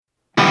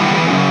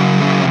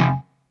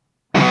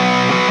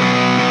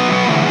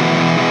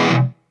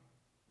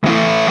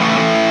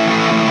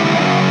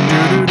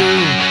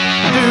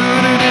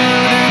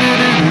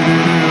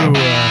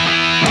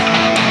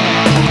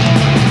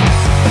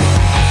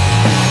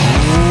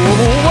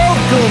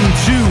Welcome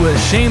to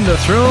Ashamed of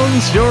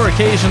Thrones, your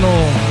occasional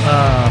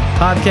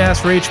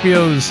podcast for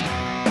HBO's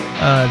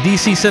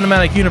DC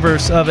Cinematic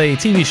Universe of a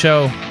TV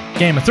show,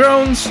 Game of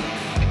Thrones.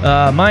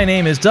 My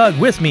name is Doug.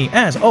 With me,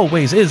 as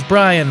always, is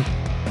Brian.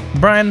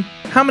 Brian,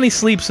 how many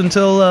sleeps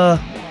until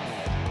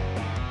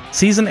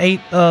Season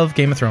 8 of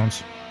Game of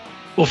Thrones?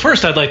 Well,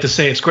 first, I'd like to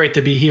say it's great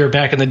to be here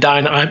back in the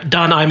Don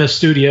Imus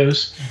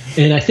studios,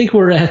 and I think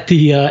we're at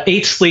the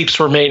 8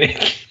 sleeps remaining.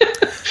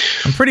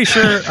 I'm pretty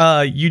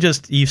sure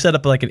you set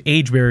up like an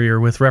age barrier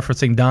with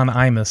referencing Don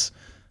Imus.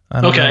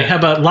 Okay, how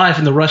about live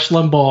in the Rush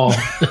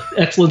Limbaugh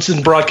Excellence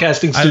in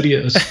Broadcasting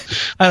Studios?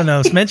 I don't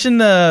know. Mention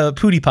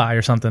Pootie Pie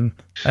or something.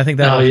 I think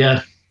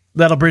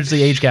that'll bridge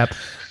the age gap.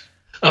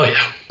 Oh,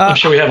 yeah. I'm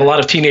sure we have a lot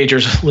of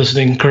teenagers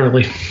listening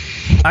currently.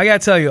 I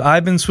gotta tell you,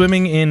 I've been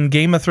swimming in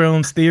Game of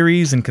Thrones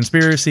theories and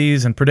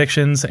conspiracies and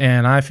predictions,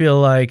 and I feel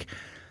like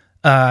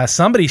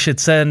somebody should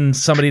send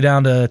somebody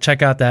down to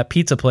check out that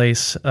pizza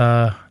place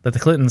that the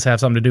Clintons have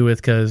something to do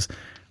with, because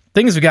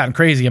things have gotten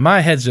crazy, and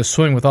my head's just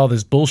swimming with all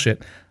this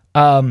bullshit.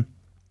 Comet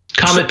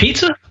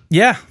Pizza?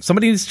 Yeah,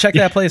 somebody needs to check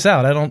that place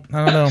out. I don't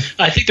know.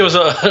 I think there was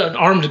an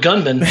armed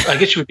gunman. I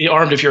guess you would be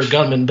armed if you're a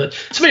gunman, but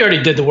somebody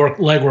already did the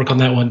legwork on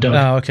that one, Doug.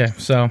 Oh, okay.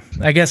 So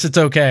I guess it's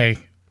okay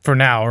for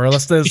now, or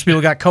unless those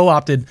people got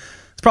co-opted.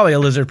 It's probably a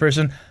lizard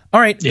person. All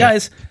right,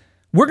 guys,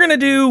 we're going to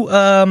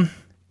do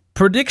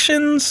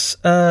predictions,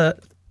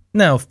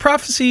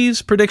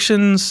 prophecies,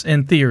 predictions,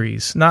 and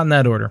theories. Not in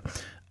that order.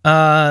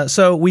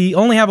 So we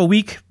only have a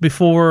week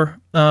before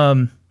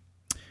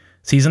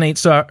Season 8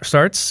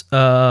 starts,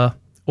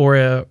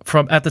 or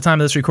from at the time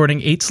of this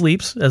recording, 8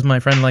 sleeps, as my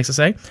friend likes to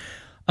say.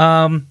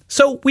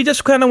 So we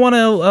just kind of want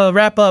to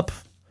wrap up,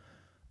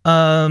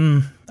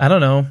 I don't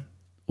know,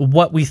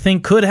 what we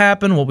think could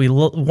happen, what we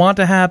want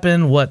to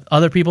happen, what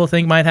other people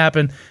think might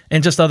happen,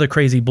 and just other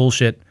crazy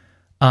bullshit.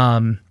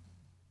 And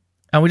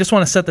we just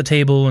want to set the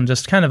table and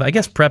just kind of, I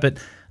guess, prep it.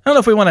 I don't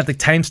know if we want to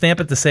timestamp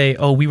it to say,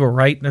 oh, we were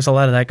right. There's a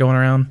lot of that going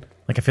around.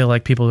 Like, I feel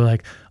like people are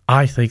like,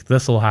 I think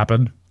this will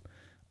happen.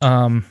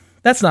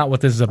 That's not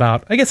what this is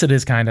about. I guess it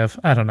is kind of.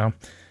 I don't know.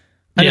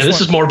 This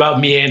is more about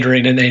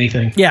meandering than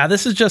anything. Yeah,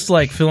 this is just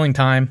like filling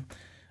time.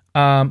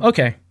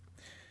 Okay.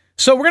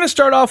 So we're going to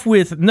start off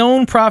with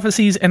known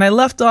prophecies, and I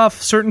left off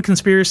certain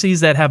conspiracies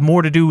that have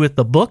more to do with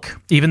the book,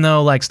 even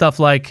though like stuff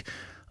like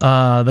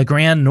the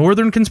Grand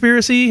Northern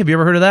Conspiracy. Have you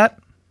ever heard of that?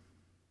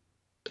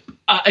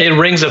 It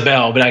rings a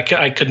bell, but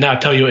I could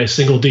not tell you a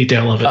single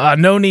detail of it.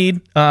 No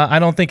need. I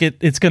don't think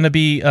it's going to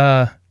be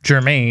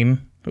germane.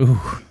 Ooh.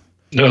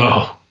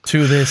 No.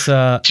 To this to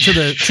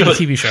the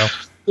TV show.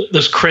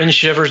 Those cringe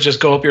shivers just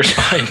go up your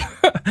spine.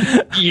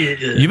 Yeah.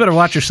 You better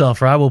watch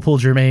yourself, or I will pull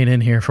Jermaine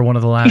in here for one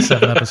of the last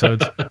 7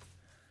 episodes.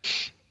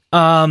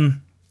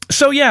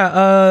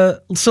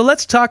 So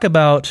let's talk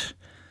about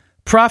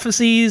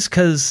prophecies,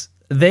 because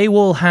they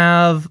will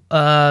have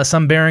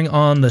some bearing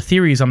on the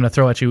theories I'm going to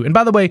throw at you. And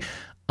by the way,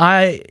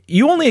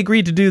 you only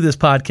agreed to do this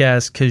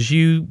podcast because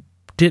you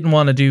didn't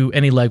want to do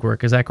any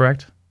legwork. Is that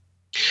correct?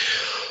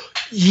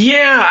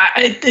 Yeah,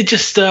 it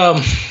just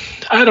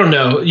I don't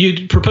know.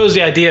 You proposed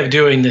the idea of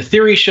doing the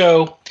theory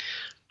show.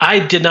 I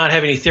did not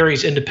have any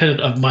theories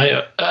independent of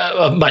my.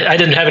 I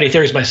didn't have any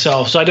theories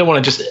myself, so I didn't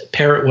want to just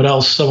parrot what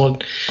else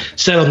someone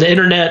said on the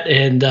internet,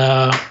 and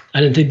I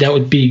didn't think that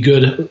would be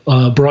good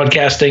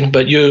broadcasting.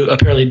 But you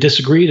apparently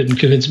disagreed and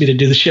convinced me to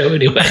do the show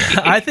anyway.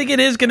 I think it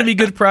is going to be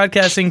good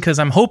broadcasting, because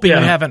I'm hoping you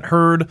haven't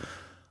heard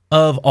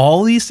of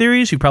all these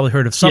theories. You've probably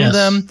heard of some of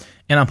them,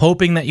 and I'm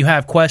hoping that you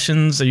have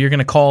questions, or you're going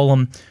to call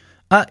them.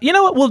 You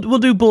know what? We'll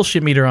do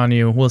bullshit meter on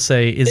you. We'll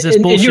say, is this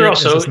bullshit?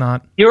 Is this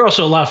not? You're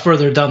also a lot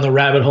further down the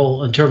rabbit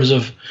hole in terms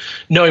of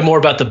knowing more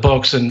about the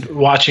books and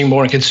watching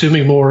more and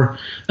consuming more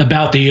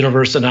about the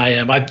universe than I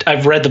am.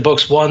 I've read the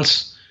books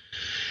once,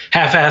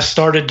 half-assed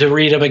started to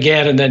read them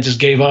again, and then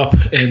just gave up.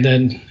 And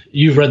then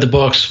you've read the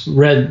books,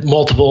 read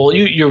multiple.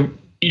 You're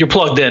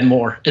plugged in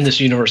more in this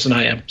universe than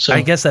I am. So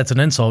I guess that's an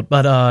insult,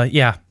 but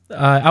yeah.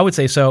 I would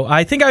say so.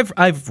 I think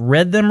I've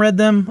read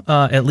them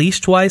at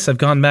least twice. I've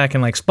gone back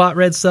and like spot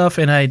read stuff,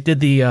 and I did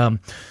the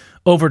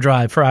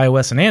Overdrive for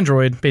iOS and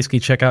Android.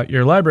 Basically, check out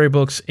your library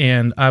books,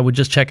 and I would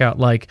just check out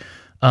like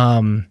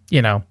A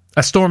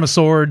Storm of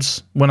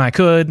Swords when I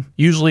could.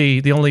 Usually,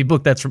 the only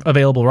book that's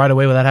available right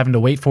away without having to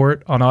wait for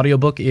it on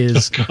audiobook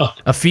is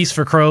A Feast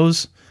for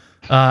Crows.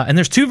 And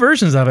there's 2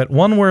 versions of it.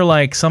 One where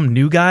like some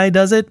new guy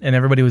does it and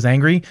everybody was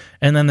angry,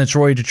 and then the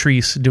Troy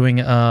Dotrice doing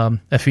A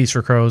Feast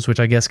for Crows,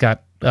 which I guess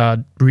got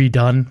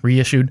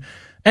reissued.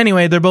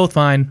 Anyway, they're both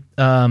fine.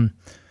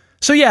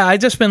 So yeah, I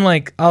just been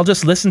like, I'll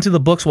just listen to the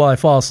books while I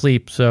fall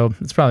asleep. So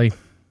it's probably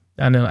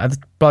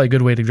a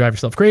good way to drive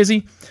yourself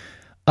crazy.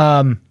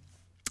 And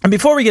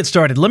before we get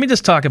started, let me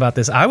just talk about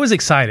this. I was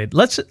excited.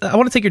 I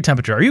want to take your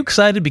temperature. Are you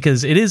excited?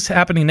 Because it is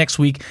happening next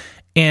week.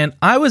 And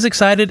I was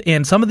excited,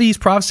 and some of these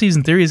prophecies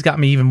and theories got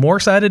me even more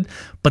excited.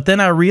 But then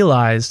I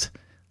realized,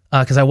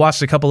 because I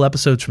watched a couple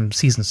episodes from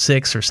season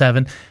 6 or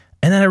 7,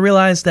 and then I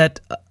realized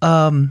that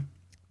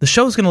the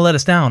show's going to let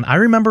us down. I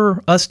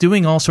remember us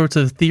doing all sorts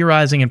of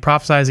theorizing and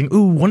prophesizing.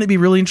 Ooh, wouldn't it be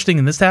really interesting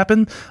and this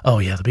happened? Oh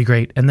yeah, that'd be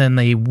great. And then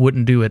they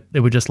wouldn't do it. They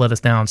would just let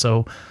us down.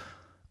 So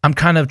I'm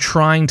kind of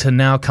trying to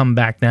now come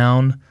back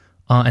down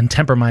and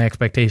temper my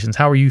expectations.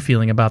 How are you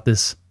feeling about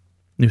this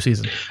new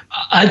season?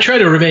 I try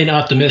to remain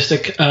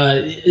optimistic.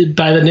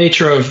 By the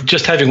nature of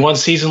just having one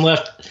season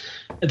left,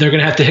 they're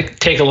going to have to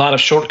take a lot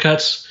of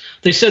shortcuts.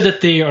 They said that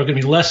there are going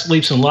to be less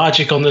leaps in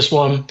logic on this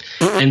one,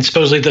 and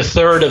supposedly the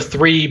third of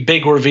 3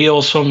 big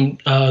reveals from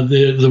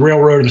the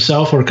railroad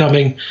himself are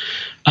coming.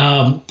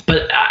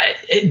 But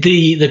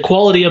the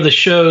quality of the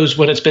shows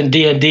when it's been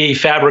D&D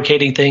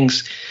fabricating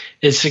things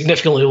is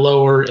significantly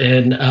lower,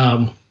 and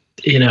I'm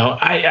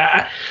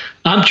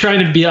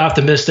trying to be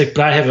optimistic,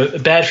 but I have a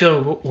bad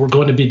feeling we're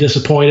going to be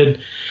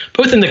disappointed,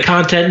 both in the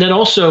content and then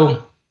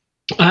also.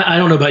 I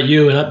don't know about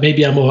you, and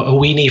maybe I'm a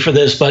weenie for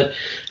this, but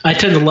I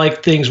tend to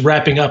like things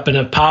wrapping up in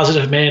a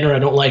positive manner. I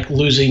don't like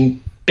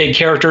losing big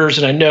characters,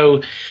 and I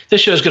know this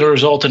show is going to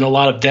result in a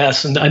lot of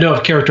deaths, and I know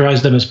I've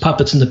characterized them as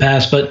puppets in the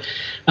past, but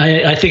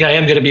I think I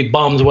am going to be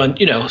bummed when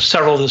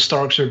several of the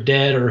Starks are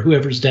dead or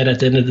whoever's dead at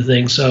the end of the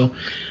thing. So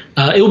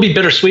it will be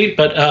bittersweet,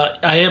 but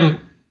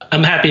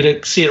I'm happy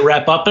to see it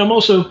wrap up, and I'm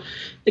also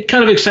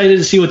kind of excited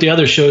to see what the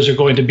other shows are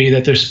going to be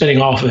that they're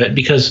spinning off of it,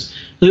 because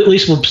at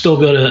least we'll still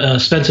be able to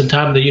spend some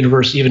time in the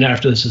universe even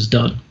after this is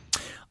done.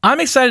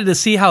 I'm excited to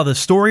see how the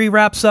story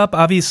wraps up.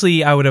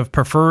 Obviously, I would have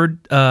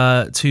preferred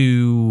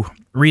to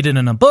read it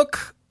in a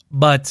book,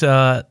 but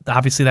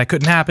obviously that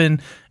couldn't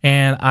happen.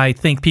 And I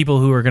think people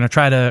who are going to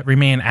try to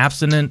remain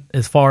abstinent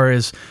as far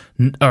as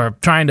or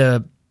trying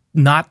to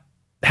not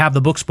have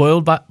the book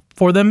spoiled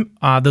for them,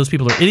 those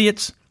people are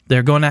idiots.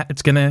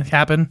 It's going to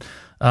happen.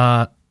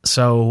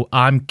 So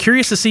I'm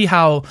curious to see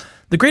how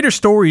the greater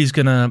story is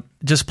going to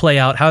just play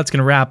out, how it's going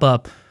to wrap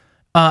up.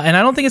 And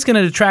I don't think it's going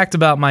to detract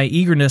about my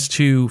eagerness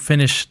to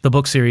finish the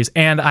book series.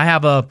 And I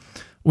have a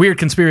weird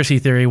conspiracy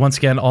theory. Once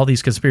again, all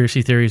these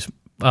conspiracy theories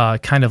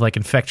kind of like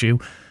infect you.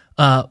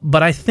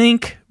 But I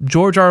think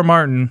George R. R.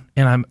 Martin,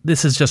 and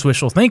this is just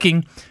wishful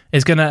thinking,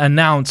 is going to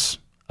announce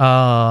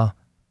a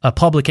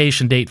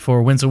publication date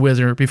for Winds of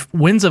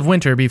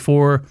Winter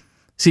before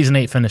season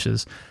 8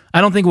 finishes. I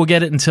don't think we'll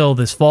get it until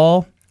this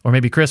fall, or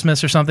maybe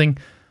Christmas or something.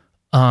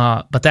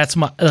 But that's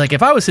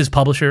if I was his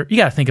publisher, you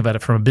got to think about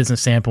it from a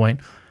business standpoint.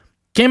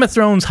 Game of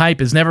Thrones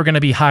hype is never going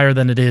to be higher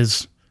than it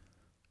is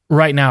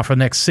right now for the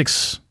next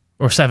 6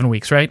 or 7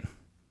 weeks, right?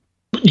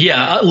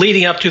 Yeah,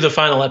 leading up to the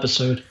final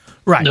episode.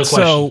 Right. No question.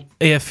 So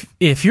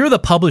if you're the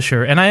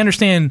publisher, and I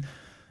understand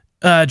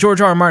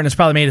George R. R. Martin has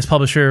probably made his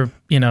publisher,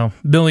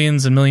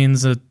 millions and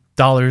millions of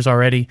dollars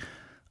already,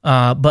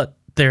 but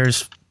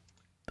there's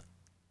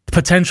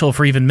potential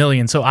for even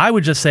millions. So I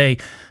would just say,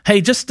 hey,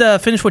 just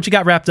finish what you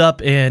got wrapped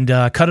up and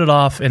cut it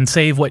off and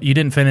save what you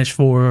didn't finish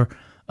for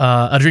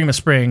A Dream of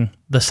Spring,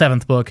 the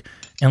 7th book,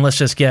 and let's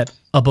just get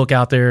a book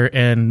out there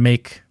and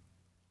make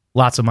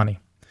lots of money.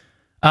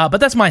 But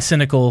that's my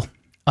cynical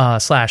 /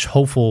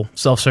 hopeful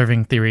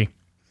self-serving theory.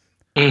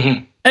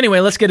 Mm-hmm. Anyway,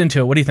 let's get into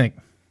it. What do you think?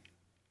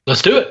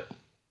 Let's do it.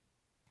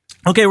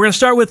 Okay, we're going to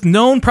start with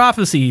known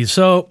prophecies.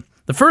 So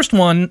the first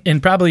one, and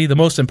probably the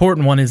most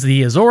important one, is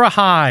the Azor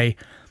Ahai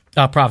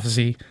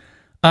prophecy.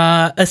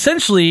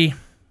 Essentially,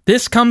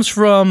 this comes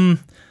from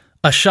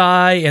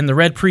Ashai and the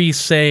Red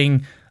Priest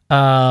saying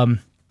Azor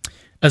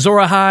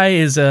Ahai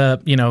is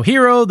a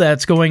hero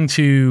that's going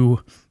to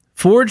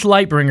forge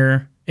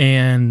Lightbringer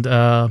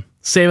and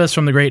save us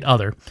from the Great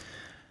Other.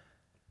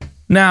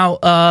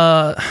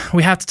 Now,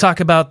 we have to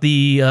talk about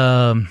the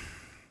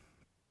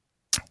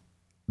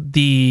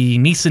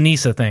Nissa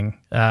Nissa thing.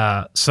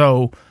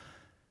 So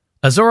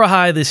Azor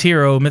Ahai, this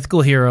hero,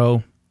 mythical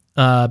hero,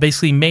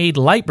 basically made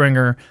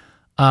Lightbringer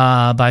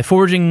by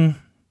forging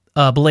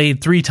a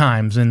blade 3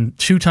 times, and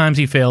 2 times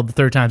he failed, the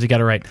 3rd time he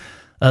got it right.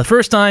 The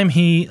first time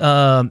he, it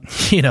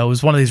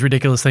was one of these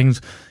ridiculous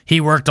things. He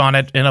worked on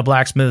it in a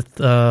blacksmith,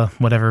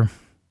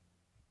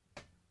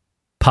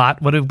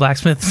 pot. What do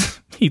blacksmiths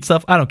heat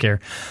stuff? I don't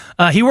care.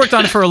 He worked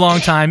on it for a long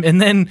time,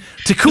 and then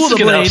to cool the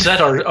blade,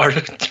 upset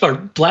our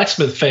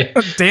blacksmith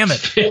fans. Damn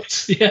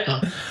it!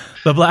 Yeah.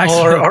 The blacksmith.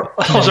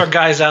 All our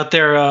guys out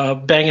there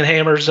banging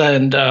hammers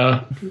and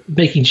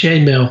making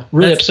chainmail.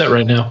 Really upset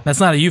right now.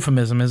 That's not a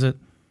euphemism, is it?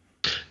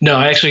 No,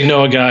 I actually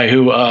know a guy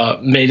who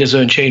made his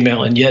own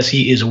chainmail, and yes,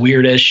 he is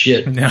weird as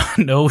shit.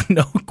 No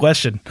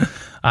question.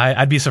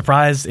 I'd be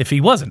surprised if he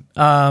wasn't.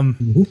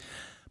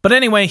 But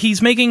anyway,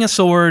 he's making a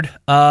sword.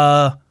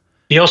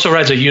 He also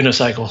rides a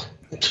unicycle.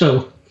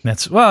 So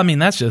that's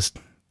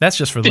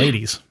just for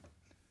ladies.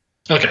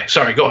 Okay,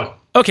 sorry, go on.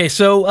 Okay,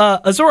 so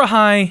Azor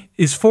Ahai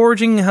is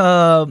forging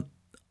a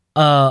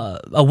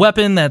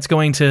weapon that's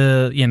going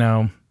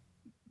to,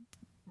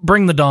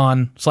 bring the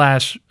dawn /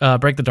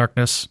 break the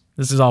darkness.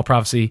 This is all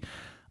prophecy.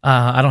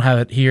 I don't have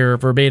it here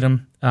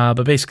verbatim,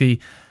 but basically,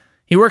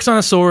 he works on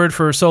a sword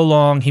for so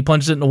long, he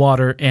plunges it in the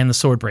water, and the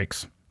sword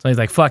breaks. So he's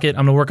like, fuck it,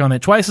 I'm going to work on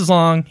it twice as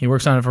long. He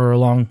works on it for a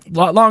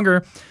lot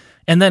longer.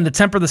 And then to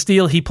temper the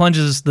steel, he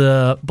plunges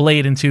the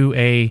blade into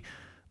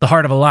the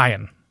heart of a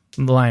lion.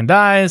 The lion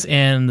dies,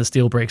 and the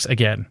steel breaks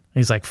again.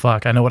 He's like,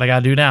 fuck, I know what I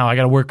gotta do now. I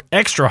gotta work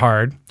extra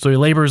hard. So he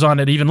labors on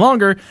it even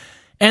longer.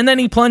 And then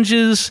he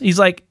plunges.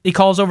 He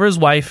calls over his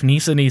wife,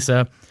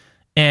 Nisa,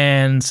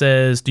 and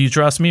says, do you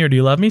trust me or do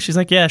you love me? She's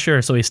like, yeah,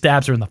 sure. So he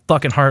stabs her in the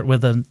fucking heart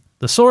with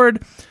the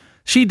sword.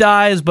 She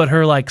dies, but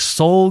her like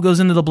soul goes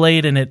into the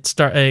blade, and it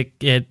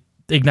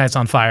ignites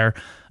on fire.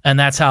 And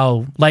that's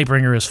how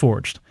Lightbringer is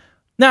forged.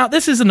 Now,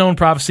 this is a known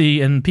prophecy,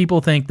 and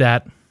people think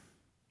that...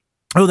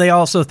 they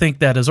also think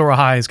that Azor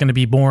Ahai is going to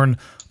be born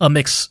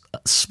amidst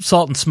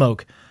salt and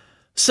smoke.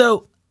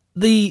 So,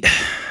 we're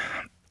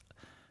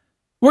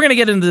going to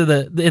get into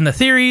the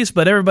theories,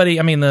 but everybody...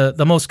 I mean,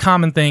 the most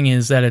common thing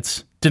is that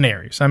it's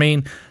Daenerys. I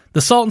mean,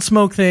 the salt and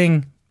smoke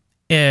thing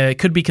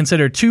could be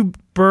considered two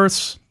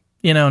births.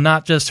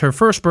 Not just her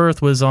first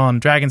birth was on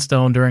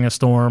Dragonstone during a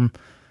storm.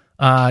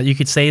 You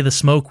could say the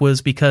smoke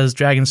was because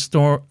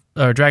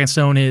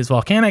Dragonstone is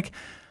volcanic,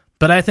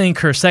 but I think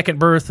her second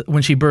birth,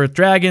 when she birthed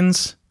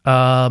dragons,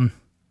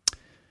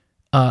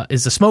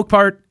 is the smoke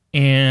part.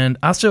 And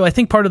also, I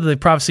think part of the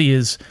prophecy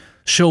is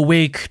she'll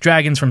wake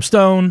dragons from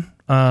stone.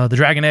 The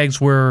dragon eggs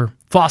were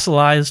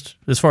fossilized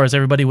as far as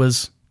everybody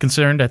was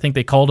concerned. I think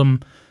they called them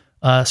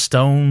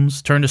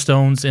stones, turned to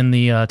stones in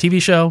the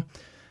TV show.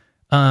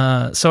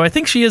 So I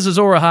think she is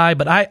Azor Ahai,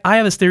 but I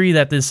have this theory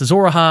that this Azor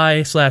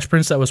Ahai /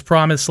 Prince that was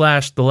promised /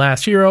 the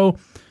last hero.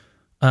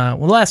 The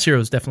last hero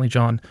is definitely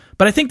Jon,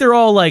 but I think they're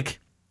all like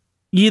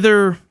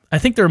I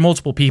think there are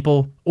multiple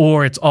people,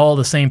 or it's all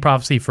the same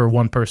prophecy for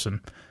one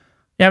person.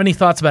 You have any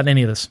thoughts about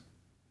any of this?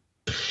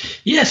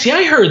 Yeah, see,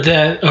 I heard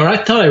that, or I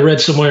thought I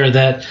read somewhere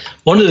that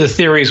one of the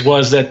theories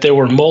was that there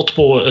were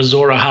multiple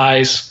Azor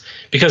Ahais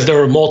because there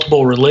were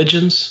multiple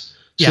religions.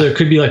 So there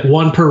could be like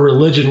one per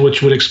religion,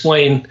 which would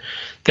explain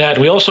that.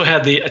 We also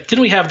had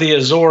didn't we have the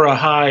Azor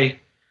Ahai?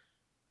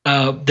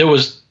 There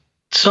was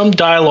some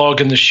dialogue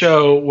in the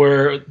show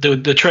where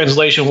the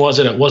translation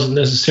it wasn't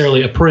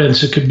necessarily a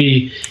prince. It could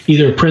be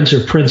either a prince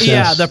or princess.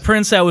 Yeah, the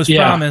prince that was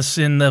promised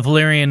in the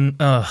Valyrian.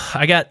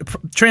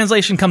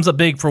 Translation comes up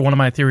big for one of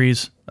my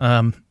theories.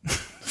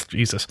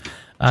 Jesus,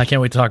 I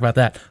can't wait to talk about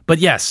that. But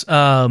yes,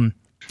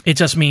 it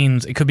just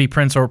means it could be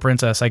prince or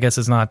princess. I guess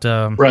it's not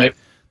right.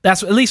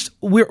 That's at least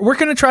we're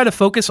going to try to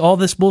focus all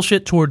this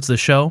bullshit towards the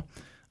show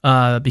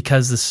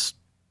because this,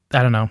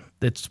 I don't know,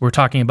 we're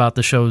talking about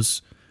the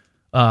show's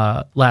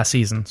last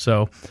season.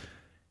 So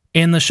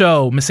in the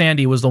show,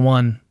 Missandei was the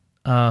one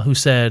who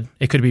said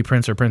it could be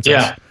prince or princess.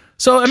 Yeah.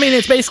 So I mean,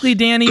 it's basically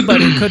Dany,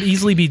 but it could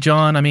easily be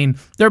Jon. I mean,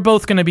 they're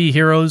both going to be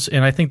heroes,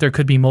 and I think there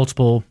could be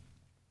multiple,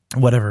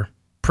 whatever,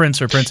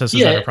 prince or princesses.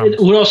 Yeah, it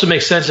would also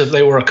make sense if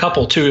they were a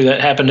couple too that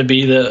happened to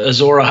be the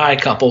Azor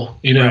Ahai couple.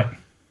 Right.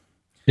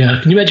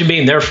 Yeah, can you imagine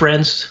being their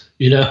friends?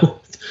 Like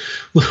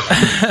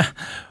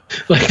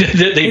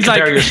they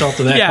compare yourself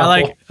to that. Yeah, couple.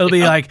 like it'll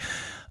be like,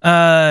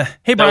 hey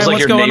Brian,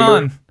 what's going neighbor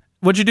on?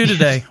 What'd you do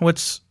today?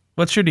 What's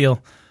your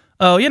deal?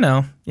 Oh,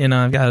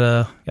 I've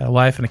got a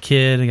wife and a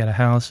kid. I got a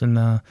house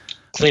and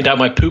cleaned out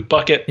my poop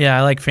bucket. Yeah,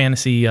 I like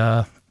fantasy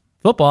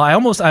football.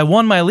 I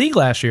won my league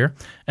last year,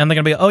 and they're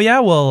gonna be, oh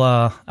yeah, well,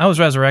 I was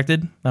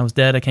resurrected. I was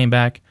dead. I came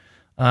back.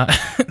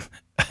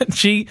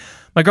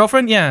 My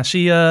girlfriend, yeah,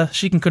 she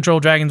can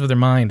control dragons with her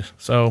mind.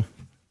 So,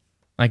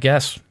 I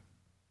guess.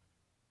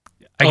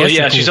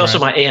 She's also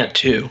my aunt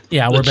too.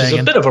 Yeah, we're banging.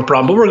 It's a bit of a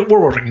problem, but we're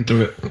working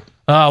through it.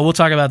 We'll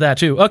talk about that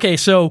too. Okay,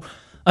 so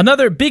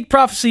another big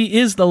prophecy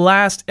is the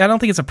last. I don't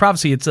think it's a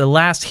prophecy. It's the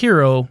last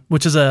hero,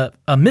 which is a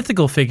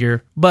mythical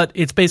figure, but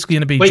it's basically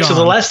going to be. Wait, Jon. So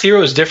the last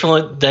hero is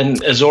different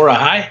than Azor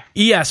Ahai?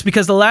 Yes,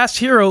 because the last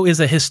hero is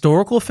a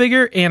historical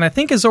figure, and I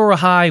think Azor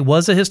Ahai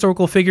was a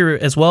historical figure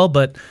as well.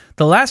 But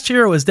the last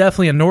hero is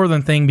definitely a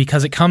northern thing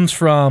because it comes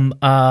from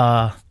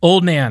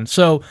Old Nan.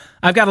 So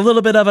I've got a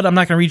little bit of it. I'm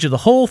not going to read you the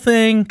whole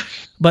thing,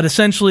 but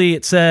essentially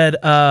it said,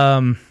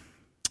 blah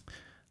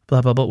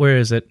blah blah. Where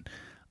is it?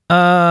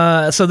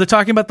 So they're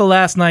talking about the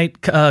last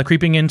night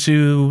creeping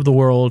into the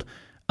world,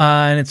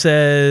 and it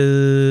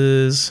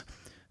says,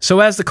 so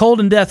as the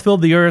cold and death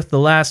filled the earth, the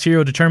last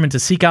hero determined to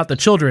seek out the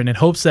children in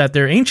hopes that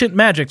their ancient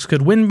magics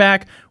could win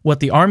back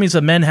what the armies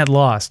of men had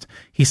lost.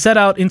 He set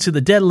out into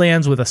the dead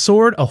lands with a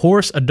sword, a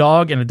horse, a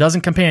dog, and a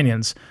dozen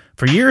companions.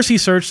 For years he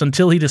searched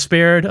until he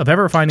despaired of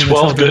ever finding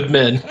 12 the children. good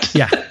men.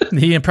 Yeah,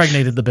 he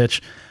impregnated the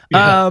bitch.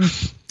 Yeah.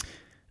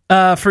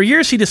 For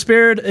years he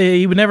despaired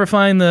he would never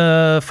find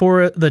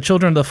the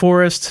children of the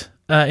forest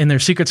in their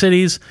secret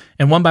cities,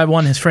 and one by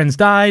one his friends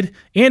died,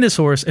 and his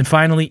horse, and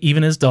finally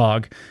even his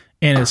dog.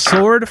 And his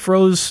sword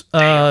froze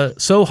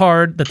so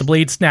hard that the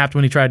blade snapped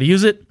when he tried to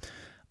use it,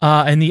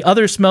 and the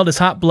others smelled his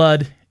hot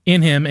blood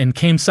in him and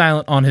came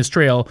silent on his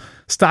trail,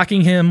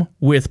 stalking him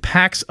with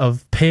packs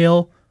of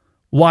pale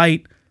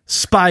white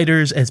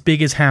spiders as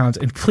big as hounds.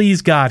 And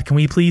please God, can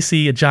we please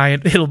see a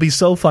giant? It'll be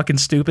so fucking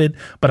stupid,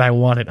 but I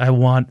want it. I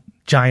want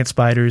giant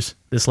spiders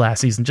this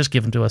last season. Just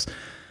give them to us.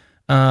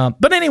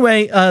 But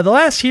anyway, the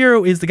last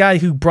hero is the guy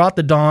who brought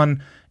the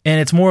dawn, and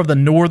it's more of the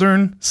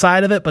northern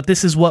side of it. But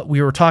this is what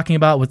we were talking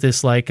about with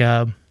this, like,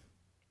 what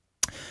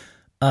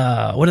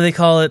do they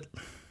call it?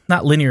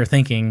 Not linear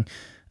thinking.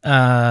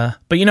 But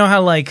you know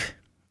how like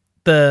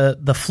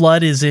the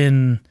flood is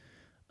in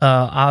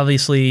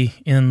obviously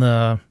in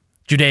the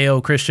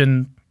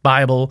Judeo-Christian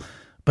Bible,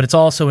 but it's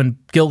also in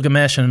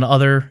Gilgamesh and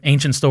other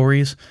ancient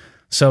stories.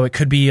 So it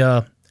could be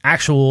a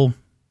actual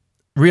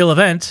real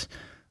event,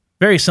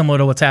 very similar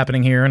to what's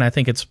happening here. And I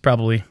think it's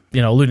probably,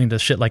 alluding to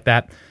shit like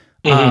that.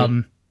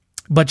 Mm-hmm.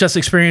 But just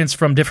experienced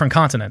from different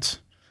continents.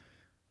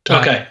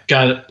 Okay,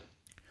 got it.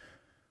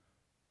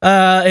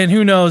 And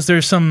who knows,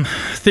 there's some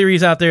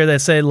theories out there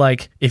that say,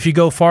 like, if you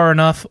go far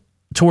enough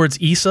towards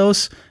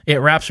Essos, it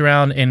wraps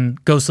around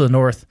and goes to the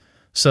north.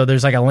 So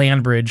there's like a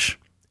land bridge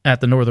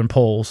at the northern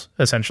poles,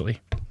 essentially.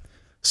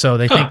 So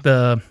they think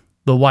the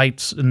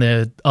whites and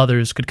the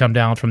others could come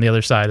down from the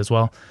other side as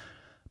well.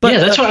 But, yeah,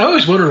 that's why I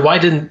always wondered, why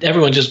didn't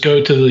everyone just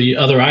go to the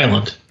other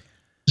island?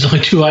 There's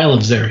only 2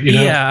 islands there,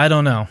 Yeah, I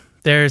don't know.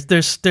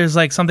 There's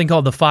like something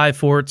called the Five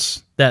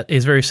Forts that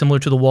is very similar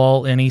to the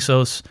wall in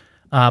Essos,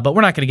 but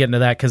we're not going to get into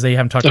that because they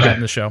haven't talked about it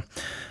in the show.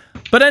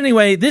 But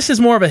anyway, this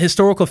is more of a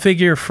historical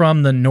figure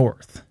from the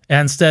north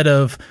instead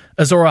of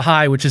Azor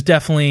Ahai, which is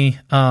definitely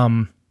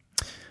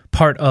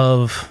part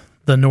of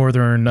the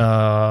northern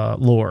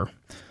lore.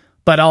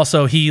 But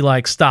also he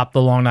like stopped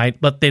the long night,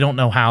 but they don't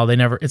know how.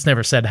 It's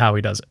never said how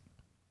he does it.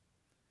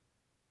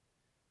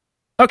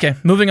 Okay,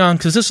 moving on,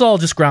 because this is all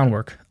just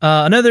groundwork.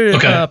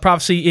 Another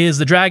prophecy is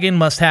the dragon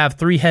must have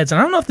 3 heads. And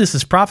I don't know if this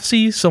is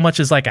prophecy so much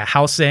as like a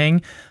house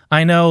saying.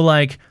 I know,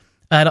 like,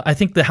 I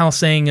think the house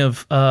saying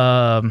of...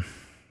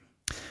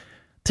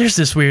 there's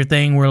this weird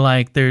thing where,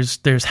 like,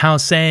 there's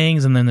house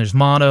sayings and then there's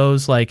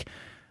mottos, like...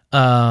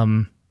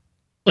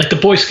 like the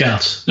Boy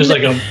Scouts. There's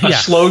like a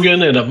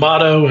slogan and a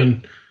motto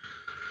and...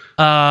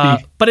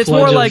 but it's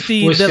more like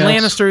the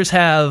Lannisters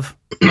have...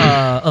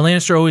 a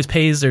Lannister always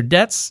pays their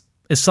debts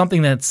is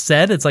something that's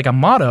said. It's like a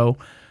motto,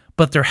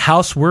 but their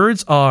house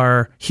words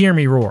are "Hear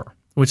me roar,"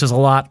 which is a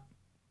lot.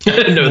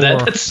 No,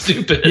 that's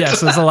stupid.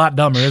 Yes, it's a lot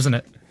dumber, isn't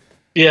it?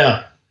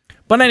 Yeah.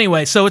 But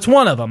anyway, so it's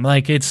one of them.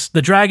 Like it's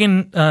the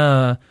dragon.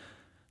 The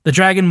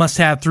dragon must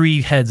have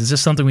 3 heads. Is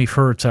just something we've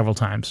heard several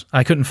times.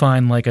 I couldn't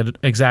find like an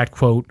exact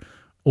quote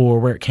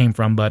or where it came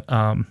from, but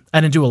I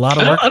didn't do a lot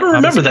of work. I don't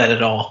remember that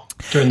at all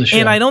during the show,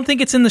 and I don't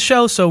think it's in the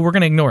show, so we're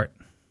gonna ignore it.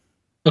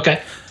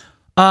 Okay.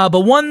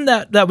 But one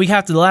that we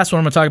have to, the last one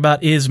I'm going to talk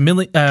about is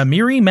Mirri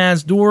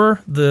Maz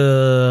Duur,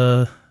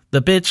 the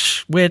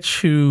bitch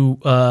witch who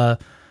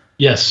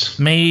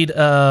made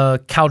Khal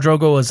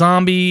Drogo a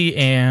zombie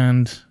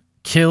and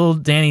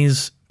killed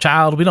Dany's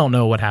child. We don't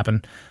know what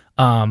happened.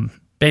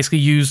 Basically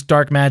used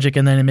dark magic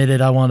and then admitted,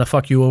 I wanted to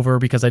fuck you over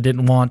because I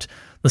didn't want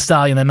the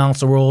stallion that mounts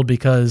the world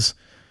because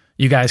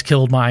you guys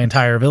killed my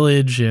entire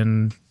village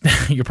and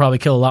you probably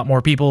kill a lot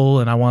more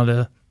people and I wanted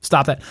to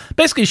stop that.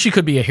 Basically, she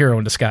could be a hero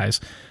in disguise.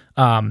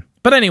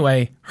 But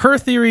anyway, her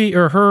theory,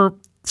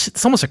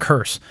 it's almost a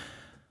curse.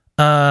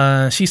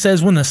 She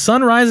says, when the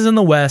sun rises in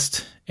the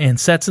west and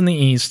sets in the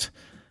east,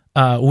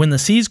 when the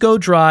seas go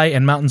dry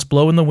and mountains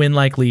blow in the wind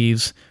like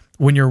leaves,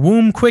 when your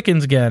womb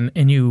quickens again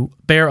and you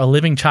bear a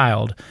living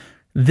child,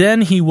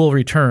 then he will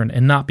return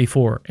and not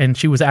before. And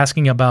she was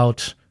asking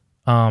about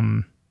Drogo,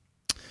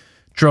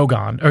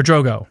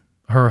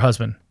 her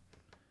husband.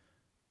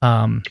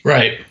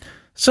 Right.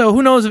 So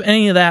who knows if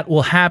any of that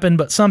will happen,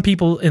 but some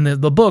people in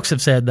the books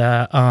have said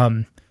that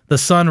the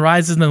sun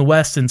rises in the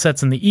west and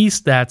sets in the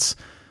east. That's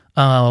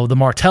the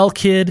Martell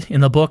kid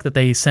in the book that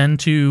they send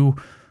to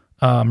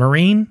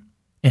Meereen,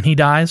 and he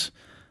dies.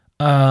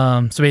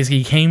 So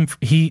basically,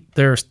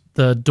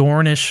 the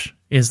Dornish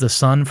is the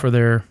sun for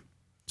their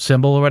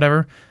symbol or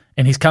whatever,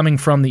 and he's coming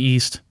from the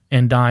east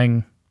and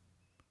dying,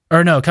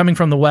 coming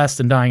from the west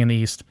and dying in the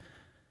east.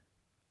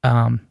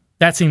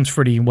 That seems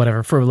pretty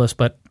frivolous,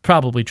 but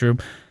probably true.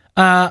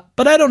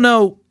 But I don't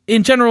know,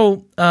 in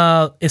general,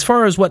 as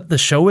far as what the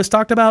show has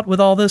talked about with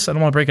all this, I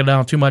don't want to break it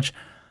down too much.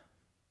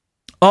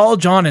 All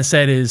Jon has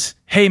said is,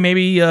 hey,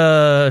 maybe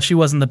she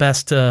wasn't the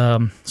best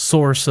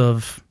source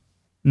of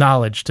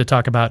knowledge to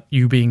talk about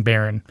you being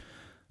barren.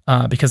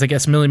 Because I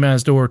guess Mirri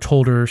Maz Duur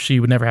told her she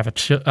would never have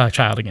a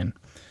child again.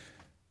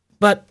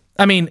 But,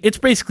 I mean, it's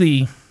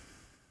basically...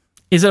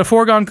 Is it a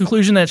foregone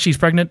conclusion that she's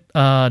pregnant,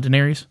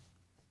 Daenerys?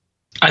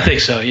 I think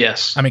so,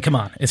 yes. I mean, come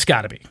on. It's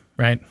got to be,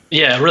 right?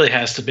 Yeah, it really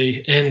has to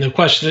be. And the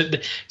question...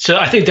 So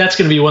I think that's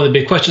going to be one of the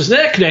big questions.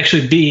 That could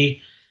actually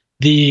be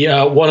the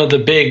one of the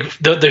big...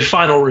 The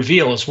final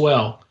reveal as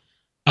well.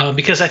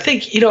 Because I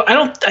think, I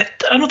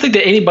don't think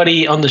that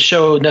anybody on the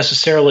show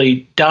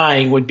necessarily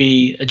dying would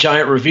be a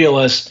giant reveal,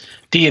 as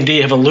D&D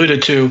have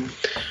alluded to.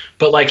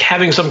 But like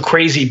having some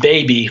crazy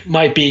baby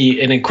might be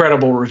an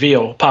incredible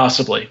reveal,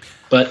 possibly.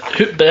 But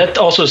that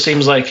also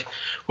seems like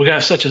we're gonna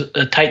have such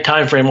a tight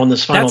time frame on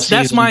this final season.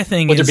 That's my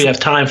thing. Would there be enough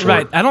time for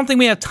it? I don't think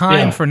we have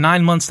time for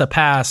 9 months to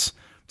pass.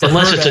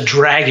 Unless it's a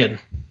dragon.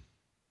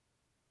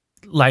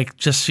 Like,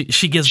 just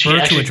she gives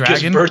birth to a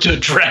dragon? Gives birth to a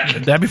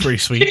dragon. That'd be pretty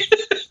sweet.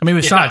 I mean,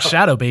 it's not a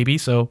shadow baby,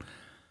 so...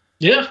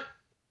 Yeah.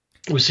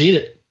 We've seen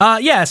it.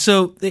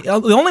 So the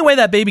only way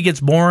that baby gets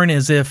born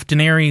is if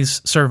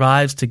Daenerys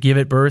survives to give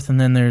it birth,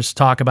 and then there's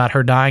talk about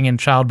her dying in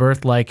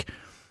childbirth, like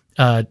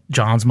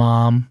Jon's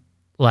mom,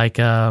 Like,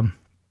 yeah.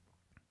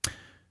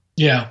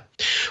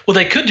 Well,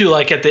 they could do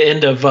like at the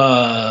end of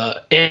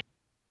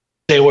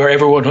where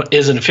everyone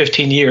is in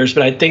 15 years,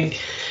 but I think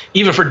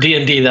even for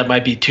D&D that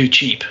might be too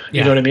cheap.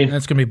 You know what I mean?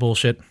 That's gonna be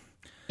bullshit.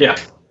 Yeah.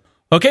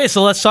 Okay,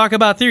 so let's talk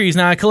about theories.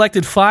 Now, I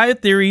collected 5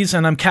 theories,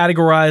 and I'm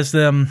categorized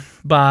them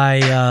by,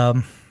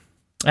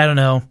 I don't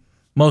know,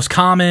 most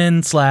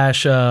common /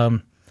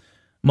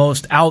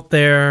 most out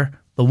there,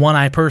 the one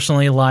I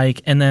personally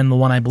like, and then the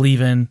one I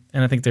believe in.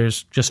 And I think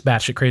there's just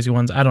batshit crazy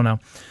ones. I don't know.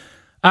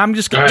 I'm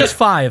just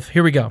 5.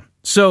 Here we go.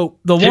 So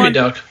the one,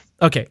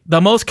 okay,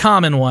 the most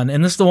common one,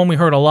 and this is the one we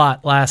heard a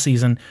lot last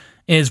season,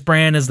 is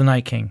Bran is the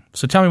Night King.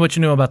 So tell me what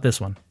you knew about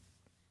this one.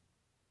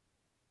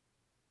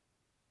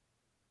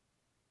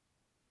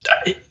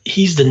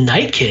 He's the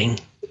Night King,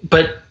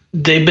 but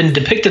they've been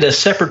depicted as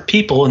separate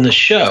people in the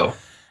show.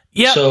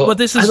 Yeah, so but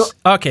this is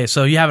okay.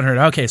 So you haven't heard.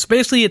 Okay, so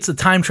basically, it's a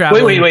time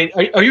travel. Wait.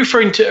 Are you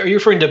referring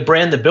to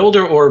Bran the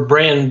Builder or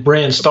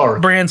Bran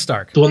Stark? Bran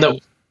Stark, the one that.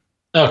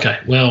 Okay,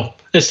 well,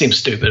 this seems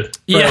stupid.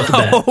 Yeah,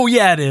 oh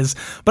yeah, it is.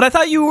 But I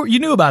thought you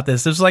knew about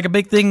this. This was like a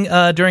big thing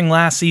during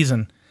last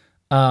season.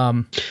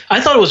 I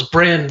thought it was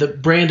Brandon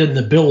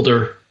the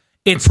Builder.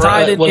 It's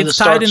tied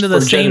into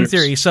the same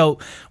theory. So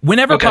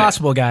whenever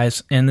possible,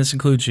 guys, and this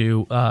includes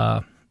you,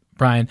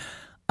 Brian,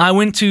 I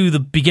went to the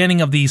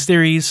beginning of these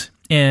theories,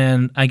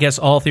 and I guess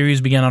all theories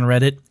began on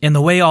Reddit. And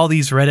the way all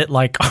these Reddit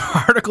like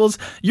articles,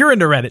 you're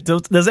into Reddit.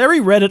 Does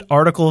every Reddit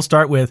article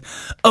start with,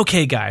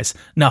 "Okay, guys,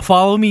 now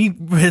follow me,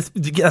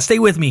 stay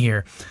with me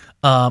here.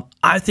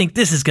 I think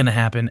this is going to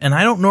happen, and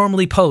I don't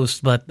normally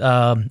post, but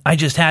I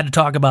just had to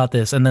talk about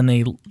this," and then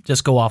they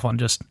just go off on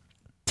just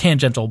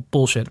tangential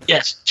bullshit.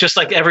 Yes, just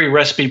like every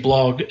recipe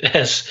blog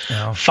has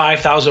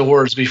 5,000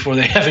 words before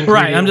they have ingredient.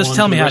 Right, I'm just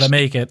telling me how to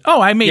make it.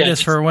 Oh, I made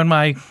this for when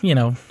my,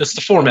 that's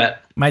the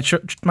format. My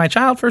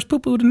child first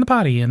poo-pooed in the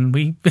potty, and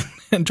we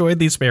enjoyed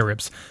these spare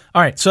ribs.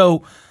 All right,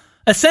 so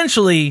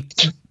essentially,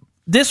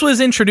 this was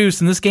introduced,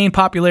 and this gained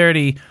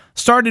popularity,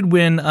 started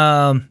when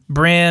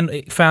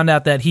Bran found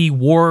out that he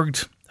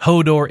warged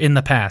Hodor in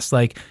the past,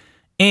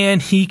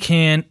 and he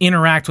can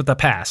interact with the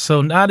past.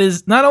 So not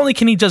only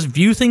can he just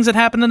view things that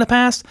happened in the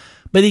past,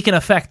 but he can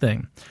affect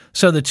them.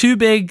 So the 2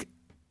 big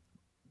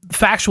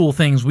factual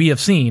things we have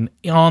seen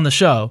on the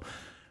show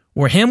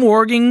were him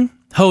warging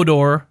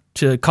Hodor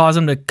to cause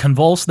him to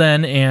convulse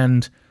then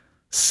and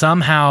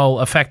somehow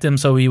affect him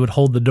so he would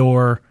hold the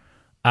door.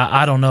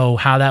 I don't know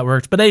how that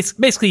worked, but it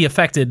basically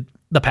affected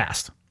the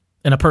past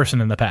and a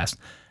person in the past.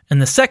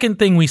 And the second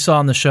thing we saw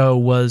on the show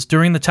was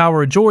during the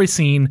Tower of Joy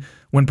scene,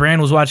 when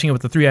Bran was watching it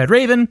with the 3-eyed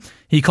raven,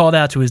 he called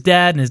out to his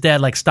dad, and his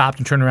dad stopped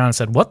and turned around and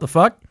said, "What the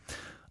fuck?"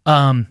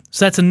 So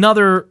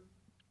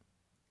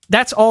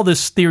that's all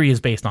this theory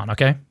is based on,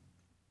 okay?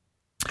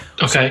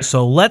 Okay.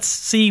 So let's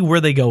see where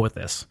they go with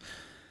this.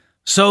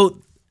 So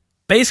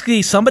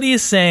basically, somebody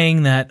is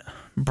saying that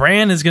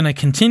Bran is going to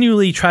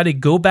continually try to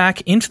go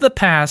back into the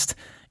past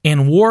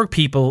and warg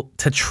people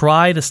to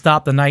try to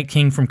stop the Night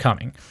King from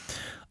coming.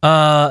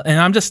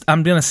 And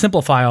I'm going to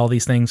simplify all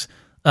these things.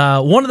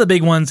 One of the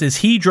big ones is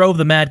he drove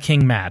the Mad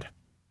King mad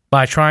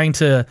by trying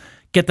to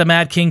get the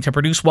Mad King to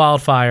produce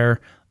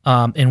wildfire,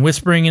 and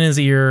whispering in his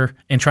ear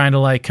and trying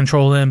to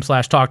control him /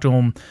 talk to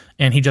him,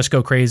 and he just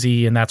go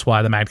crazy, and that's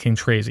why the Mad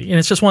King's crazy. And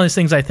it's just one of those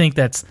things I think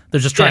they're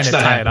just trying to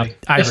tie it up.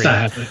 That's not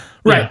happening.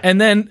 Right. Yeah. And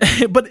then,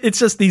 but it's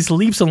just these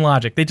leaps in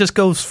logic. They just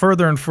go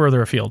further and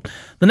further afield.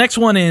 The next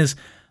one is,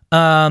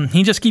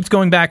 he just keeps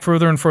going back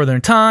further and further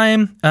in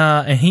time,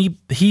 and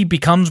he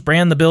becomes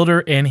Bran the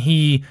Builder, and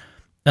he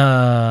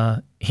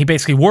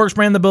basically wargs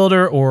Bran the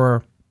Builder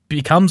or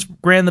becomes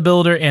Bran the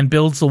Builder and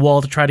builds the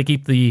wall to try to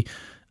keep the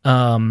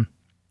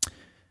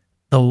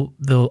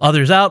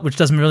others out, which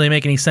doesn't really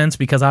make any sense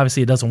because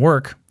obviously it doesn't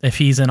work if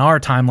he's in our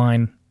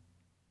timeline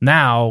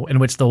now in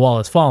which the wall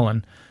has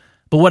fallen.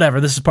 But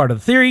whatever, this is part of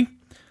the theory.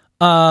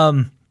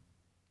 And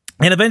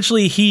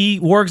eventually he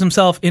wargs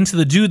himself into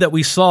the dude that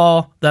we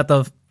saw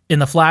in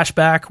the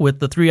flashback with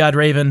the 3-eyed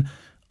raven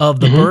of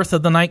the birth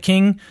of the Night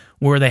King,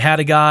 where they had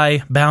a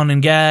guy bound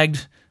and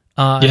gagged,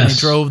 and they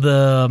drove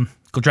the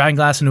dragon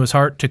glass into his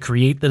heart to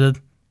create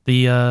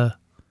the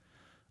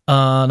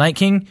Night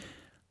King.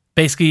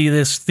 Basically,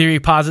 this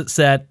theory posits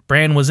that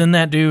Bran was in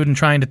that dude and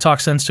trying to talk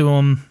sense to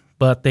him,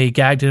 but they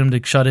gagged him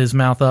to shut his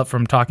mouth up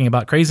from talking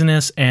about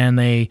craziness, and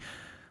they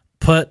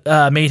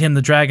made him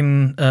the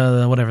dragon,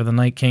 the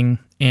Night King,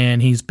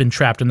 and he's been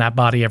trapped in that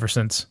body ever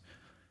since.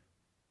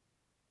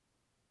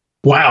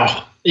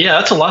 Wow. Yeah,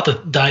 that's a lot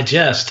to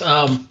digest.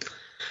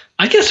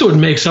 I guess it would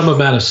make some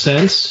amount of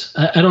sense.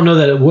 I don't know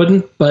that it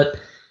wouldn't, but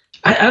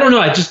I don't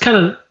know. I just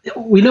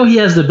we know he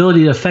has the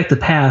ability to affect the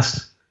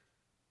past,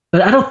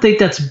 but I don't think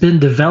that's been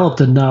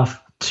developed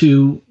enough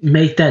to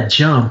make that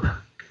jump.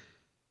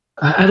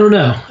 I don't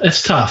know.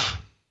 It's tough.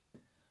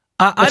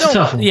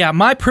 Yeah,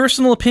 my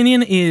personal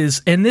opinion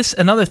is, and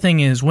another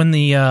thing is when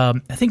I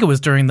think it was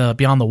during the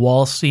Beyond the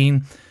Wall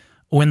scene,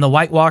 when the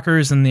White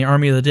Walkers and the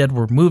Army of the Dead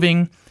were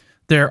moving,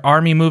 their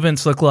army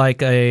movements look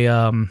like a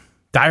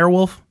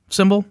direwolf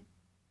symbol.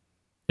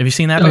 Have you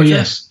seen that? Oh,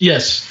 picture?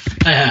 yes,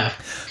 I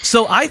have.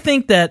 So I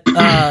think that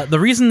the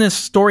reason this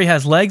story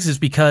has legs is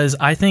because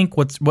I think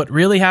what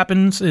really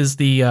happens is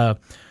the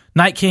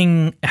Night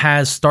King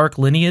has Stark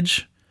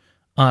lineage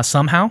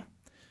somehow,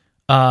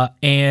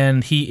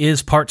 and he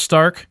is part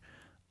Stark,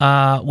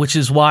 which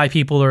is why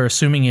people are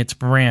assuming it's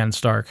Bran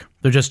Stark.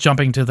 They're just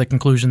jumping to the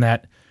conclusion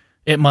that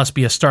it must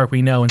be a Stark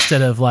we know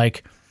instead of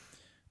like,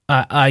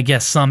 I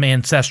guess, some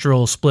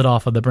ancestral split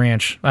off of the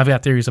branch. I've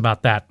got theories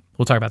about that.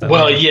 We'll talk about that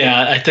Well, later.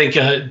 yeah, I think,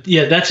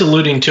 that's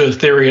alluding to a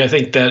theory. I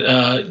think that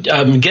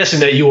I'm guessing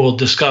that you will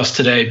discuss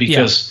today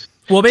because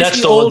Well, basically,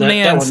 that's the Old one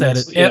Nan that said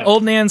it. yeah.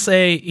 Old Nan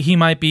say he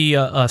might be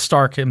a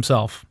Stark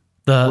himself,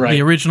 the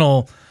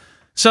original.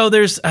 So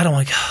there's I don't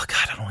want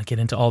to get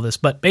into all this,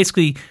 but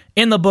basically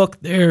in the book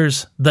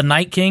there's the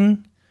Night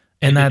King,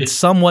 and that's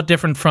somewhat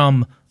different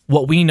from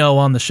what we know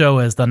on the show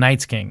as the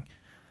Night's King.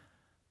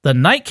 The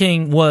Night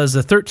King was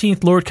the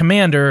 13th Lord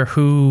Commander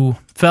who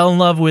fell in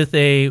love with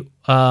a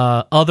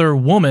other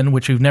woman,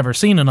 which we've never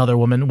seen another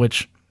woman,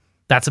 which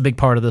that's a big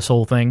part of this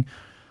whole thing.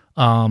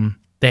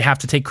 They have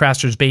to take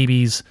Craster's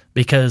babies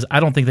because I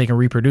don't think they can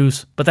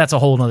reproduce, but that's a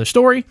whole other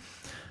story.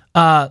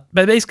 But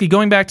basically,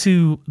 going back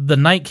to the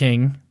Night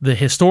King, the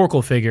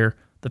historical figure,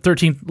 the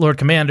 13th Lord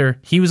Commander,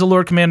 he was a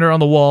Lord Commander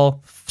on the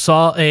Wall,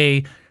 saw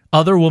a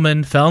other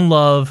woman, fell in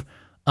love.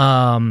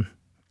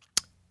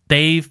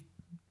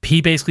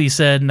 He basically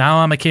said, now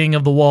I'm a king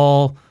of the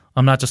Wall.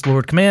 I'm not just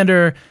Lord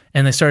Commander.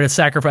 And they started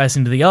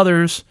sacrificing to the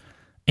others.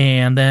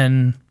 And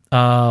then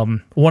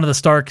one of the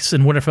Starks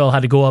in Winterfell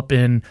had to go up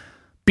and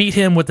beat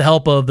him with the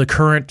help of the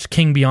current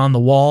king beyond the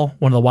Wall,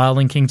 one of the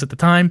Wildling kings at the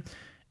time.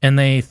 And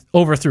they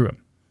overthrew him.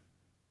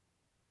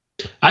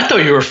 I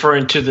thought you were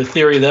referring to the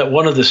theory that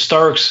one of the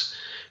Starks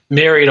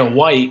married a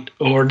white,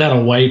 or not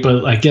a white,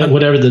 but I get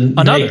whatever the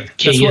Night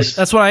King is.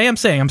 That's what I am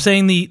saying. I'm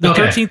saying the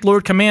 13th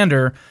Lord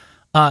Commander,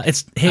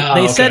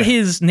 they said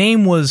his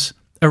name was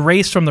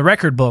erased from the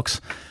record books,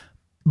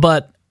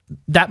 but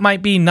that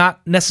might be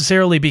not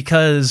necessarily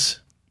because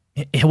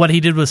what he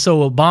did was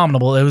so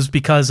abominable. It was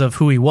because of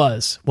who he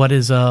was, what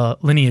his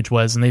lineage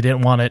was, and they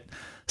didn't want it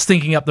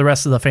stinking up the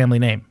rest of the family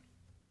name.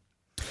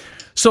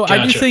 So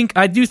gotcha.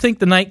 I do think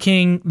the Night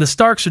King, the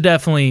Starks are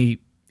definitely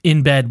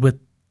in bed with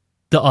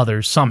the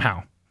others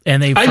somehow,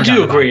 and they. I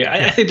do agree.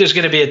 I think there's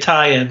going to be a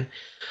tie-in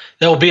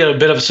that will be a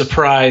bit of a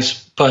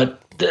surprise, but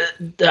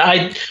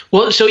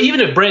so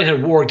even if Bran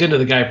had walked into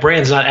the guy,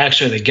 Bran's not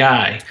actually the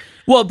guy.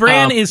 Well,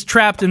 Bran is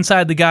trapped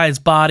inside the guy's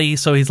body,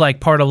 so he's like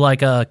part of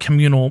like a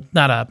communal,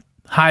 not a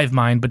hive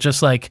mind, but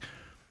just like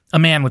a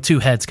man with two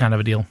heads kind of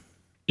a deal.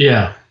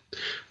 Yeah.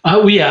 I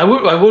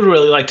would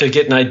really like to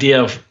get an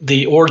idea of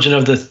the origin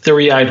of the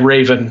three-eyed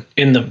raven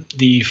in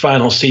the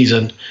final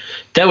season.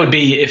 That would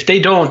be, if they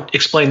don't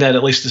explain that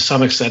at least to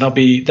some extent,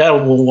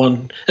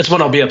 that's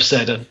one I'll be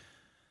upset in.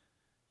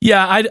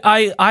 Yeah,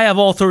 I have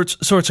all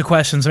sorts of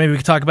questions. Maybe we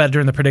could talk about it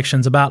during the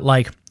predictions about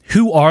like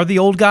who are the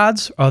old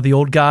gods? Are the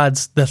old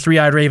gods the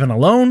three-eyed raven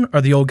alone?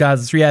 Are the old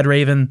gods the three-eyed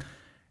raven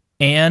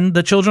and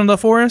the children of the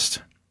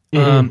forest?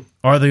 Mm-hmm.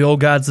 Are the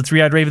old gods the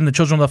three-eyed raven, the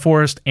children of the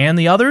forest, and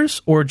the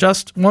others, or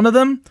just one of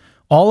them?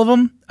 All of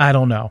them? I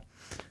don't know.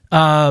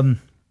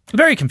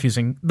 Very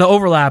confusing. The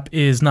overlap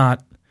is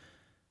not.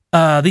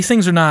 These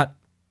things are not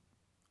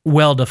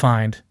well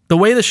defined. The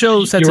way the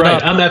show sets it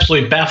up. I'm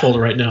absolutely baffled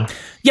right now.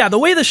 Yeah, the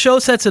way the show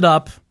sets it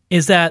up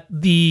is that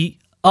the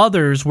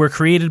others were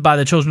created by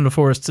the children of the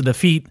forest to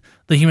defeat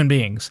the human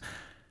beings.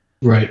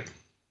 Right.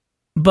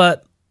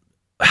 But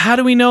how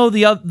do we know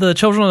the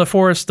children of the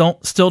forest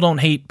still don't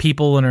hate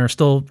people and are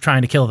still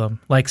trying to kill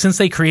them? Like, since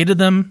they created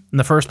them in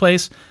the first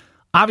place,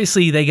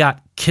 obviously they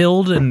got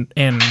killed and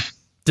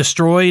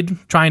destroyed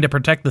trying to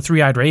protect the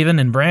three-eyed raven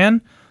and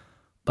Bran.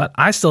 But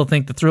I still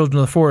think the children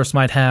of the forest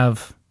might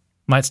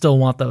still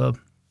want the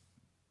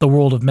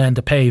world of men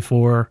to pay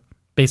for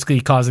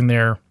basically causing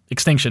their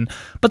extinction.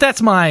 But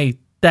that's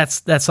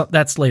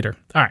later.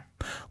 All right,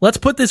 let's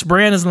put this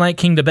Bran as the Night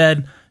King to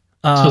bed.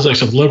 Sounds like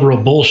some liberal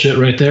bullshit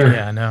right there.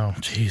 Yeah, I know.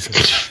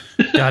 Jesus.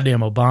 Goddamn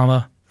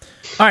Obama.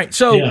 All right,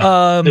 so...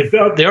 Yeah.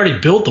 They already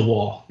built the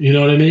wall. You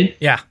know what I mean?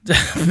 Yeah,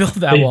 built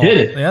that wall. They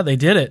did it. Yeah, they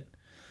did it.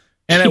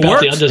 And it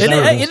worked.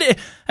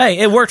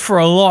 It worked for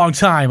a long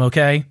time,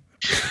 okay?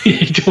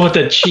 You don't want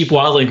that cheap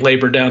wildling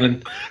labor down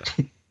in...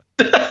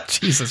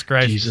 Jesus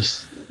Christ.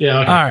 Jesus.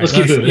 Yeah, okay. All right, let's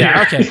keep moving.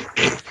 Yeah, okay.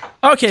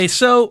 Okay,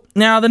 so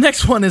now the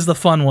next one is the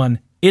fun one.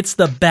 It's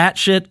the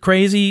batshit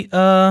crazy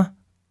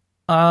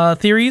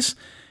theories.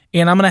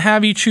 And I'm going to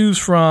have you choose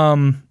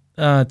from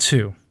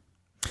two.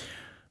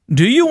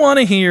 Do you want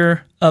to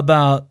hear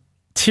about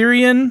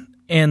Tyrion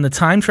and the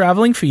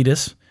time-traveling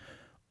fetus,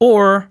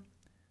 or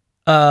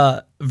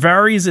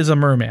Varys is a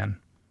merman?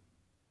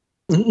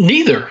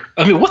 Neither.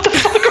 I mean, what the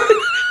fuck?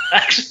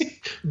 Actually,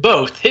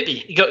 both. Hit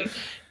me. Go.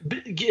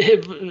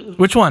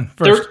 Which one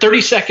first?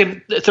 30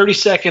 second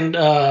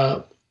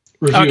review.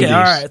 Okay,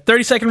 all right.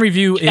 30-second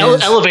review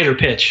is elevator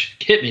pitch.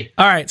 Hit me.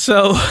 All right,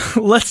 so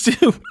let's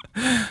do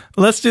the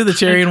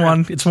Tyrion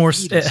one. It's more.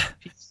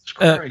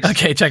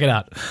 Okay, check it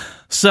out.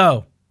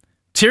 So,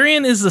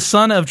 Tyrion is the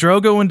son of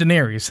Drogo and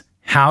Daenerys.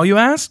 How, you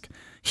ask?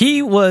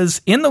 He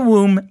was in the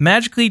womb,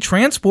 magically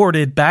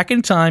transported back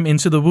in time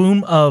into the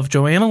womb of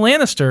Joanna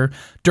Lannister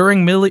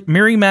during Mirri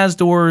Maz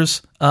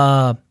Duur's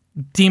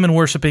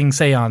demon-worshipping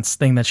seance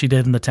thing that she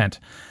did in the tent.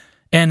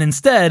 And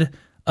instead,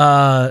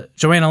 Joanna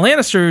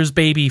Lannister's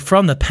baby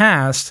from the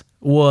past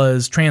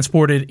was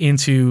transported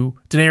into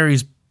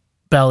Daenerys'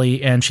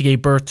 belly, and she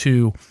gave birth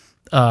to,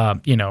 a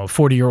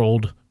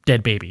 40-year-old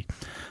dead baby.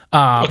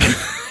 Okay.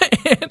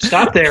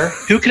 Stop there.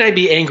 Who can I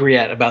be angry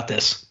at about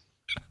this?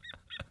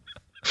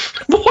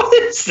 What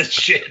is this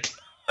shit?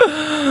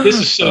 This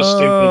is so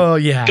stupid. Oh,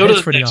 yeah. Go to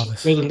the pretty next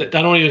obvious. one.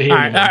 I don't even hear you.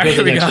 All right,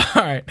 here we go.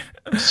 All right.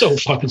 So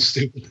fucking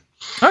stupid.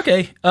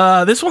 Okay.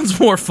 This one's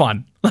more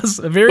fun. Wait,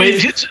 let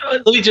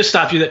me just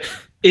stop you there.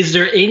 Is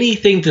there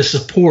anything to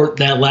support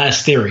that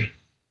last theory?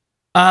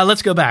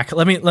 Let's go back.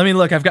 Let me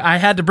look. I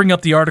had to bring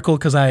up the article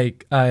because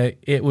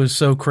it was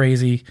so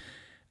crazy.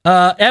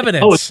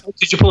 Evidence. Oh,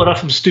 did you pull it up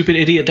from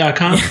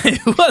stupididiot.com?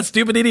 It was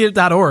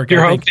stupididiot.org.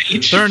 Your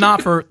homepage.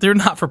 They're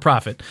not for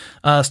profit.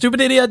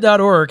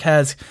 Stupididiot.org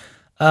has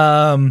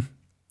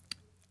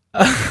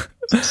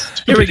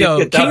here we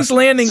go. King's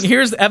Landing.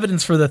 Here's the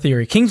evidence for the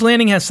theory. King's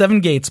Landing has 7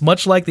 gates,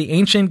 much like the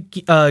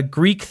ancient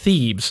Greek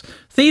Thebes.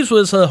 Thebes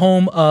was the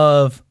home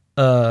of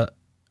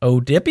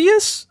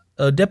Oedipus,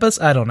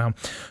 I don't know,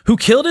 who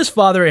killed his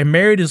father and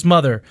married his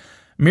mother.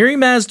 Mirri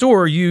Maz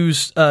Duur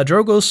used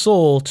Drogo's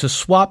soul to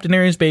swap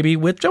Daenerys' baby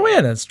with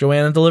Joanna's.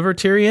 Joanna delivered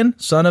Tyrion,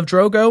 son of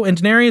Drogo, and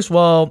Daenerys,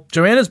 while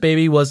Joanna's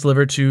baby was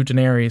delivered to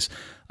Daenerys.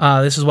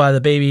 This is why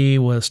the baby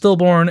was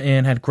stillborn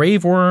and had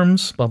grave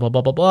worms, blah, blah,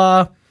 blah, blah,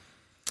 blah.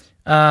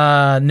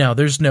 No,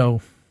 there's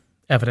no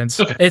evidence.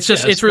 Okay. It's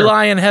just, it's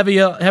relying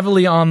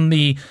heavily on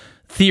the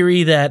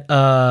theory that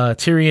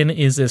Tyrion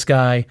is this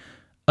guy,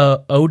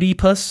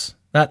 Oedipus.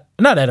 Not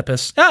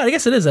Oedipus. I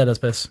guess it is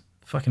Oedipus.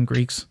 Fucking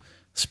Greeks.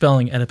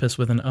 Spelling Oedipus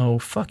with an O.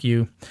 Fuck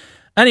you.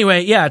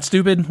 Anyway, yeah, it's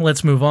stupid.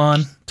 Let's move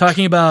on.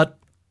 Talking about,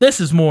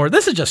 this is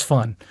just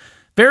fun.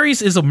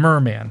 Varys is a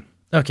merman.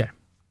 Okay,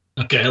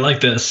 I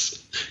like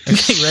this.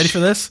 Okay, ready for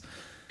this?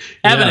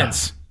 Yeah.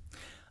 Evidence.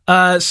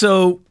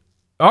 So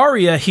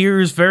Arya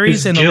hears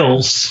Varys and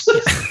gills.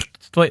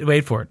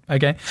 Wait for it.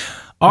 Okay.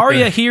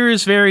 Arya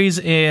hears Varys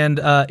and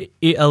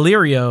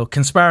Illyrio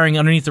conspiring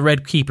underneath the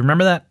Red Keep.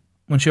 Remember that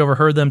when she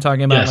overheard them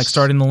talking about like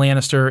starting the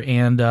Lannister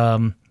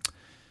and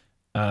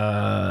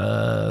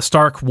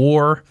Stark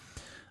war.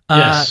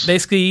 Yes.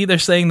 Basically, they're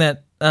saying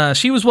that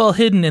she was well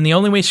hidden, and the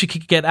only way she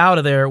could get out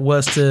of there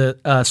was to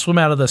swim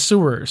out of the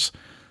sewers.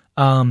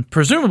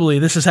 Presumably,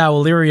 this is how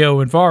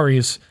Illyrio and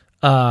Varys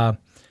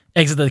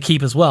exited the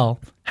keep as well,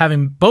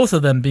 having both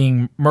of them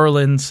being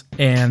Merlins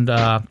and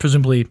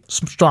presumably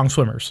strong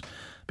swimmers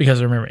because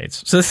they're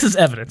mermaids. So this is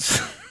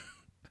evidence.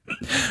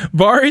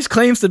 Varys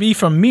claims to be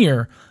from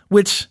Myr,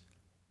 which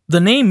the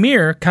name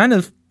Myr kind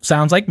of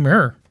sounds like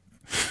myrrh.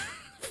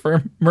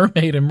 For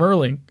mermaid and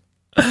merling.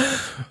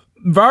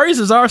 Varys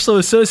is also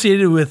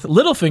associated with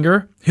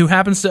Littlefinger, who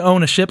happens to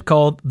own a ship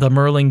called the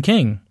Merling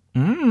King.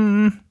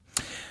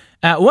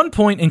 At one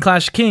point in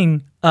Clash of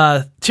King,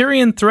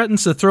 Tyrion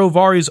threatens to throw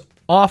Varys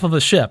off of a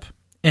ship,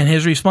 and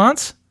his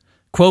response,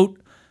 quote,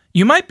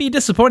 "You might be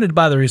disappointed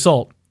by the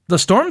result. The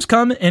storms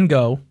come and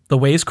go, the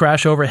waves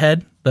crash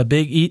overhead, the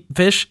big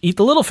fish eat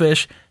the little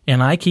fish,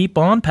 and I keep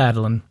on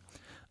paddling."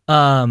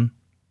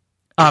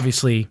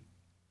 Obviously,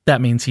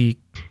 that means he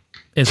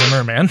is a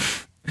merman.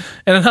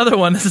 And another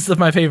one, this is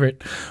my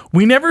favorite.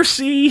 We never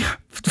see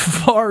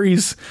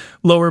Varys'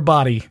 lower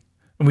body,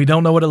 and we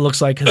don't know what it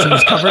looks like because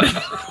he's covered in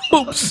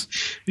oops.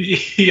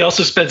 He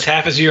also spends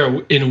half his year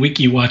in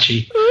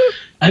Wikiwachi.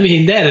 I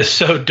mean, that is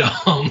so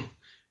dumb.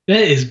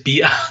 That is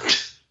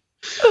beyond.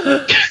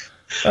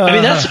 I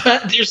mean,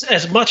 there's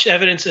as much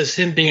evidence as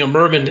him being a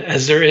merman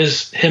as there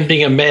is him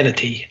being a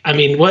manatee. I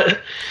mean, what?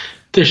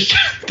 There's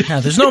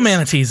no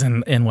manatees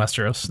in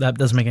Westeros. That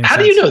doesn't make any sense. How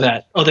do you know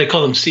that? Oh, they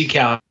call them sea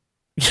cow.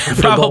 Yeah,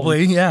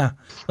 probably, yeah.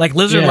 Like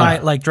lizard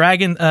lion, like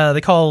dragon. They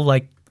call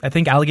I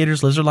think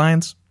alligators lizard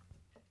lions.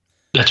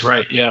 That's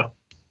right. Yeah.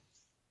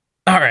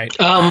 All right.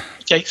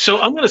 Okay, so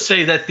I'm going to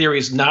say that theory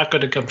is not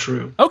going to come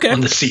true. Okay.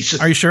 On the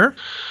season. Are you sure?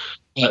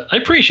 I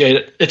appreciate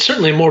it. It's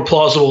certainly more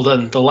plausible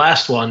than the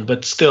last one,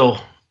 but still,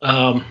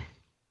 I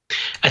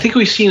think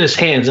we've seen his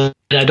hands, and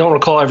I don't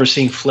recall ever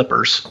seeing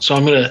flippers. So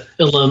I'm going to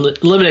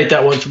eliminate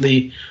that one from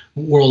the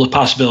world of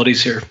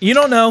possibilities here. You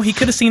don't know. He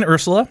could have seen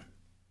Ursula.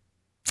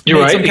 You're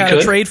right. Some kind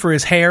of trade for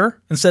his hair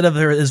instead of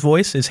his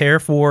voice, his hair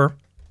for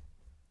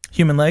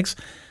human legs.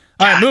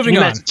 All right, moving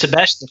on.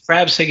 Sebastian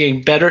Crab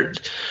singing better.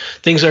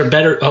 Things are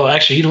better. Oh,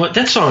 actually, you know what?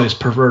 That song is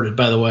perverted,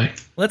 by the way.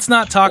 Let's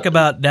not talk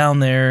about down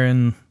there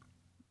and.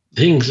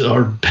 Things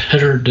are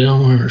better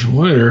down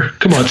there.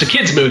 Come on, it's a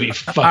kid's movie.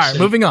 All right,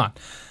 moving on.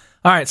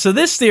 All right, so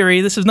this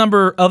is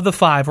number of the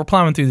 5. We're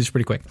plowing through these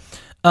pretty quick.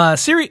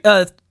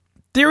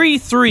 Theory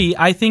 3,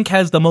 I think,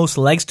 has the most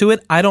legs to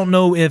it. I don't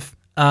know if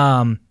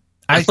I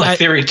like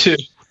Theory 2.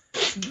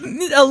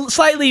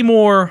 Slightly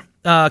more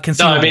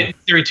conceivable. No, I mean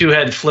Theory 2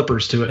 had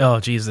flippers to it. Oh,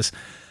 Jesus.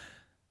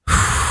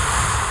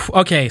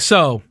 Okay,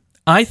 so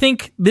I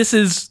think this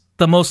is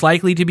the most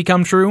likely to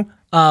become true,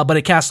 but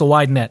it casts a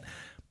wide net.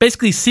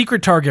 basically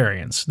secret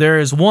Targaryens. There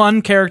is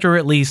one character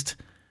at least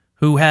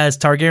who has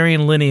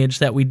Targaryen lineage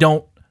that we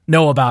don't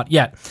know about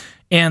yet.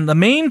 And the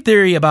main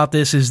theory about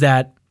this is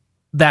that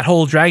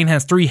whole dragon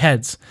has 3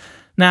 heads.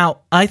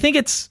 Now, I think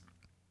it's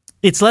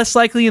less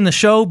likely in the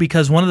show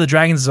because one of the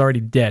dragons is already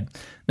dead.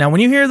 Now,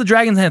 when you hear the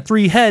dragons have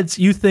 3 heads,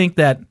 you think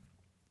that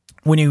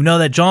when you know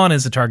that Jon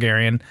is a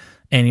Targaryen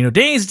and you know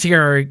Dany's a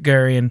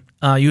Targaryen,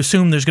 you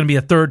assume there's going to be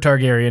a 3rd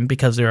Targaryen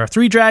because there are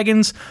 3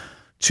 dragons,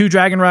 2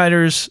 dragon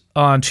riders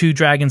on 2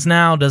 dragons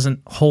now doesn't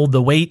hold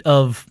the weight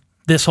of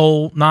this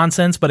whole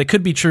nonsense, but it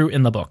could be true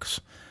in the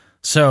books.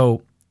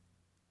 So,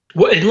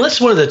 well, unless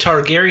one of the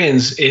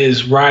Targaryens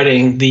is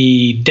riding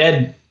the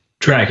dead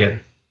dragon.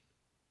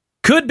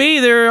 Could be.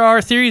 There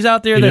are theories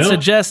out there that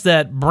suggest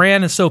that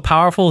Bran is so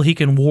powerful he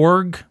can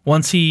warg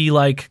once he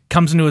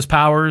comes into his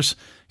powers.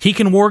 He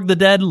can warg the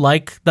dead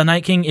like the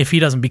Night King if he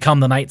doesn't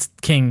become the Night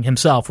King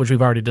himself, which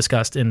we've already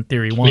discussed in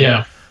Theory 1.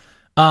 Yeah.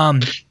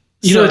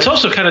 It's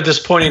also kind of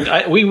disappointing.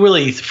 We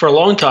really, for a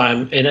long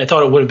time, and I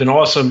thought it would have been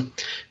awesome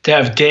to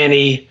have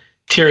Dany,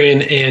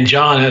 Tyrion, and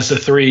Jon as the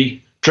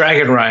 3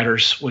 dragon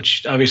riders,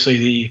 which obviously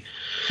the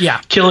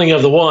killing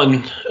of the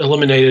one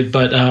eliminated.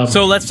 But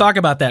so let's talk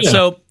about that.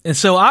 Yeah.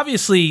 So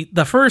obviously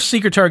the first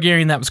secret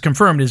Targaryen that was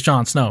confirmed is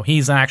Jon Snow.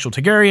 He's an actual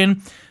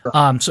Targaryen.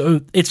 So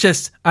it's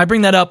just, I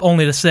bring that up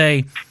only to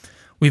say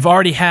we've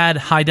already had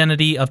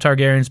identity of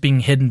Targaryens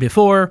being hidden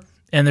before,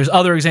 and there's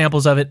other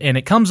examples of it, and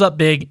it comes up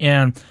big,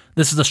 and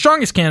this is the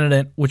strongest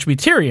candidate, which would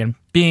be Tyrion,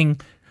 being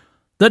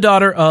the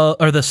daughter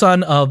or the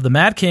son of the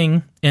Mad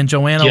King and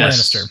Joanna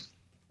Lannister.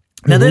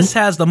 Now, this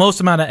has the most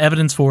amount of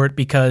evidence for it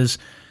because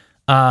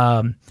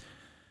Tywin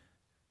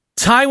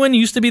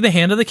used to be the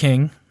Hand of the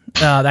King.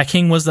 That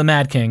king was the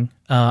Mad King,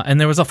 and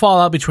there was a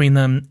fallout between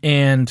them,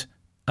 and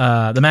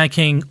the Mad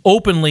King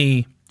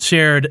openly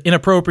shared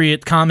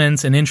inappropriate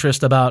comments and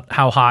interest about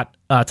how hot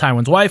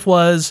Tywin's wife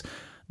was.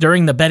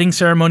 During the bedding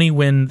ceremony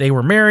when they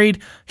were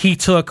married, he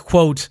took,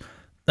 quote,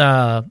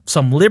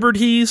 some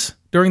liberties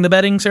during the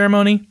bedding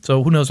ceremony.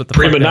 So who knows what the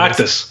Prima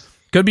Noctis.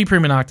 Could be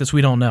Prima Noctis.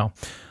 We don't know.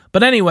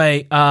 But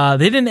anyway,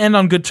 they didn't end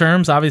on good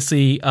terms.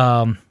 Obviously,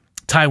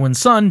 Tywin's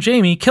son,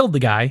 Jaime, killed the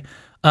guy.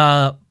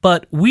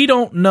 But we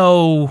don't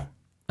know.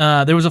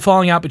 There was a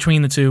falling out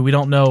between the two. We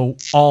don't know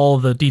all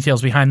the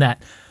details behind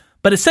that.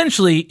 But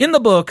essentially, in the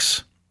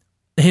books,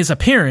 his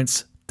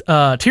appearance,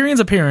 Tyrion's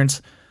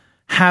appearance,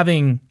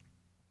 having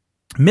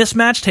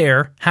mismatched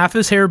hair, half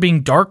his hair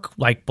being dark,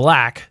 like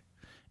black,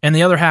 and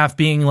the other half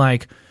being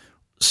like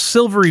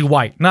silvery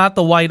white. Not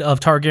the white of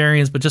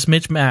Targaryens, but just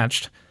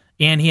mismatched.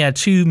 And he had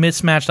 2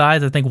 mismatched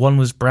eyes. I think one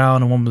was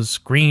brown and one was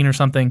green or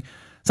something.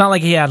 It's not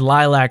like he had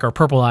lilac or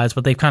purple eyes,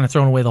 but they've kind of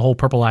thrown away the whole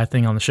purple eye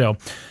thing on the show.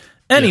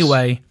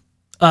 Anyway,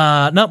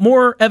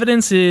 more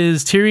evidence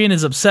is Tyrion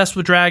is obsessed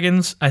with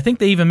dragons. I think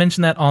they even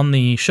mentioned that on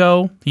the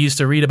show. He used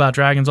to read about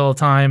dragons all the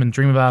time and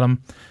dream about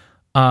them.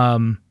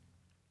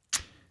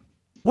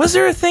 Was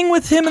there a thing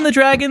with him and the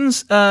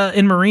dragons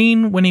in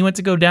Meereen when he went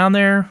to go down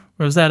there?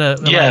 Or was that a...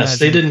 Yes,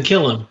 they didn't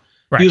kill him.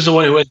 Right. He was the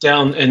one who went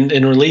down and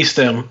released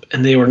them,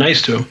 and they were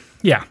nice to him.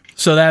 Yeah,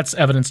 so that's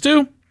evidence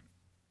too.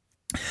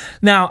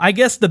 Now, I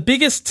guess the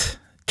biggest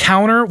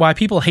counter why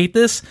people hate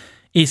this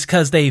is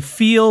because they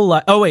feel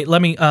like... Oh, wait,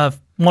 let me...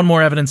 one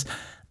more evidence.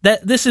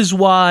 That this is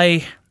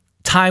why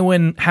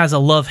Tywin has a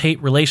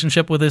love-hate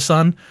relationship with his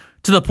son,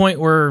 to the point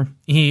where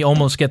he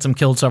almost gets him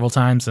killed several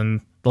times,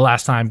 and the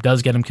last time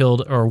does get him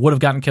killed, or would have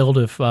gotten killed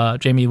if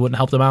Jaime wouldn't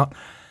help him out.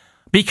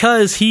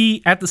 Because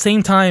he, at the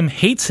same time,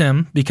 hates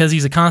him, because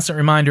he's a constant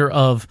reminder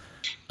of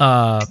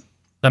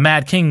the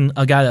Mad King,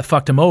 a guy that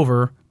fucked him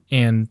over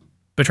and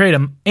betrayed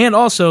him, and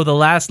also the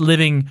last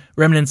living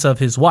remnants of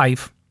his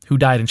wife, who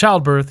died in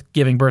childbirth,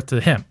 giving birth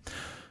to him.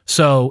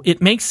 So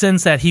it makes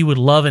sense that he would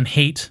love and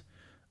hate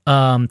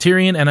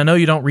Tyrion, and I know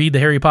you don't read the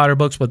Harry Potter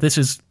books, but this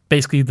is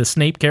basically the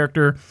Snape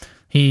character.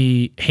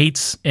 He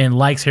hates and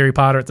likes Harry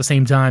Potter at the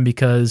same time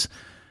because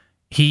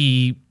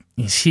he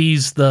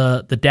sees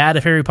the dad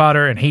of Harry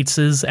Potter and hates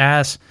his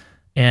ass,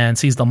 and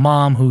sees the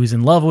mom who he's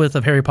in love with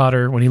of Harry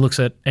Potter when he looks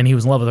at, and he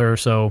was in love with her.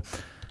 So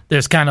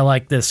there's kind of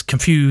like this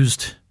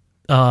confused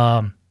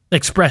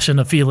expression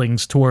of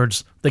feelings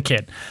towards the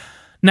kid.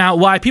 Now,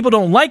 why people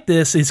don't like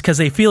this is because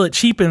they feel it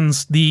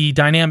cheapens the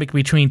dynamic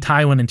between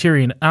Tywin and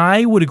Tyrion.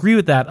 I would agree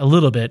with that a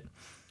little bit,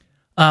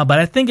 but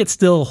I think it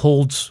still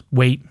holds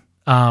weight.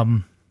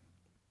 Some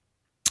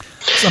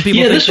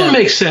people this one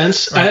makes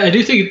sense. Right. I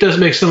do think it does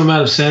make some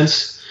amount of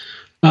sense.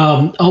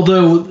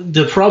 Although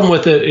the problem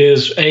with it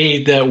is,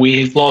 that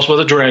we lost with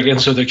a dragon,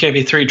 so there can't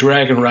be 3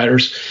 dragon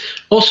riders.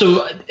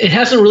 Also, it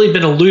hasn't really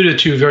been alluded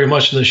to very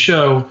much in the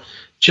show.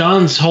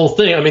 Jon's whole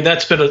thing, I mean,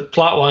 that's been a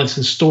plot line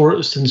since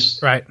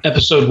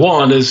episode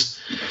 1, is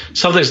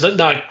something's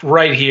not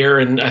right here,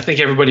 and I think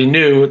everybody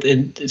knew,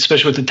 and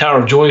especially with the Tower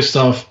of Joy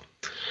stuff,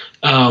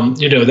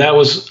 that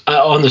was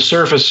on the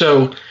surface.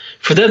 So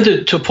for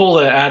them to pull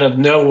that out of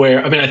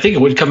nowhere, I mean, I think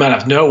it would come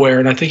out of nowhere,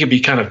 and I think it'd be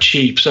kind of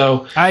cheap.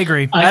 So I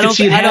agree. I can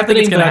see it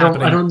happening, but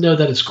I don't know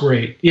that it's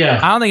great. Yeah,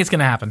 I don't think it's going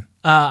to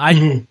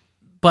happen.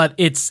 but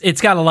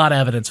it's got a lot of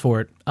evidence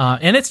for it,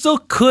 and it still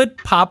could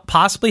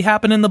possibly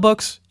happen in the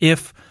books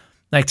if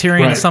like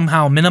Tyrion is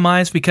somehow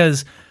minimized.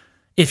 Because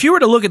if you were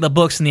to look at the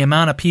books and the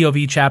amount of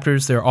POV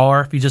chapters there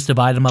are, if you just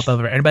divide them up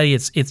over everybody,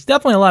 it's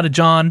definitely a lot of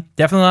Jon,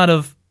 definitely a lot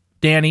of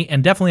Dany,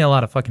 and definitely a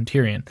lot of fucking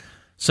Tyrion.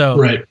 So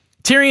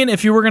Tyrion,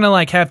 if you were gonna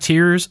like have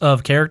tiers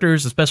of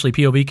characters, especially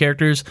POV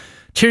characters,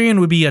 Tyrion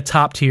would be a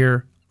top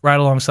tier right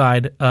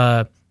alongside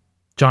Jon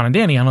and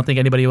Dany. I don't think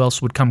anybody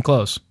else would come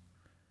close.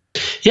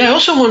 Yeah, I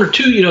also wonder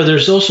too.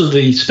 There's also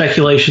the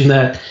speculation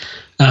that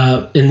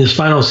in this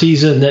final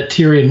season that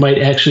Tyrion might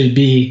actually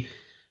be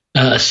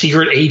a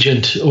secret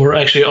agent, or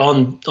actually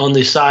on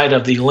the side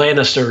of the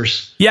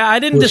Lannisters. Yeah, I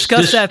didn't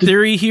discuss that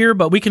theory here,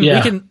 but we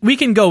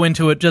can go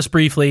into it just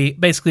briefly.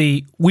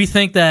 Basically, we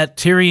think that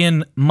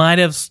Tyrion might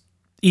have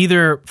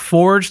either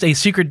forged a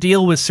secret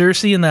deal with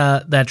Cersei in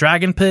that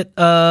dragon pit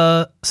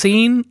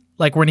scene,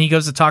 like when he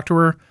goes to talk to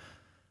her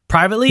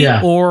privately,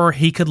 or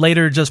he could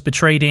later just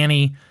betray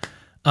Dany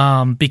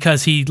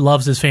because he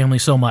loves his family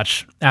so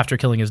much after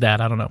killing his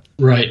dad. I don't know.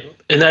 Right.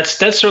 And that's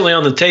certainly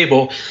on the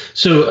table.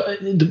 So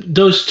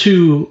those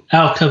two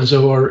outcomes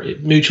are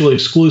mutually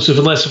exclusive,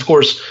 unless, of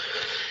course,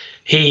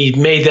 he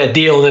made that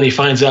deal and then he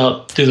finds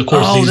out through the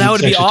course of the season. That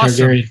would be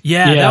awesome. Targaryen.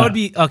 Yeah, that would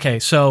be okay.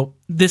 So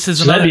this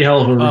is that'd be a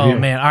hell of a review. Oh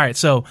man! All right,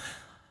 so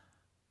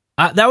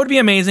that would be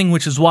amazing,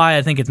 which is why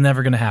I think it's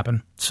never going to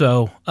happen.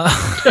 So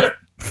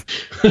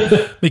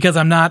because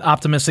I'm not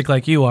optimistic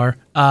like you are.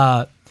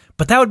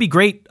 But that would be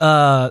great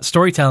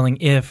storytelling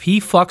if he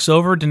fucks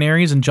over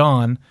Daenerys and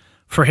Jon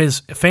for his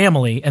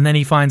family, and then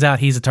he finds out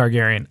he's a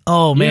Targaryen.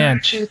 Oh, man.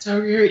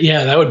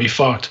 Yeah, that would be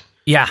fucked.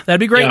 Yeah,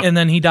 that'd be great. Yeah. And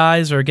then he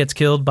dies or gets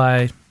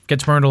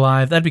burned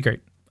alive. That'd be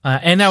great.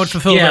 And that would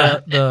fulfill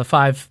the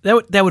 5.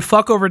 That would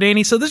fuck over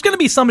Dany. So there's going to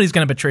be somebody who's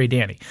going to betray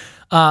Dany.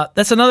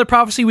 That's another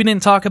prophecy we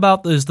didn't talk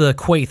about. There's the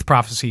Quaithe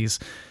prophecies.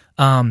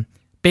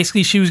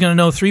 Basically, she was going to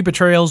know 3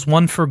 betrayals,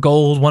 1 for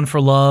gold, 1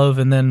 for love,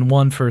 and then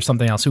 1 for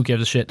something else. Who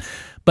gives a shit?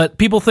 But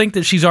people think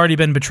that she's already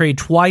been betrayed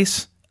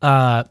twice.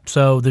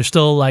 So there's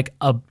still like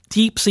a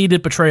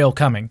deep-seated betrayal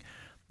coming.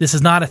 This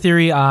is not a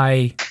theory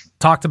I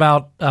talked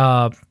about.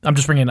 I'm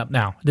just bringing it up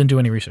now. I didn't do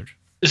any research.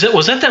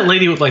 Was that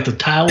lady with like the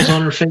tiles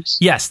on her face?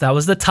 Yes, that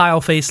was the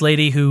tile-faced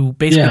lady who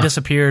basically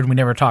disappeared and we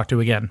never talked to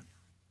again.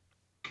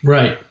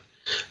 Right.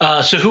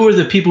 So who are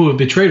the people who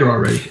betrayed her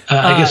already?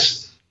 I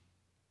guess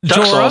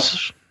Duck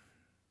Sauce.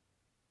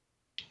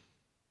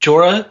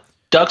 Jorah?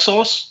 Duck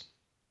Sauce?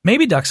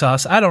 Maybe Duck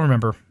Sauce. I don't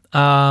remember.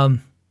 But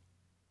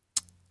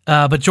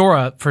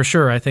Jorah, for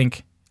sure, I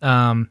think. He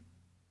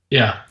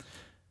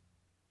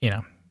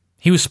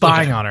was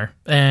spying on her,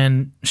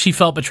 and she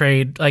felt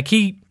betrayed. Like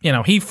he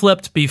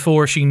flipped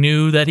before she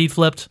knew that he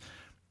flipped,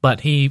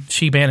 but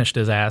she banished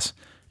his ass,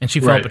 and she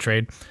felt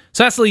betrayed.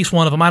 So that's at least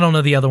one of them. I don't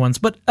know the other ones,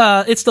 but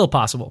it's still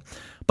possible.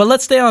 But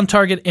let's stay on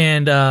target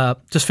and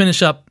just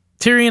finish up.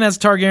 Tyrion as a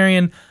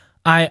Targaryen,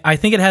 I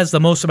think it has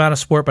the most amount of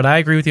support, but I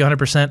agree with you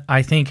 100%.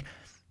 I think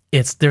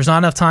there's not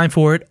enough time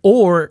for it,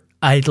 or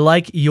I'd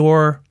like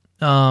your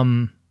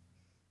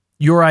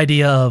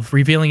idea of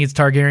revealing he's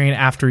Targaryen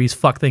after he's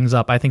fucked things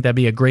up. I think that'd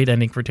be a great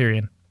ending for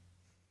Tyrion.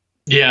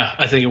 Yeah,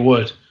 I think it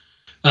would.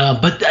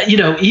 But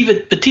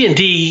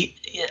TND,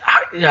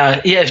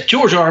 if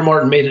George R. R.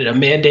 Martin made it a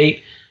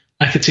mandate,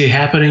 I could see it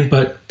happening.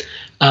 But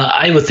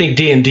I would think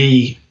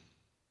D&D,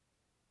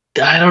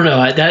 I don't know.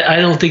 I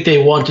don't think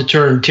they want to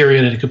turn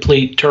Tyrion into a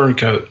complete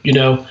turncoat.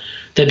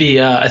 That'd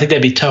be I think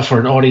that'd be tough for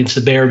an audience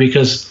to bear,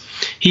 because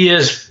he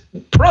is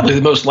probably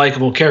the most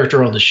likable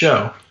character on the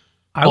show.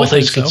 All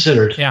things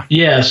considered.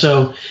 Yeah.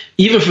 So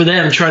even for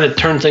them trying to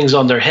turn things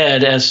on their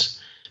head, as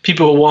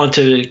people want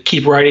to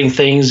keep writing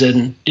things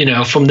and,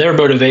 from their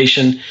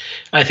motivation,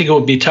 I think it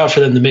would be tough for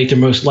them to make their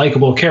most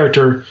likable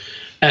character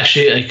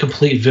actually a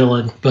complete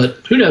villain. But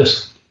who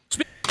knows?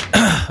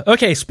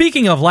 Okay,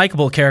 speaking of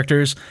likable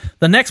characters,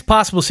 the next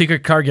possible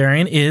secret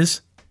Targaryen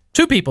is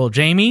 2 people,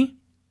 Jaime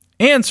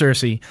and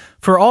Cersei,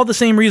 for all the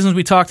same reasons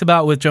we talked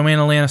about with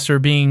Joanna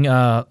Lannister being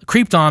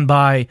creeped on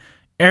by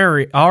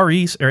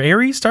Aerys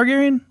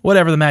Targaryen,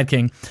 whatever, the Mad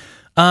King.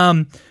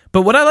 But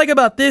what I like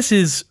about this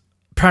is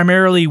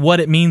primarily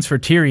what it means for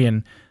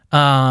Tyrion.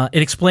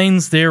 It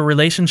explains their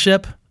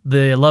relationship,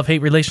 the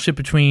love-hate relationship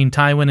between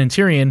Tywin and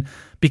Tyrion,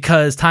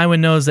 because Tywin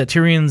knows that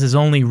Tyrion's his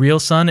only real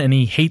son, and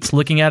he hates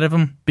looking at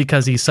him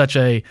because he's such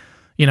a,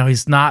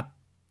 he's not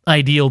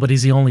ideal, but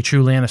he's the only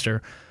true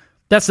Lannister.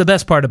 That's the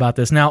best part about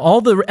this. Now,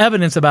 all the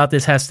evidence about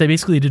this has to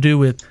basically to do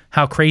with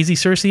how crazy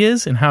Cersei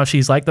is and how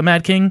she's like the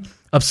Mad King,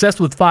 obsessed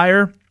with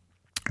fire,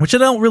 which I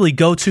don't really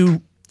go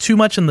to too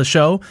much in the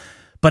show,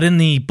 but in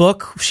the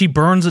book, she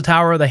burns the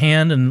Tower of the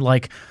Hand, and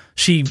like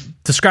she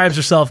describes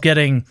herself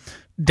getting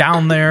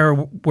down there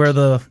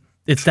where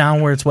it's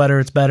down where it's wetter,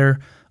 it's better,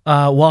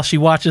 while she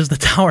watches the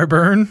tower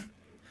burn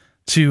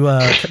to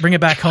bring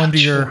it back home to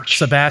your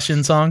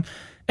Sebastian song.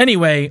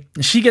 Anyway,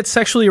 she gets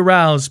sexually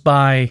aroused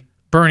by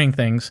burning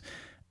things,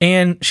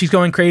 and she's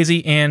going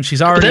crazy, and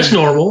she's already... But that's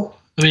normal.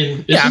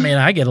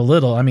 I get a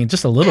little.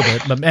 Just a little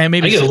bit, but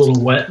maybe I get a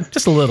little wet,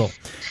 just a little.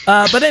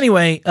 But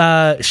anyway,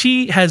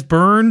 she has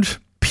burned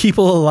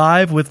people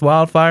alive with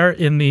wildfire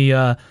in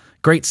the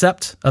Great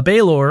Sept of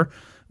Baelor.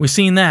 We've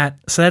seen that,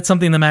 so that's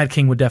something the Mad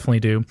King would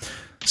definitely do.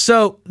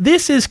 So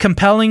this is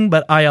compelling,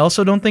 but I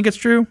also don't think it's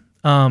true.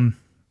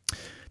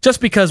 Just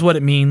because what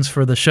it means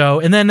for the show.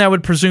 And then I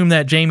would presume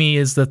that Jaime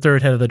is the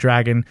third head of the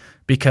dragon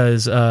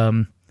because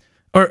Cersei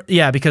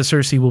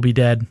will be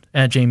dead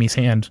at Jaime's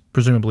hand,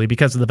 presumably,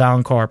 because of the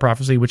Valonqar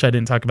prophecy, which I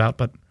didn't talk about,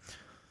 but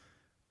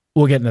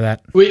we'll get into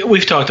that.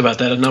 We've talked about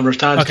that a number of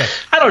times. Okay.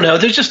 I don't know.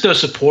 There's just no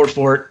support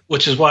for it,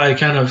 which is why I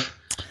kind of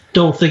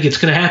don't think it's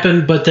going to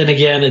happen. But then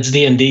again, it's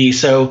D&D,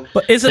 so...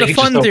 But is it a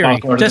fun theory?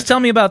 Just tell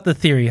me about the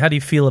theory. How do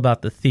you feel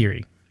about the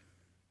theory?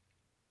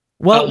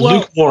 Well,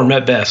 lukewarm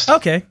at best.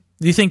 Okay.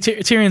 Do you think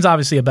Tyrion's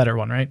obviously a better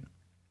one, right?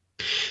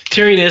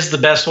 Tyrion is the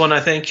best one, I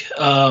think.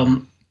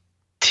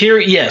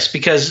 Tyrion, yes,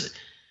 because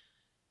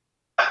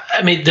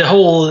I mean the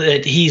whole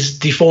that he's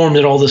deformed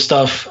and all this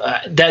stuff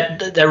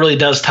that really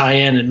does tie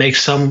in. It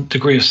makes some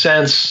degree of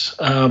sense.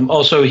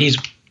 Also, he's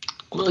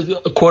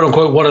quote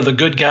unquote one of the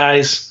good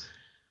guys.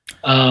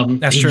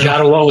 That's true. He got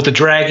along with the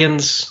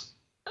dragons.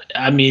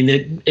 I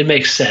mean, it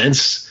makes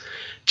sense.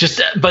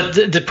 But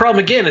the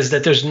problem again is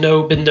that there's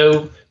been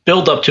no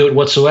build up to it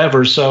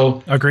whatsoever.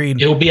 So agreed.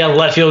 It'll be out of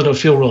left field. It'll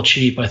feel real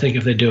cheap, I think,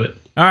 if they do it.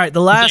 All right,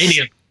 the last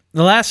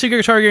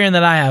secret Targaryen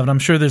that I have, and I'm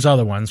sure there's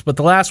other ones, but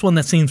the last one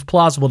that seems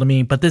plausible to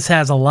me, but this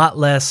has a lot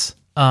less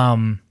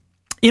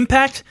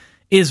impact,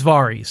 is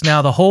Varys.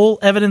 Now, the whole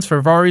evidence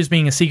for Varys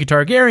being a secret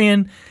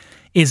Targaryen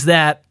is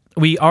that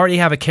we already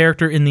have a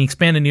character in the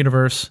expanded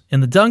universe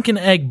in the Dunk and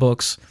Egg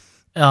books,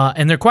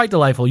 and they're quite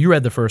delightful. You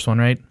read the first one,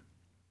 right?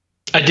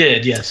 I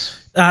did,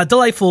 yes.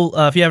 Delightful.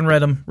 If you haven't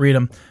read them, read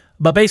them.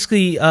 But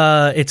basically,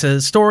 it's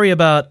a story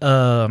about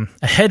a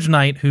hedge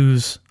knight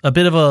who's a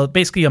bit of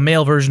basically a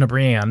male version of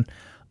Brienne,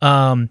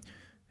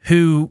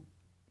 who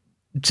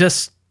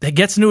just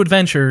gets new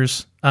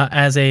adventures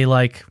as a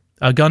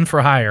gun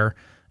for hire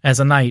as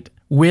a knight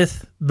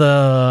with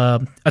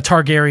a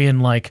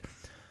Targaryen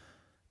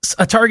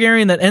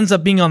that ends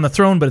up being on the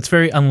throne, but it's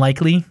very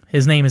unlikely.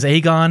 His name is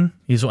Aegon.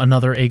 He's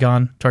another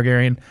Aegon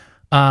Targaryen,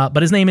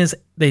 but his name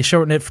they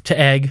shorten it to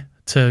Egg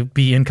to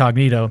be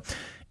incognito.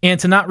 And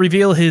to not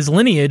reveal his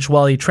lineage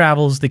while he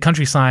travels the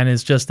countryside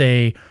is just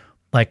a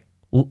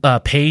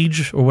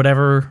page or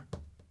whatever.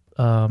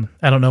 I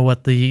don't know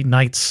what the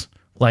knight's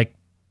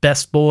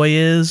best boy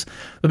is,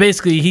 but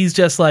basically he's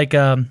just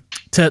to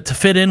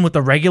fit in with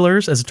the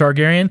regulars as a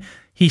Targaryen.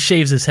 He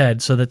shaves his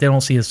head so that they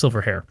don't see his silver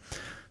hair.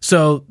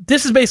 So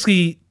this is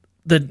basically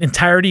the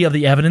entirety of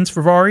the evidence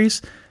for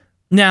Varys.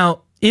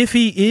 Now, if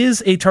he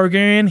is a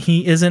Targaryen,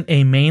 he isn't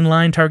a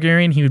mainline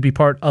Targaryen. He would be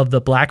part of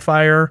the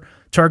Blackfyre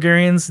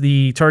Targaryens,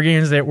 the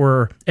Targaryens that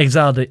were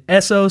exiled to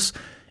Essos.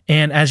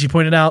 And as you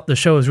pointed out, the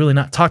show has really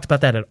not talked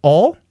about that at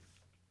all.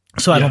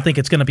 So I don't think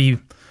it's going to be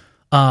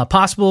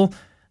possible.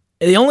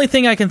 The only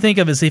thing I can think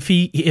of is if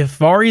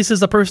Varys is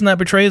the person that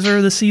betrays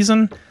her this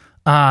season,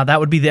 that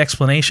would be the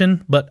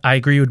explanation. But I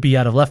agree it would be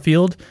out of left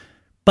field.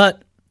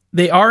 But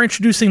they are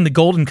introducing the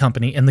Golden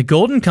Company, and the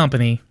Golden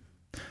Company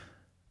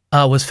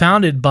was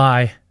founded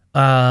by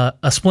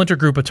a splinter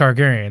group of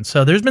Targaryens.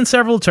 So there's been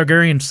several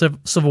Targaryen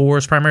civil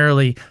wars,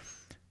 primarily.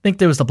 I think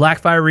there was the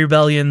Blackfyre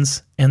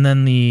rebellions and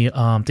then the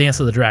Dance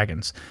of the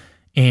Dragons.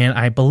 And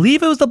I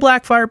believe it was the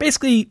Blackfyre.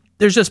 Basically,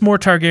 there's just more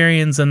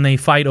Targaryens and they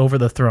fight over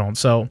the throne.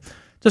 So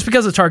just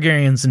because the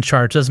Targaryen's in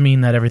charge doesn't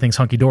mean that everything's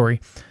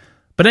hunky-dory.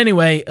 But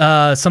anyway,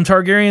 some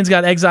Targaryens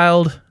got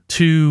exiled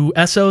to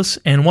Essos,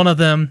 and one of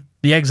them,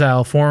 the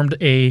exile, formed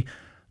a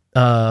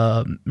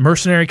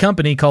mercenary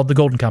company called the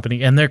Golden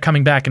Company, and they're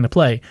coming back into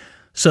play.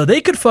 So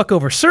they could fuck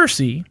over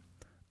Cersei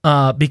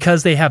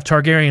because they have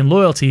Targaryen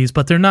loyalties,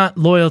 but they're not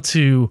loyal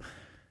to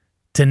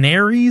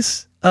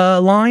Daenerys'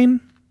 line.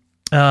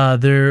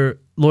 They're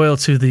loyal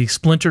to the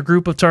splinter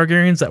group of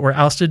Targaryens that were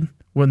ousted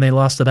when they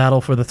lost the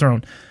battle for the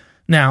throne.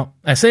 Now,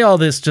 I say all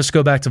this just to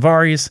go back to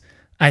Varys.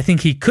 I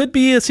think he could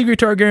be a secret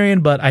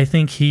Targaryen, but I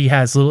think he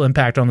has little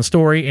impact on the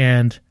story,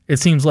 and it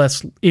seems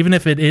less, even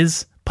if it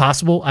is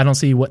possible, I don't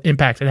see what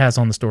impact it has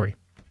on the story.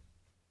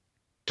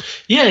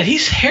 Yeah,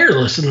 he's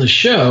hairless in the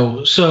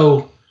show,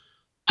 so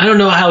I don't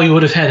know how he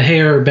would have had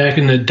hair back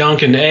in the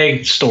Dunk and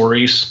Egg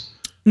stories.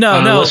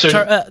 No,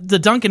 the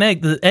Dunk and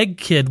Egg, the Egg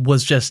kid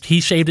was just,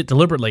 he shaved it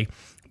deliberately.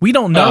 We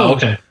don't know. Oh,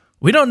 okay.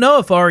 We don't know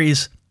if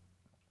Varys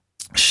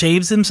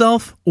shaves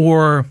himself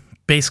or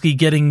basically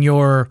getting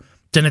your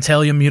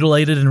genitalia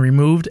mutilated and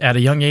removed at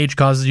a young age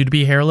causes you to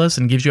be hairless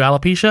and gives you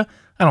alopecia.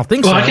 I don't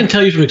think so. I can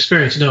tell you from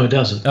experience, no, it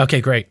doesn't. Okay,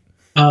 great.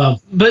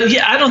 But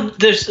yeah, I don't.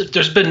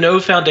 There's been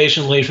no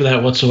foundation laid for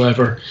that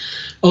whatsoever.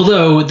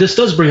 Although this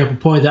does bring up a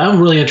point that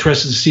I'm really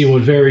interested to see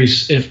what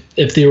varies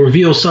if they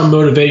reveal some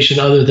motivation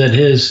other than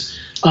his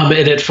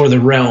in it for the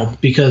realm.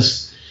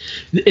 Because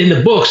in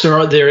the books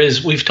there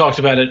is, we've talked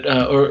about it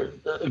or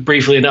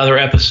briefly in other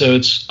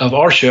episodes of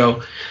our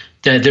show,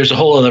 that there's a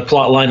whole other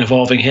plot line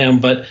involving him.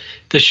 But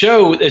the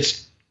show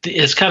it's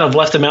kind of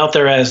left him out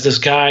there as this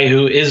guy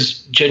who is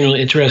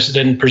genuinely interested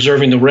in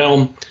preserving the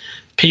realm,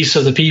 peace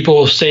of the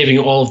people, saving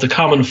all of the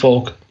common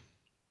folk.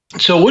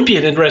 So it would be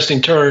an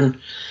interesting turn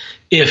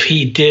if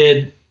he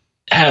did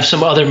have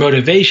some other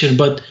motivation,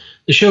 but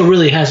the show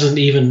really hasn't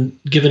even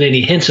given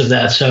any hints of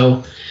that.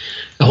 So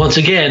once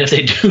again, if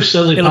they do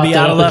suddenly it'll pop be that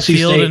out of up left in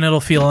season field 8, and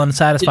it'll feel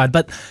unsatisfied.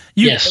 But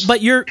Yes.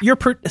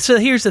 so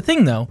here's the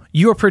thing though.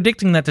 You're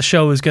predicting that the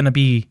show is going to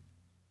be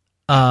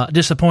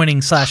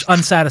disappointing /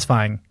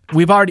 unsatisfying.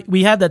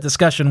 We had that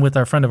discussion with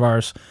our friend of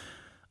ours.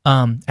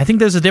 I think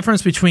there's a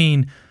difference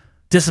between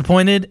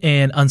disappointed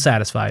and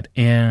unsatisfied,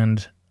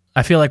 and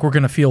I feel like we're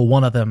going to feel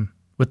one of them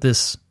with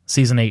this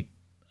season 8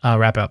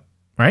 wrap up,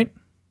 right?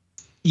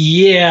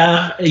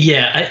 Yeah.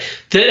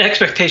 The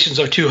expectations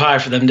are too high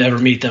for them to ever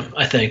meet them,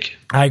 I think.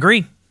 I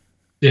agree.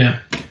 Yeah,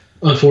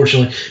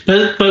 unfortunately.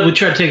 But we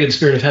try to take it in the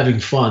spirit of having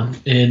fun.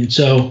 And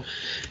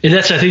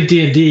that's, I think,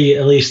 D&D,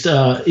 at least,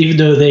 even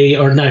though they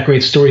are not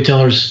great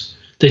storytellers,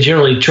 they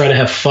generally try to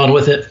have fun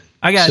with it.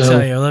 I got to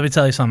tell you, let me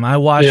tell you something. I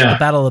watched the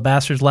Battle of the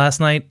Bastards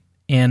last night,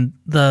 and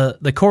the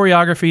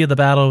choreography of the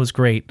battle was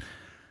great.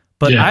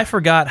 But I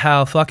forgot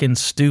how fucking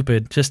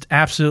stupid, just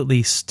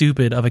absolutely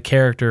stupid of a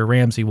character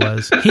Ramsay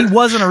was. He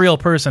wasn't a real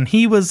person.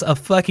 He was a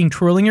fucking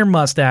twirling your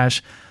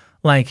mustache,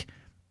 like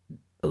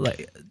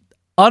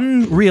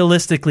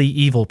unrealistically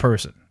evil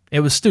person.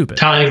 It was stupid.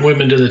 Tying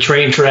women to the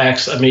train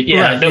tracks. I mean,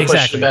 right, no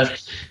question about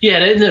it.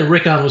 Yeah, and then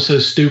Rickon was so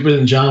stupid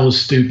and John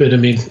was stupid. I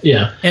mean,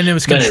 yeah. And it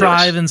was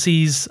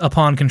contrivances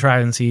upon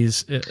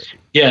contrivances.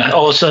 Yeah,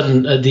 all of a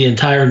sudden the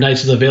entire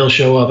Knights of the Vale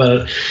show up.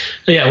 We're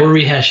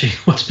rehashing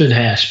what's been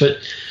hashed. But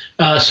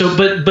I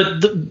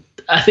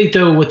think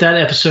though what that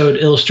episode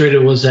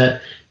illustrated was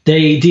that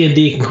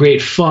D&D can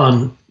create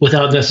fun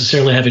without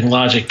necessarily having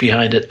logic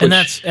behind it. And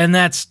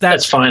that's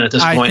fine at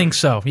this point. I think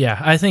so.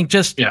 Yeah, I think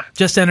just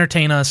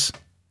entertain us.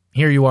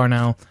 Here you are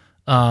now.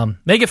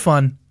 Make it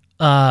fun.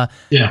 And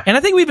I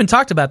think we even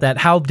talked about that,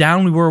 how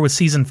down we were with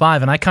season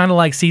 5, and I kind of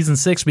like season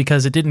 6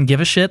 because it didn't give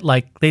a shit.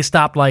 Like they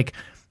stopped like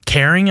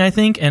caring, I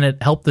think, and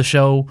it helped the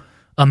show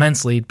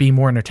immensely be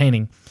more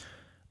entertaining.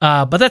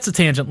 But that's a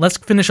tangent. Let's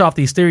finish off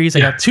these theories.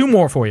 I got 2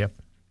 more for you.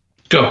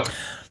 Go.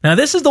 Now,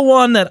 this is the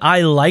one that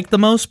I like the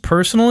most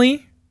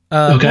personally.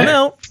 Okay.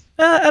 Well,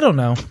 I don't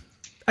know.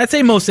 I'd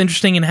say most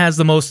interesting and has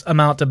the most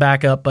amount to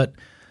back up, but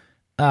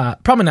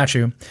probably not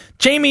true.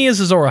 Jaime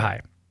is Azor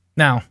Ahai.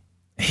 Now,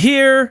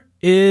 here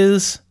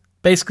is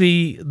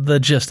basically the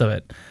gist of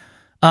it.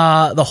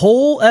 The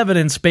whole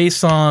evidence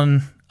based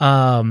on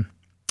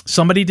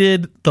somebody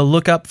did the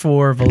lookup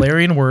for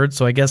Valyrian words,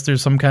 so I guess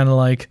there's some kind of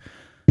like,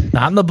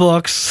 not in the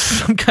books,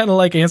 some kind of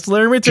like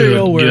ancillary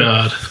material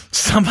where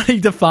somebody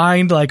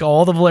defined like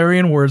all the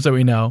Valyrian words that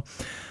we know.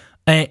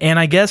 And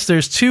I guess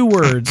there's 2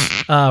 words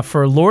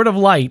for Lord of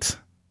Light,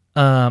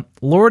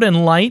 Lord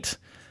and Light,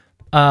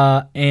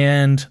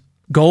 and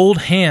Gold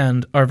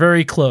Hand are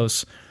very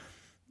close.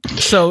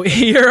 So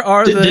here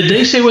are Did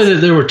they say whether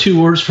there were 2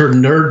 words for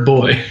Nerd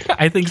Boy?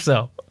 I think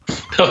so.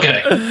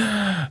 Okay.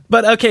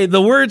 But okay,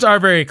 the words are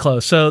very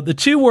close. So the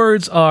 2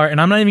 words are,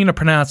 and I'm not even going to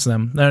pronounce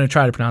them. I'm going to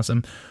try to pronounce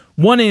them.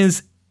 One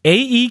is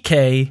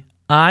Aekison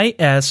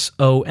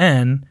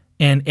and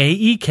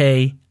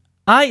Aekison.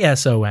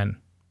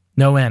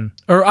 No N.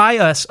 Or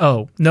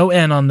ISO. No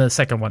N on the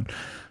second one.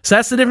 So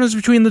that's the difference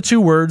between the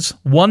 2 words.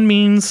 One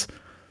means,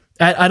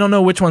 I don't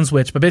know which one's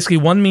which, but basically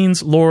one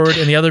means Lord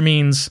and the other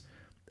means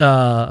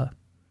gold.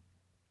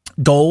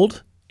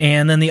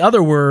 And then the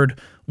other word,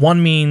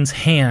 one means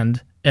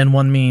hand and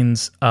one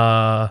means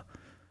light.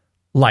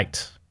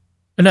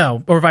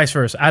 No, or vice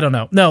versa. I don't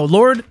know. No,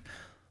 Lord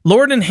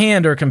and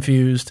hand are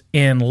confused,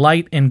 and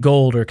light and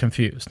gold are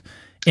confused.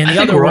 And I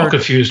think we're all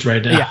confused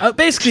right now. Yeah,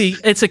 basically,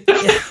 it's all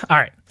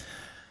right.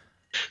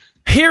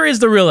 Here is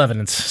the real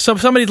evidence. So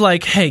somebody's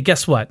like, hey,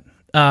 guess what?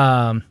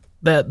 That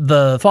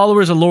the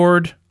followers of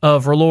Lord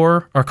of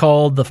R'hllor are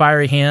called the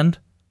Fiery Hand.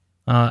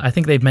 I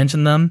think they've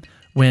mentioned them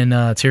when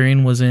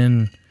Tyrion was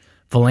in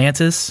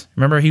Volantis.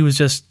 Remember, he was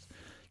just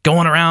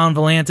going around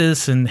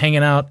Volantis and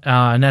hanging out,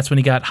 and that's when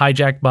he got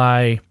hijacked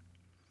by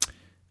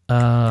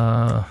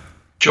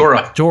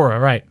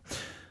Jorah, right.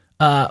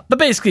 But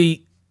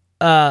basically,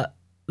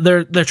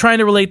 they're trying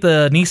to relate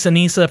the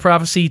Nissa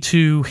prophecy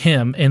to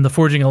him in the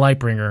Forging a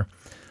Lightbringer.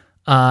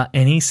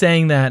 And he's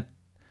saying that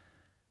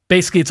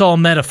basically it's all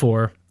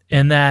metaphor,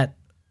 and that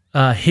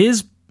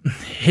his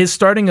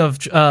starting of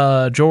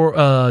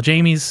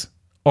Jaime's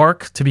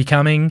arc to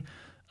becoming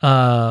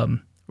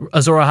Azor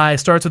Ahai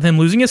starts with him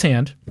losing his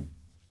hand.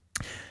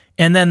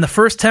 And then the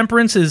first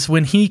temperance is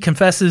when he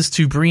confesses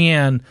to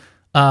Brienne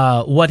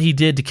what he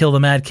did to kill the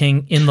Mad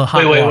King in the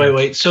hot water.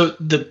 Wait. So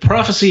the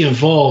prophecy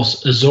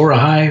involves Azor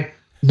Ahai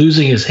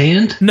losing his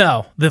hand?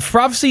 No. The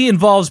prophecy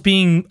involves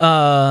being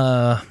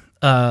forging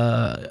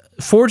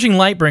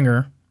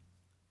Lightbringer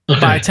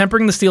by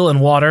tempering the steel in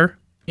water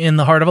in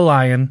the heart of a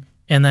lion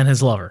and then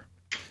his lover.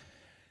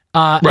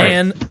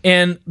 Right.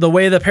 And the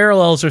way the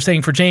parallels are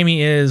saying for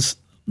Jaime is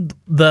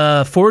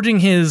the forging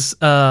his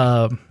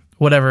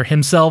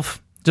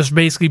himself, just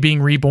basically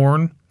being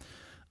reborn,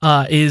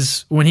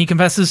 is when he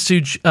confesses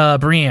to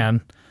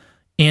Brienne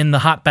in the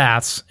hot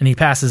baths and he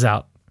passes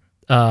out.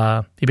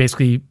 He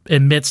basically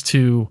admits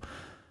to,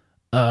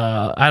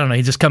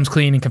 he just comes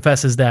clean and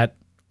confesses that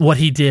what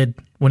he did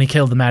when he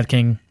killed the Mad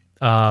King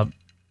I'm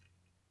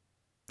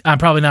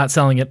probably not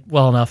selling it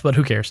well enough, but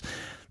who cares?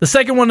 The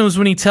second one was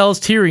when he tells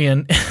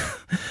Tyrion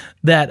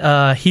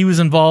that he was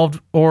involved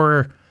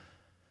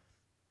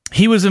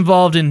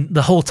in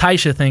the whole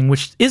Tysha thing,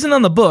 which isn't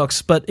on the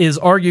books, but is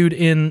argued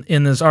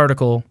in this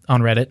article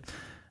on Reddit,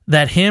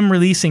 that him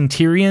releasing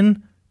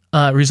Tyrion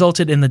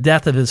resulted in the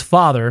death of his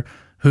father,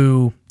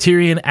 who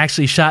Tyrion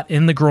actually shot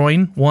in the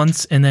groin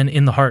once and then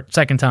in the heart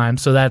second time.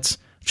 So that's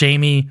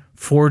Jaime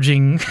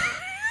forging...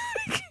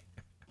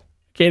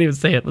 Can't even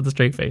say it with a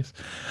straight face.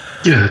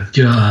 Good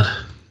God.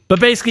 But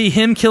basically,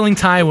 him killing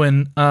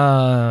Tywin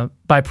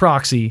by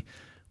proxy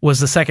was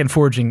the second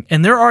forging.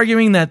 And they're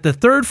arguing that the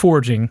third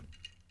forging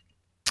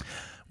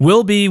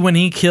will be when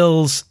he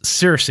kills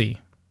Cersei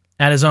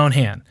at his own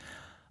hand.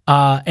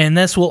 And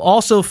this will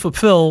also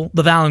fulfill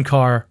the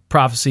Valonqar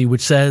prophecy,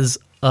 which says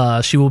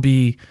she will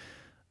be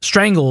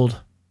strangled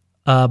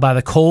by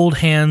the cold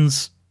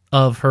hands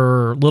of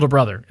her little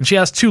brother. And she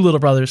has two little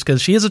brothers because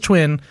she is a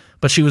twin,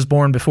 but she was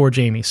born before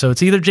Jaime. So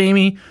it's either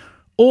Jaime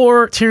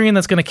or Tyrion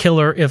that's going to kill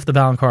her if the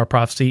Valonqar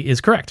prophecy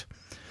is correct.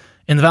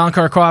 And the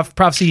Valonqar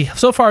prophecy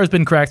so far has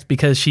been correct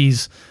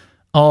because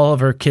all of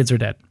her kids are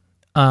dead.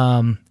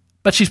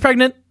 But she's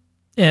pregnant,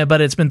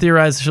 but it's been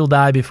theorized she'll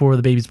die before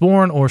the baby's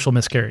born or she'll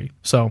miscarry.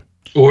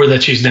 Or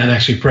that she's not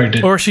actually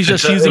pregnant. Or she's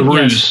just using a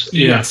ruse.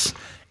 Yes.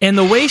 And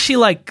the way she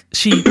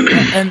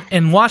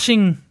and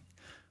watching,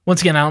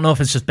 once again, I don't know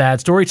if it's just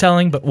bad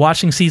storytelling, but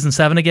watching season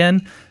 7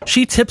 again,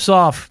 she tips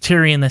off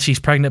Tyrion that she's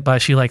pregnant by,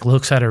 she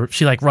looks at her,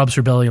 she rubs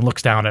her belly and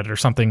looks down at it or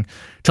something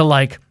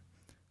to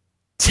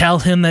tell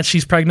him that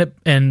she's pregnant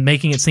and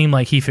making it seem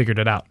like he figured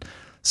it out.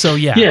 So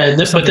yeah. Yeah,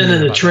 but then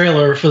in the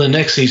trailer for the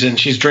next season,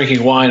 she's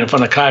drinking wine in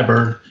front of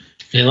Qyburn.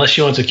 And unless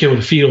she wants a kid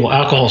with fetal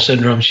alcohol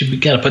syndrome, she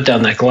got to put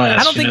down that glass.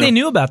 I don't think they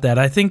knew about that.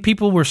 I think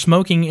people were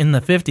smoking in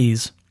the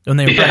 50s when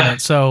they were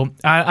pregnant. So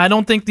I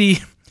don't think the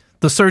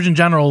Surgeon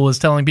General was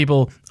telling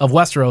people of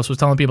Westeros was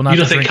telling people not to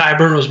drink. You don't think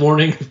Qyburn was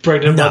warning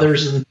pregnant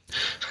mothers?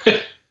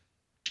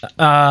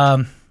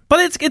 But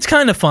it's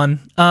kind of fun.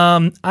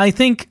 I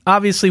think,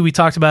 obviously, we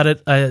talked about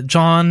it.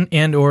 Jon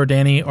and or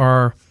Dany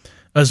are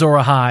Azor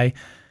Ahai.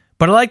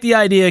 But I like the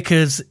idea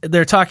because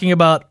they're talking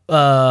about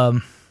Azor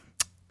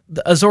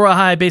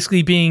Ahai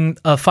basically being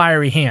a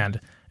fiery hand.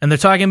 And they're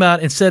talking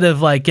about, instead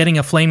of getting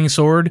a flaming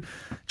sword,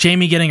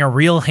 Jaime getting a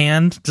real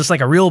hand, just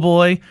like a real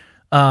boy,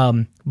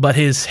 but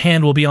his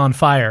hand will be on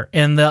fire.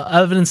 And the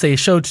evidence they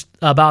showed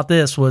about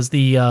this was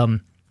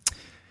when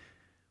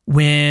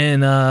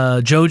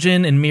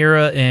Jojen and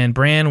Mira and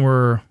Bran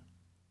were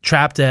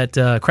trapped at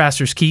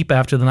Craster's Keep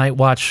after the Night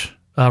Watch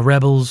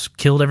rebels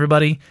killed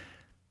everybody.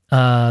 They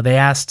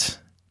asked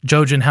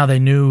Jojen how they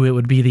knew it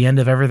would be the end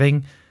of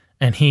everything.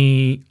 And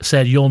he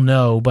said, "You'll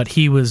know," but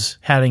he was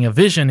having a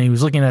vision. He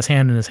was looking at his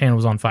hand, and his hand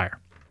was on fire.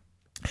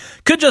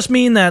 Could just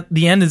mean that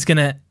the end is going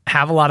to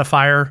have a lot of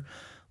fire.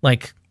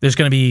 There's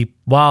going to be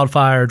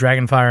wildfire,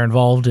 dragonfire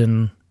involved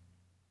in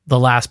the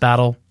last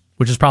battle,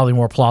 which is probably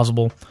more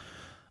plausible.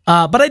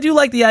 But I do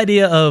like the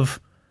idea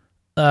of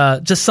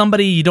just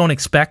somebody you don't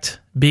expect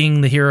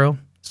being the hero.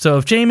 So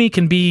if Jaime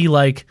can be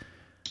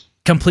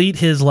complete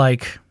his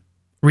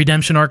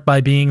redemption arc by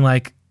being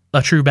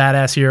a true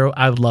badass hero,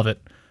 I would love it.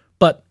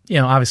 But,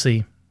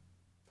 obviously,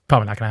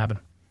 probably not going to happen.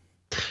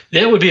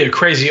 That would be a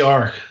crazy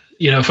arc,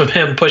 from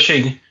him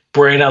pushing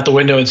Bran out the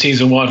window in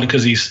season 1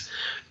 because he's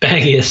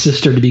banging his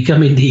sister to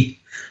becoming the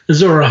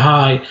Azor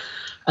Ahai.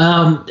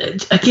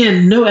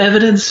 Again, no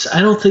evidence. I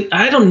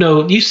don't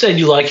know. You said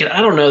you like it. I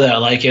don't know that I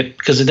like it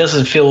because it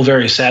doesn't feel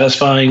very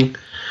satisfying.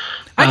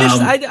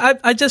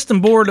 I just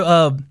am bored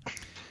of.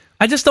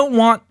 I just don't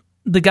want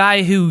the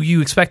guy who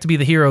you expect to be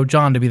the hero,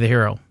 Jon, to be the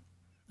hero.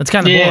 That's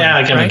kind of boring. Yeah,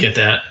 I kind of get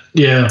that.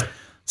 Yeah.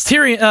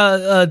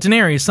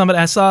 Daenerys.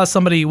 I saw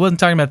somebody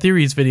wasn't talking about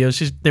theories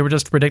videos. They were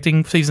just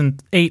predicting season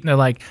 8, and they're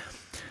like,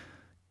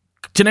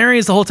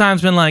 Daenerys the whole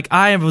time's been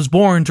I was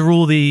born to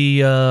rule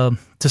to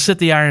sit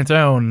the Iron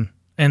Throne.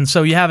 And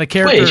so you have a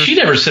character. Wait, she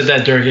never said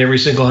that during every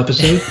single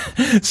episode.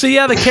 So you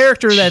have a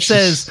character that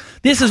says,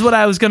 "This is what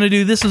I was going to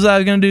do. This is what I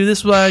was going to do. This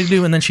is what I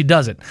do," and then she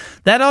does it.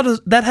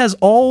 That has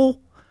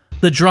all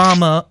the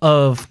drama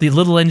of the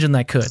little engine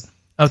that could.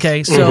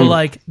 Okay,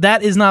 so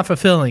that is not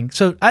fulfilling.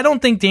 So I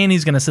don't think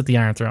Dany's going to sit the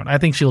Iron Throne. I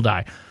think she'll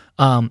die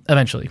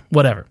eventually.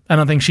 Whatever. I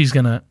don't think she's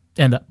going to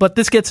end up. But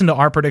this gets into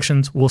our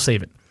predictions. We'll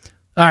save it.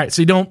 All right.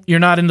 So you're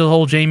not into the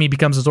whole Jaime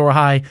becomes Azor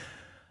Ahai.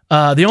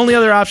 The only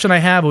other option I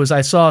have was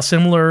I saw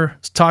similar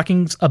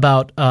talkings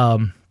about,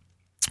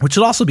 which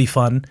would also be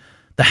fun,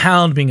 the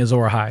Hound being Azor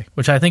Ahai,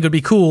 which I think would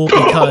be cool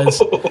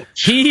because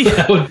he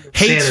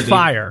hates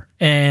fire,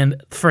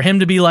 and for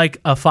him to be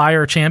a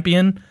fire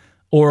champion.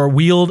 Or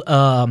wield,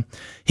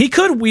 he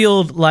could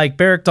wield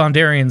Beric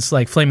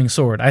Dondarrion's flaming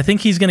sword. I think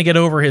he's going to get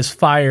over his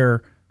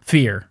fire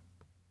fear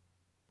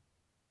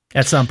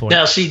at some point.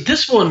 Now, see,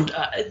 this one,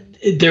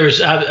 there's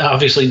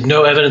obviously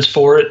no evidence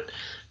for it.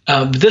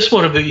 This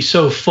one would be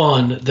so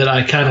fun that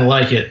I kind of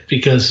like it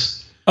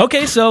because.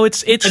 Okay, so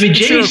it's. I mean,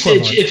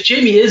 if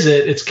Jaime is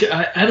it,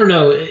 I don't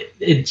know.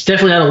 It's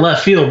definitely out of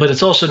left field, but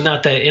it's also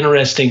not that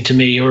interesting to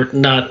me, or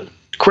not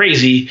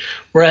crazy.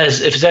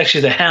 Whereas if it's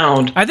actually the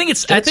Hound, I think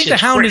the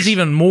Hound is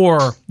even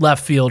more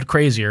left field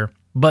crazier.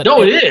 But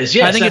no, it is.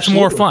 Yes, I think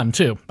absolutely. It's more fun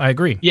too. I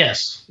agree.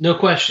 Yes, no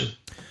question.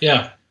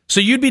 Yeah. So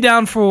you'd be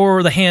down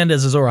for the Hand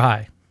as Azor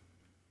Ahai,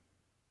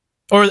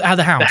 or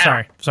the Hound?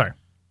 Sorry.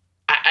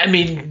 I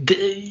mean,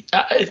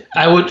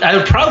 I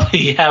would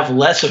probably have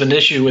less of an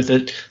issue with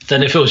it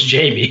than if it was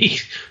Jaime.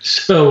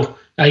 So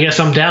I guess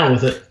I'm down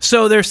with it.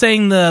 So they're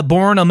saying the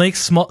born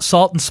amongst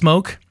salt and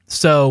smoke.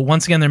 So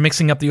once again, they're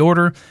mixing up the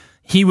order.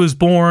 He was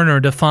born or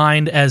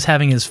defined as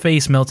having his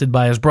face melted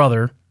by his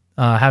brother,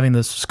 having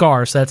the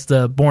scar. So that's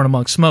the born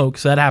amongst smoke.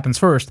 So that happens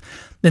first.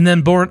 And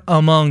then born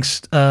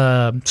amongst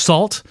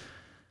salt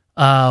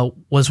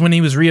was when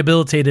he was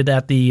rehabilitated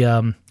at the...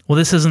 well,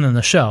 this isn't in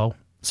the show,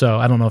 so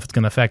I don't know if it's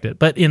going to affect it.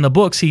 But in the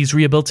books, he's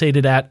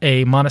rehabilitated at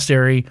a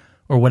monastery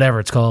or whatever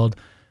it's called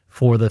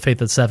for the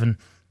Faith of the Seven.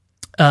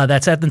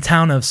 That's at the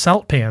town of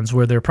Saltpans,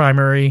 where their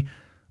primary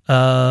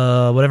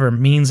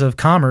means of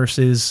commerce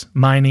is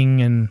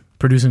mining and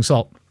producing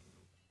salt.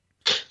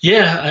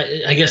 Yeah,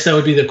 I guess that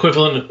would be the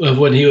equivalent of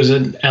when he was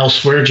in Al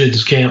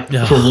Swearengen's camp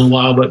for a little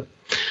while. But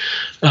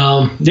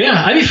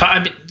yeah, I'd be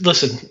fine. I mean,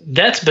 listen,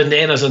 that's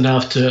bananas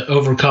enough to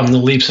overcome the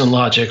leaps in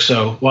logic.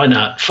 So why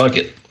not? Fuck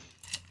it.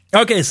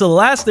 Okay, so the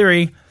last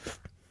theory,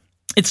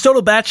 it's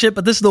total batshit,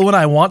 but this is the one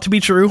I want to be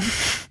true.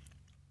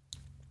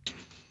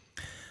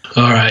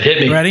 All right, hit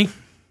me. Ready?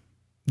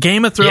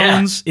 Game of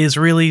Thrones is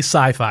really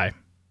sci-fi.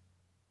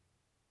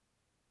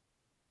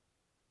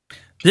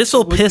 This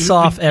will piss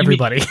off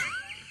everybody.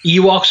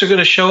 Ewoks are going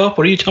to show up?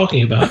 What are you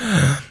talking about?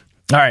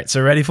 All right,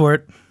 so ready for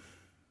it?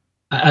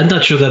 I'm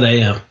not sure that I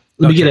am.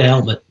 Let me get a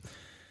helmet.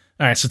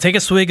 All right, so take a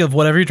swig of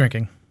whatever you're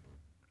drinking.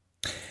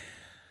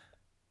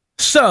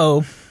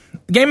 So,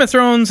 Game of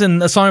Thrones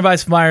and A Song of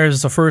Ice and Fire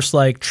is the first,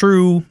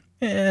 true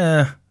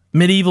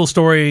medieval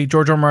story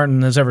George R. R.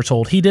 Martin has ever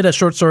told. He did a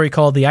short story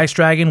called The Ice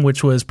Dragon,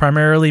 which was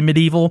primarily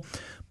medieval,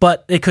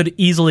 but it could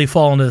easily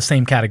fall into the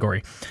same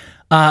category.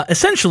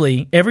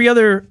 Essentially, every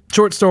other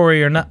short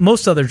story, or not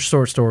most other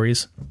short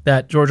stories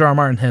that George R. R.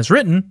 Martin has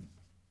written,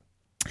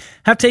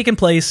 have taken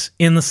place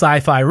in the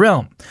sci-fi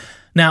realm.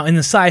 Now, in the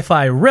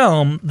sci-fi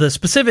realm, the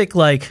specific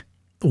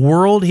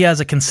world, he has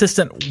a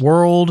consistent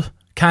world,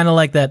 kind of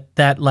like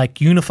that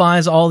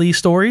unifies all these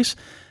stories,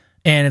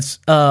 and it's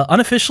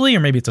unofficially,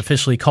 or maybe it's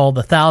officially, called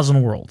the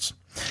Thousand Worlds.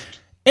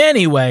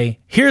 Anyway,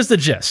 here's the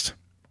gist.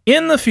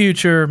 In the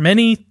future,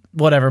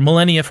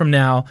 millennia from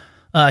now,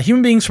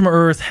 human beings from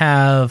Earth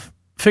have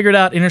figured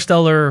out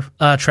interstellar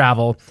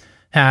travel,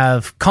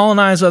 have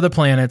colonized other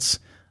planets,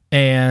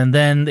 and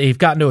then they've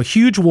gotten into a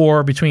huge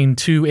war between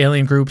two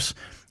alien groups,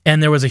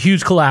 and there was a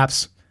huge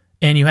collapse,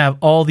 and you have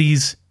all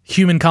these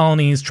human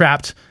colonies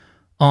trapped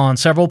on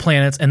several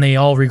planets, and they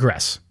all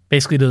regress,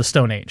 basically to the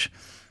Stone Age.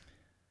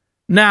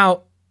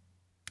 Now,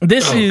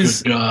 this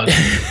is... Good God.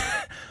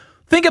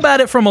 Think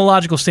about it from a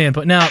logical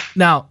standpoint.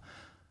 Now,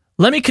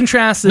 let me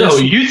contrast this. No,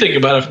 you think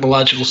about it from a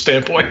logical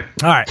standpoint.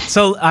 All right,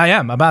 so I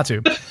am about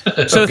to.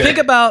 So Okay. think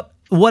about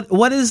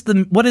what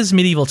is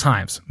medieval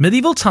times?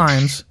 Medieval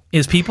times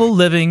is people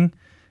living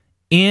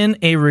in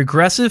a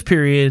regressive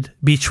period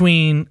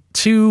between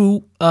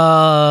two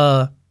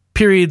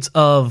periods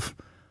of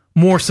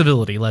more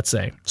civility, let's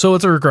say. So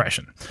it's a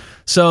regression.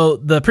 So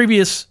the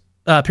previous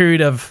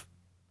period of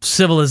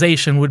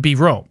civilization would be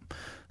Rome.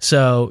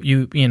 So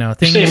you know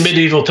things. You're saying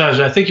medieval times.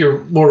 I think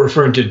you're more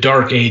referring to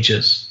Dark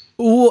Ages.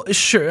 Well,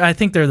 sure, I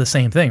think they're the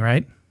same thing,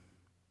 right?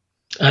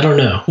 I don't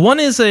know. One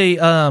is a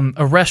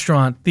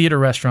theater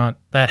restaurant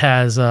that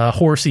has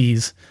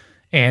horses,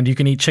 and you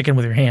can eat chicken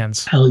with your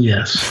hands. Hell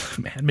yes.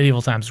 Man,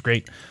 medieval times is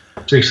great.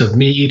 Drink some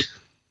mead.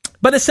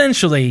 But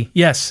essentially,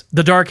 yes,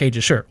 the Dark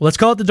Ages, sure. Let's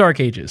call it the Dark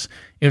Ages.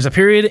 It was a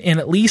period,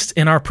 at least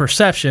in our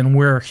perception,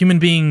 where human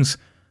beings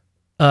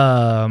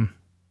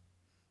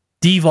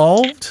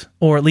devolved,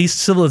 or at least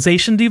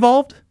civilization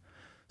devolved.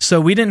 So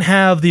we didn't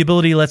have the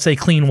ability, let's say,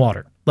 clean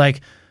water.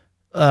 Like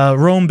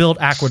Rome built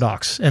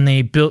aqueducts, and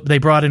they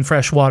brought in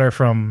fresh water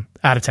from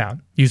out of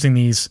town using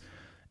these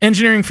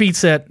engineering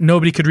feats that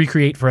nobody could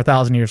recreate for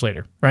 1,000 years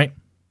later, right?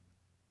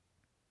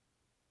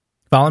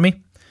 Follow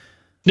me?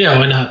 Yeah,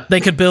 why not? They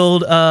could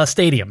build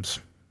stadiums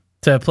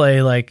to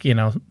play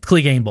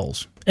Clee game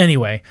bowls.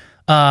 Anyway,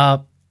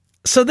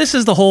 so this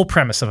is the whole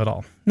premise of it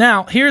all.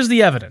 Now, here's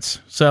the evidence.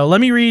 So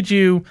let me read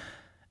you,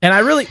 and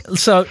I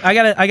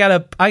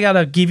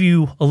gotta give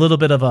you a little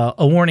bit of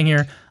a warning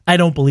here. I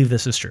don't believe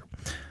this is true,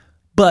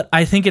 but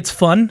I think it's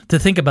fun to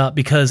think about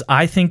because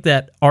I think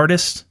that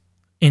artists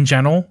in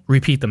general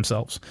repeat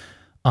themselves.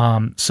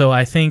 So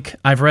I think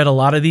I've read a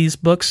lot of these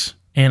books,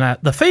 and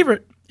the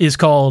favorite is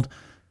called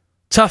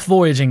Tough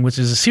Voyaging, which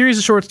is a series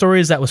of short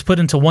stories that was put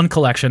into one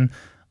collection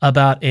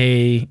about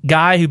a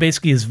guy who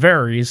basically is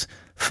Varys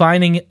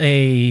finding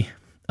a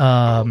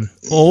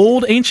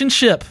old ancient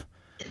ship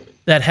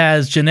that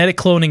has genetic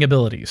cloning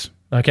abilities.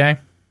 Okay?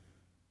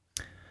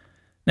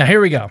 Now here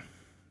we go.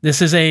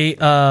 This is a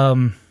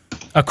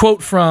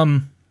quote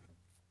from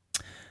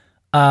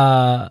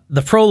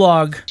the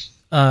prologue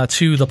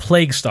to The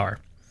Plague Star.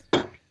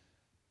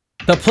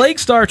 The The plague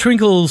star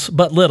twinkles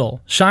but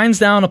little, shines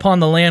down upon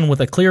the land with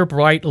a clear,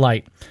 bright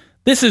light.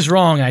 This is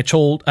wrong, I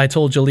told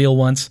Jaleel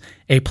once.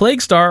 A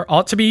plague star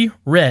ought to be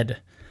red.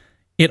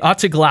 It ought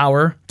to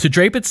glower, to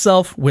drape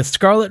itself with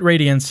scarlet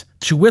radiance,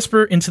 to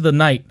whisper into the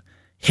night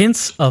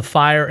hints of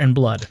fire and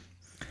blood.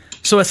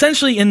 So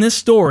essentially in this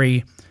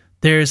story,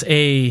 there's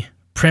a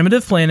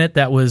primitive planet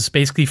that was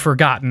basically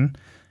forgotten,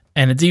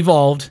 and it's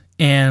evolved,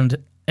 and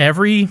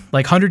every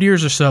 100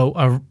 years or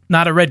so,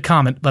 not a red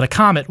comet, but a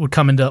comet would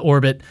come into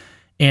orbit,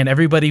 and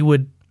everybody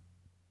would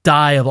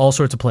die of all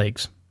sorts of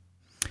plagues.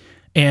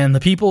 And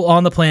the people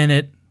on the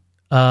planet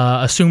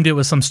assumed it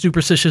was some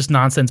superstitious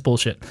nonsense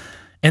bullshit.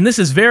 And this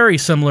is very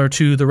similar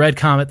to the red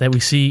comet that we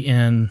see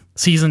in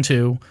Season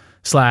 2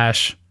 / A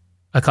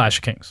Clash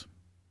of Kings.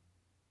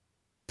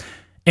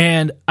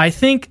 And I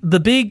think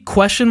the big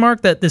question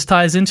mark that this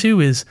ties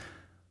into is,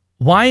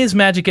 why is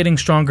magic getting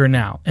stronger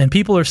now? And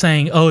people are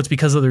saying, oh, it's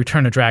because of the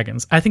Return of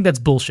Dragons. I think that's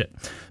bullshit.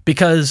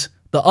 Because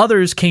the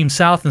others came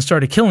south and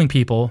started killing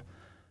people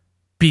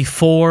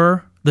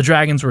before the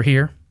dragons were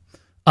here.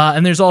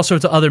 And there's all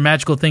sorts of other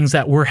magical things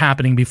that were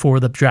happening before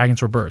the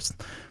dragons were birthed.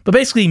 But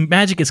basically,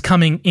 magic is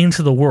coming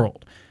into the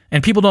world,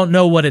 and people don't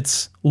know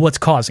what's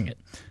causing it.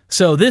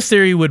 So this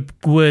theory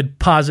would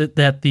posit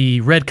that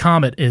the red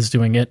comet is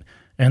doing it,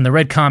 and the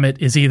red comet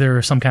is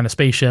either some kind of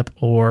spaceship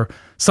or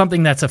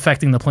something that's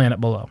affecting the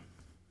planet below.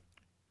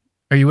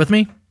 Are you with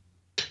me?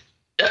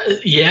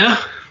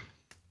 Yeah.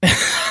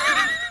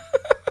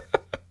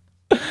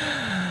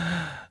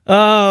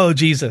 Oh,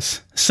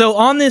 Jesus. So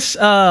on this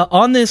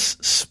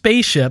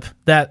spaceship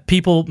that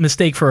people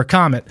mistake for a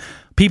comet,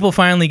 people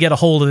finally get a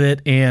hold of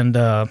it, and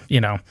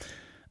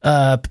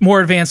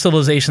more advanced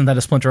civilizations that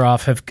have splintered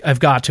off have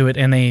got to it,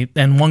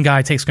 and one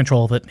guy takes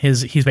control of it.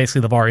 He's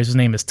basically the Varys. His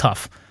name is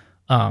Tough.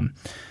 But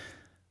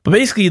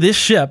basically, this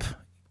ship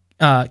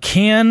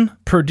can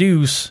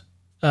produce.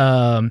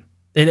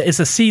 It's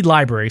a seed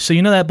library. So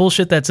you know that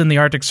bullshit that's in the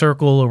Arctic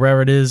Circle or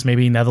wherever it is,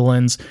 maybe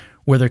Netherlands,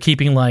 where they're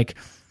keeping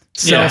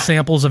cell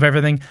samples of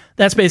everything.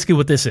 That's basically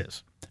what this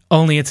is.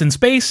 Only it's in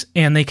space,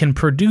 and they can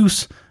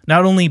produce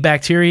not only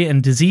bacteria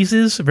and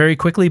diseases very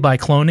quickly by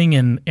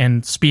cloning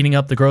and speeding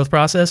up the growth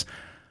process,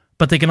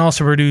 but they can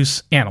also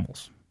produce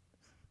animals.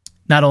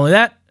 Not only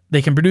that,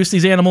 they can produce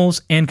these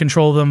animals and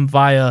control them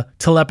via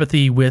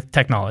telepathy with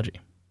technology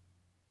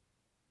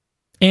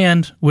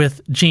and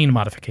with gene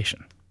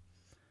modification.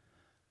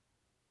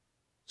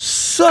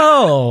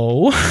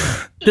 So,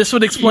 this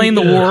would explain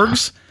the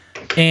wargs.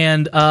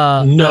 And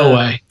no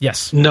way.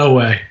 Yes. No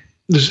way.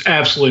 There's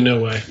absolutely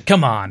no way.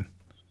 Come on.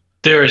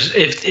 There is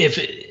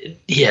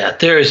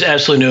there is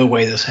absolutely no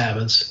way this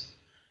happens.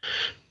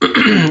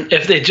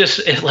 If they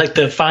just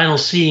the final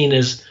scene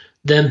is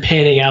them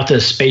panning out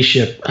this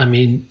spaceship. I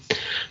mean,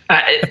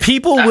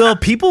 people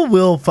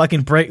will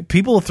fucking break.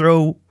 People will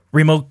throw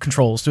remote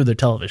controls through their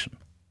television.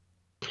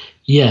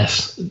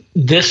 Yes.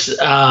 This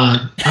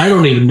I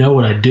don't even know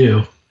what I'd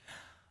do.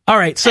 All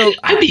right, so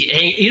I'd be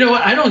angry. You know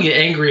what? I don't get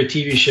angry at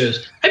TV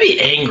shows. I'd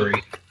be angry.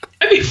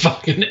 I'd be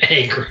fucking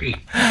angry.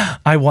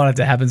 I want it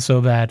to happen so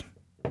bad.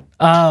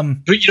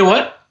 But you know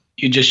what?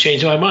 You just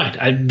changed my mind.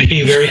 I'd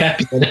be very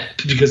happy with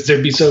that because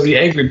there'd be so many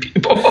angry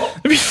people.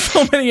 There'd be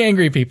so many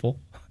angry people.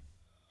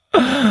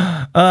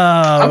 But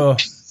all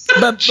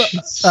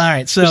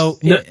right, so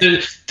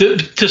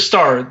to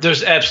start,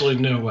 there's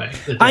absolutely no way.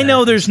 I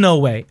know there's no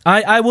way.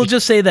 I will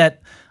just say that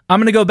I'm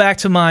going to go back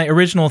to my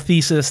original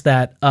thesis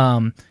that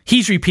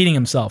he's repeating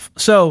himself.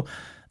 So,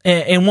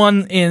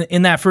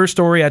 in that first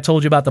story I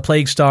told you about the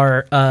plague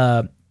star,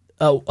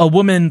 a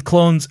woman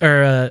clones,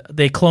 or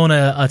they clone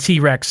a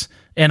T-Rex,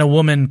 and a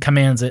woman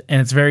commands it, and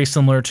it's very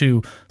similar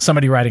to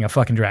somebody riding a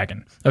fucking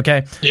dragon.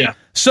 Okay. Yeah.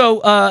 So,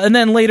 and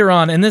then later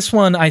on, and this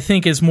one I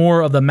think is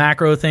more of the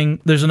macro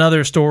thing. There's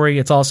another story.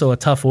 It's also a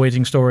tough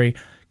voyaging story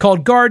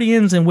called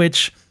Guardians, in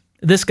which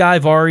this guy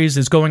Varys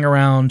is going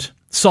around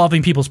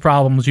solving people's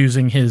problems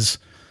using his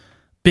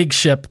big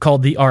ship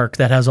called the Ark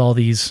that has all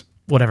these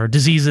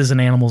diseases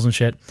and animals and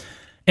shit.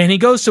 And he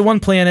goes to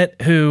one planet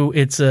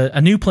it's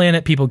a new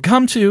planet people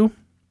come to,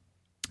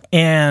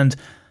 and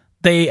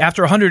they,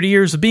 after 100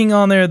 years of being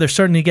on there, they're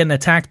starting to get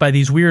attacked by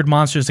these weird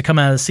monsters that come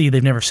out of the sea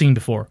they've never seen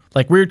before.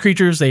 Like weird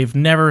creatures they've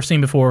never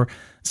seen before.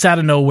 It's out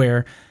of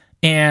nowhere.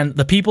 And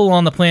the people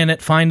on the planet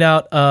find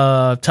out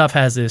Tough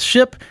has this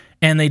ship,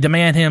 and they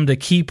demand him to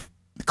keep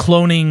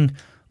cloning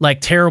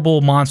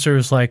terrible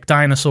monsters like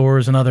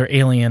dinosaurs and other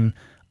alien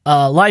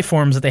life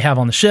forms that they have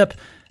on the ship,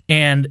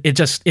 and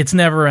it's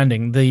never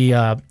ending.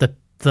 This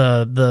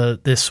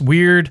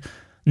weird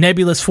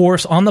nebulous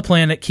force on the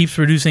planet keeps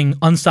producing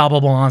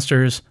unstoppable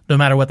monsters no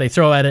matter what they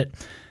throw at it.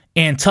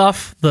 And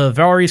Tough, the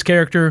Varys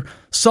character,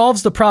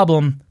 solves the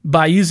problem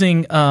by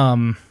using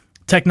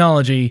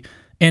technology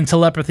and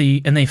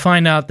telepathy, and they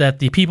find out that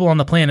the people on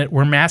the planet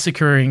were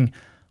massacring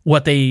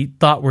what they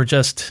thought were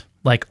just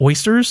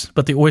oysters,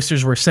 but the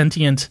oysters were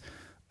sentient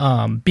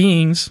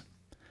beings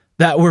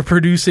that were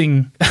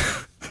producing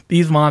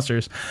these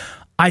monsters.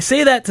 I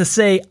say that to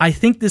say I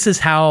think this is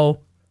how,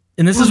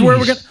 and this is where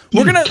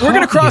we're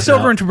gonna cross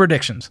over into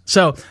predictions.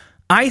 So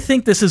I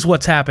think this is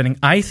what's happening.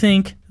 I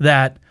think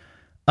that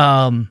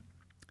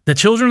the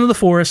children of the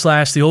forest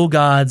 / the old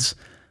gods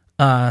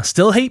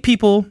still hate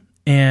people,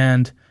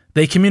 and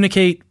they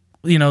communicate,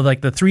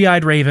 like the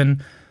three-eyed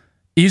raven,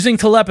 using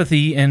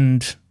telepathy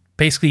and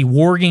basically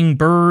warging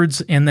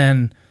birds, and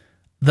then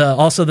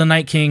also the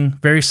Night King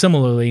very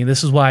similarly.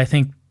 This is why I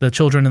think the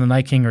children and the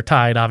Night King are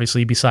tied,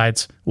 obviously,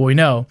 besides what we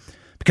know.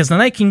 Because the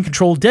Night King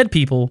controlled dead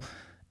people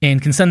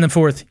and can send them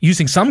forth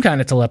using some kind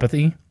of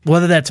telepathy,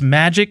 whether that's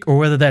magic or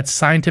whether that's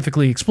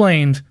scientifically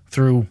explained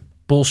through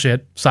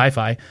bullshit,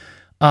 sci-fi.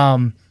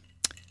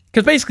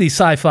 Because basically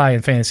sci-fi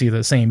and fantasy are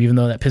the same, even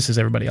though that pisses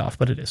everybody off,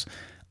 but it is.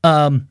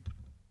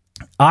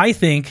 I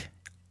think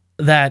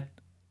that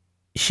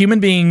human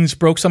beings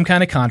broke some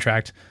kind of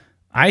contract.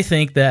 I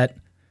think that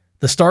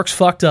the Starks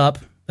fucked up.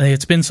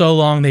 It's been so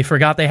long, they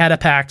forgot they had a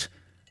pact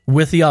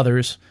with the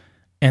others,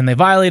 and they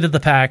violated the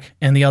pact,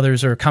 and the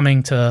others are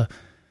coming to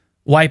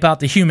wipe out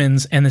the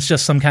humans, and it's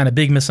just some kind of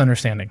big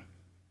misunderstanding.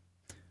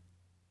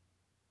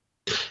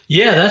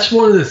 Yeah, that's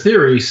one of the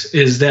theories,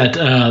 is that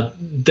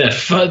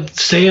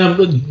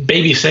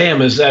baby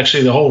Sam is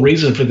actually the whole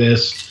reason for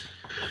this.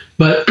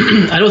 But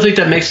I don't think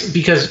that makes,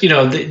 because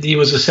he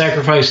was a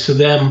sacrifice to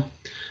them,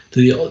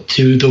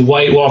 to the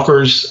White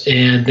Walkers,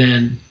 and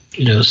then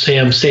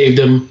Sam saved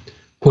him,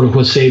 quote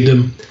unquote saved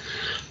him.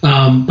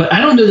 But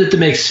I don't know that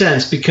makes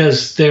sense,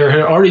 because there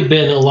had already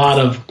been a lot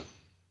of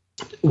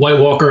White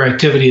Walker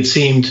activity, it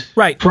seemed.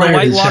 Right. The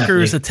White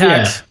Walkers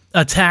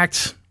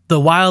attacked the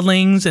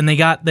wildlings, and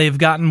they've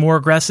gotten more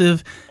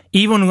aggressive,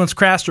 even once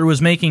Craster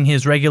was making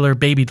his regular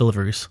baby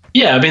deliveries.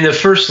 Yeah, I mean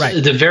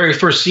the very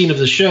first scene of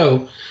the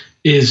show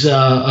is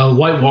a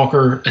White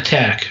Walker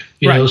attack.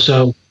 You know,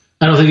 so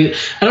I don't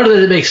know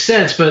that it makes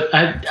sense, but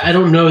I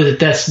don't know that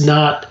that's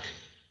not.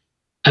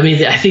 I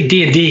mean, I think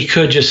D&D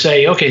could just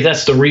say, okay,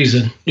 that's the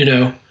reason.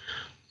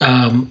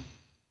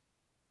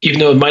 Even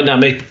though it might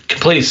not make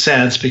complete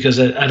sense, because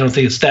I don't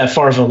think it's that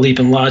far of a leap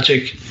in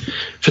logic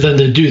for them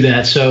to do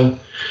that. So,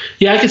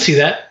 yeah, I can see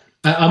that.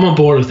 I'm on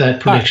board with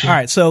that prediction. All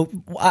right. So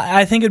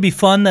I think it'd be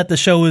fun that the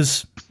show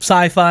is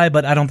sci-fi,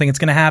 but I don't think it's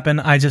going to happen.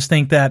 I just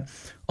think that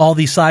all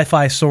these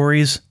sci-fi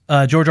stories,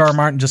 George R.R.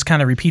 Martin just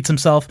kind of repeats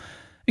himself,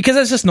 because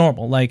that's just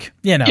normal. Like,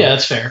 Yeah,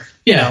 that's fair.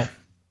 Yeah.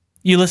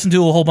 You listen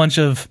to a whole bunch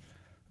of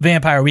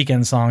Vampire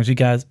Weekend songs, you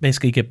guys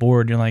basically get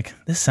bored. You're like,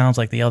 this sounds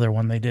like the other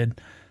one they did.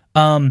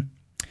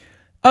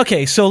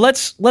 Okay, so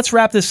let's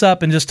wrap this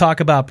up and just talk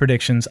about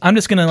predictions. I'm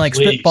just going to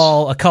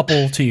spitball a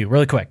couple to you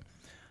really quick.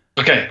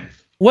 Okay.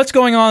 What's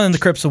going on in the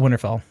Crypts of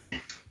Winterfell?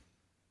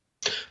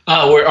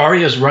 Where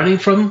Arya's running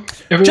from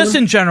everyone? Just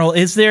in general,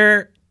 is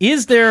there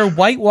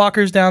White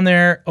Walkers down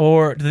there,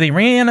 or do they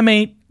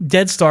reanimate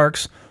dead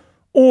Starks,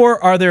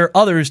 or are there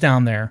others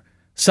down there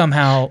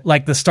somehow,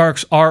 like the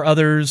Starks are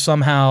others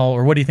somehow,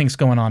 or what do you think's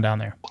going on down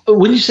there?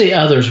 When you say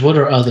others, what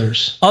are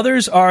others?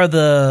 Others are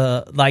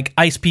the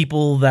ice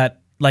people that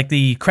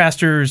the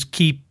Crasters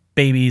keep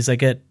babies that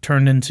get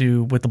turned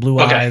into with the blue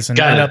eyes and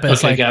end up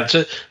as got it.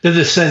 So they're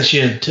the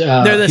sentient.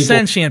 They're the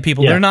sentient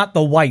people. Yeah. They're not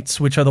the whites,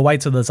 which are the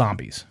whites of the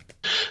zombies.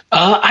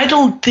 I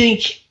don't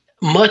think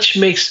much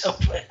makes.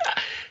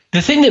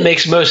 The thing that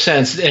makes most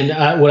sense, and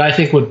what I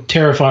think would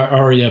terrify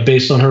Arya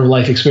based on her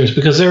life experience,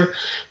 because they're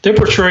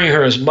portraying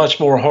her as much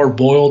more hard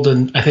boiled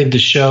than I think the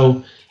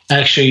show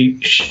actually,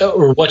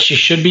 or what she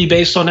should be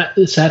based on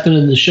that's happened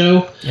in the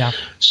show. Yeah.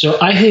 So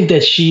I think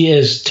that she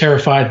is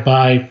terrified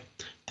by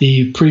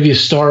the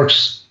previous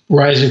Starks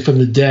rising from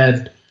the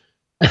dead.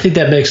 I think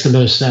that makes the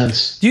most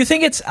sense. Do you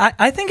think it's?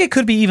 I think it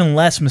could be even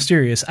less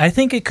mysterious. I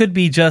think it could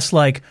be just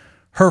like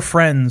her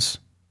friends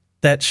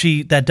that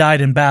died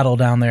in battle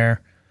down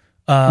there.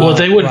 Well,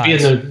 they wouldn't be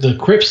in the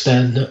crypts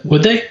then,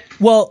 would they?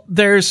 Well,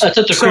 I thought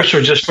the crypts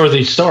were just for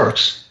the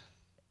Starks.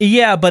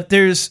 Yeah, but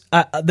there's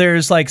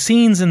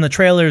scenes in the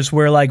trailers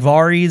where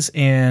Varys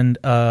and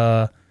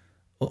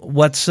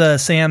what's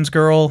Sam's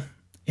girl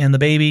and the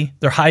baby,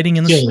 they're hiding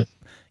in the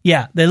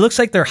it looks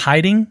like they're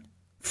hiding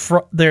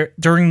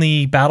during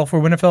the battle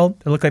for Winterfell.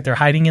 They look like they're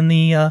hiding in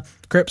the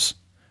crypts.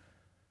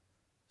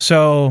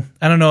 So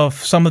I don't know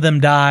if some of them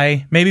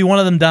die. Maybe one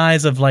of them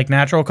dies of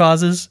natural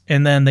causes,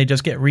 and then they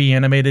just get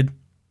reanimated.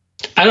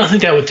 I don't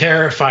think that would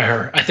terrify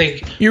her. I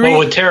think what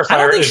would terrify her.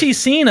 I don't think she's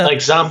seen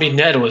zombie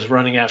Ned was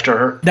running after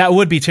her. That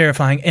would be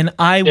terrifying, and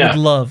I would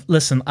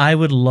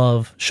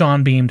love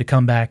Sean Bean to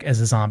come back as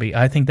a zombie.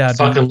 I think that'd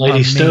fucking be Lady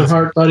amazing.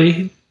 Stoneheart,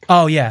 buddy.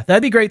 Oh yeah,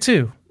 that'd be great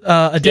too.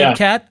 A dead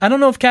cat. I don't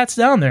know if Cat's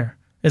down there.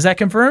 Is that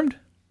confirmed?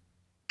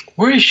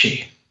 Where is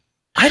she?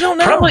 I don't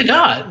know. Probably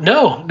not.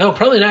 No,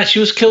 probably not. She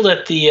was killed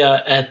at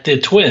the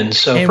Twins,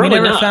 so and probably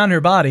we never not. found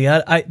her body.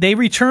 They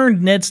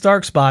returned Ned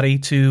Stark's body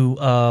to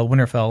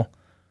Winterfell.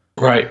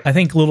 Right. I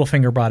think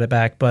Littlefinger brought it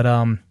back, but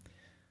I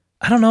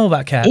don't know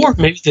about Cat. Or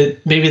maybe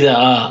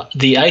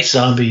the ice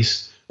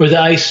zombies or the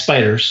ice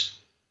spiders.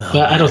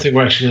 But I don't think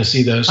we're actually going to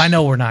see those. I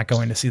know we're not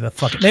going to see the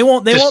fucking. They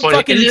won't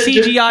fucking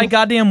CGI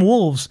goddamn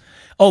wolves.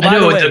 Oh, by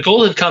the way, the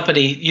Golden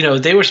Company,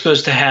 they were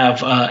supposed to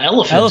have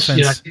elephants.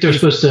 I think they're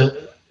supposed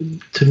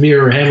to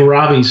mirror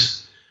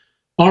Hammurabi's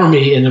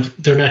army, and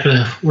if we're not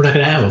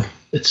gonna have them.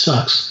 It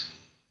sucks.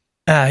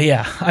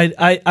 Yeah,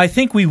 I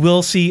think we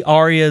will see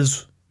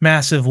Arya's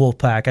massive wolf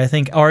pack. I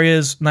think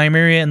Arya's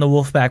Nymeria and the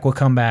wolf pack will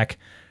come back.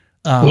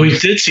 We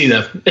did see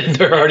them, and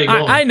they're already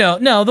gone. I know.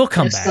 No, they'll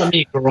come back. Not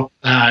me, girl.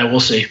 We'll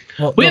see.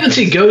 Well, we haven't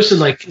seen Ghosts in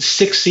like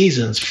 6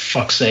 seasons. For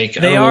fuck's sake.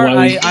 They are.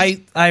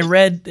 I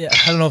read.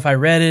 I don't know if I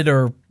read it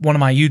or one of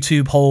my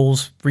YouTube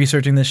holes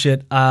researching this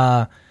shit.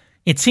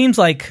 It seems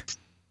like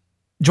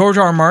George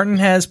R. R. Martin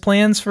has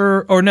plans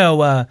for, or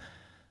no,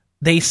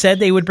 they said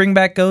they would bring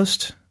back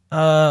Ghost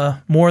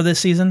more this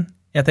season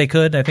if they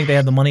could. I think they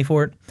had the money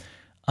for it.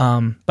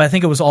 But I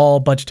think it was all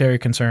budgetary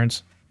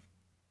concerns.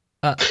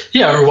 Or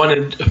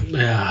wanted.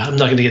 I'm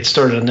not going to get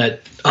started on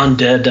that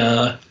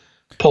undead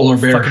polar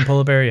bear. Fucking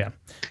polar bear, yeah.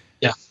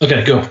 Yeah.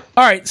 Okay, go. All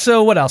right.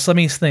 So what else? Let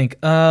me think.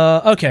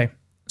 Okay.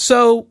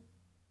 So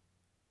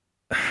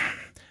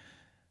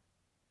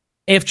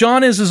if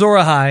Jon is Azor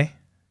Ahai,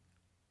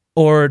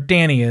 or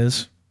Dany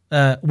is,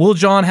 will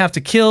Jon have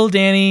to kill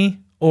Dany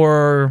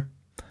or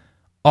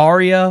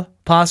Arya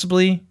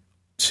possibly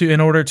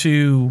in order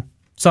to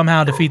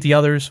somehow defeat the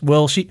others?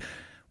 Will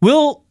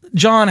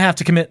Jon have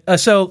to commit?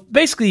 So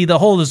basically, the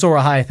whole Azor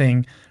Ahai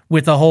thing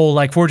with the whole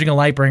like forging a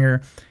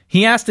Lightbringer,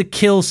 he has to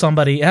kill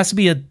somebody. It has to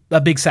be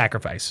a big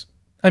sacrifice.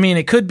 I mean,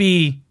 it could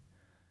be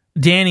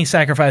Dany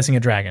sacrificing a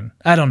dragon.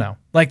 I don't know.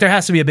 Like there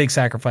has to be a big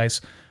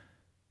sacrifice.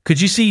 Could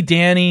you see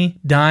Dany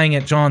dying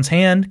at Jon's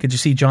hand? Could you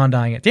see Jon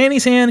dying at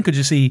Dany's hand? Could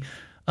you see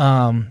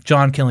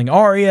Jon killing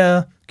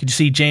Arya? Could you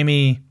see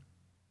Jaime?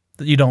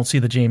 You don't see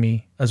the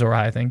Jaime Azor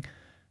Ahai thing.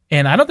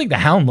 And I don't think the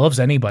Hound loves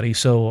anybody,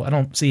 so I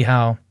don't see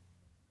how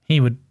he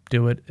would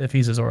do it if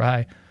he's Azor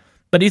Ahai.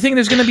 But do you think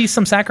there's going to be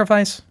some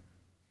sacrifice?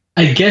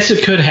 I guess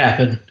it could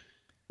happen,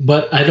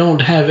 but I don't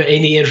have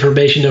any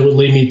information that would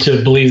lead me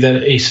to believe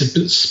that a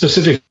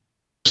specific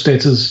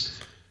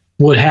circumstances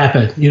would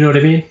happen. You know what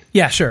I mean?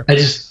 Yeah, sure. I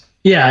guess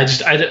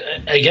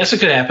it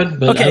could happen,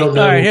 but okay, I don't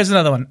know. All right, here's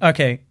another one.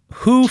 Okay,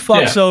 who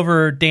fucks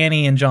over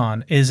Dany and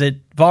Jon? Is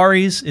it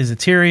Varys? Is it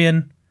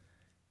Tyrion?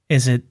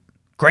 Is it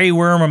Grey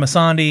Worm or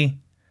Missandei?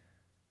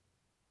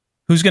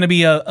 Who's going to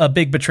be a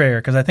big betrayer?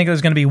 Because I think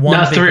there's going to be one.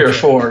 Not big 3 or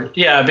betrayer. 4.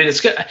 Yeah, I mean,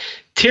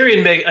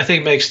 Tyrion. I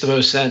think makes the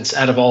most sense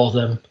out of all of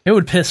them. It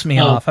would piss me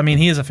off. I mean,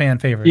 he is a fan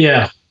favorite.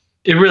 Yeah,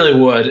 it really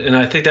would, and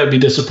I think that would be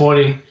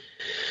disappointing.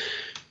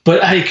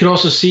 But I could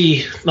also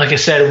see, like I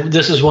said,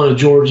 this is one of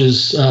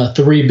George's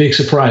 3 big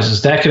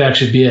surprises. That could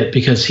actually be it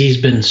because he's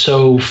been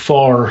so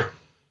far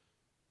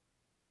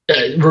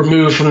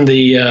removed from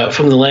the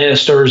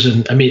Lannisters,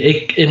 and I mean,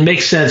 it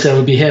makes sense that it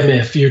would be him.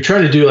 If you're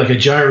trying to do like a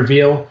giant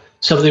reveal,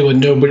 something would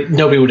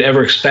nobody would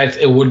ever expect,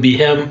 it would be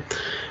him.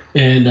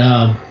 And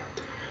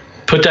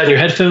put down your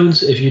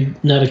headphones if you're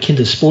not akin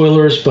to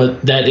spoilers,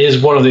 but that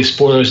is one of the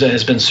spoilers that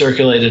has been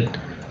circulated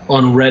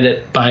on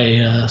Reddit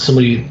by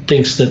somebody who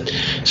claims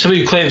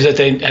that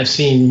they have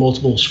seen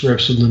multiple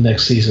scripts in the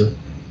next season.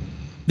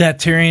 That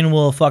Tyrion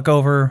will fuck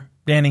over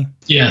Dany?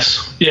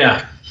 Yes.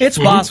 Yeah. It's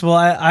possible.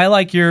 I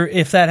like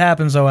if that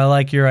happens though, I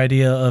like your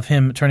idea of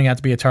him turning out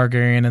to be a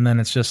Targaryen and then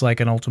it's just like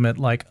an ultimate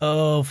like,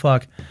 oh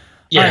fuck.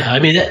 Yeah, right. I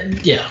mean,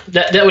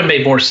 that would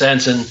make more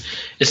sense, and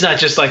it's not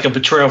just like a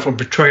betrayal for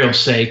betrayal's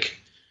sake,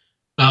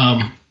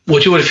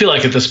 which it would feel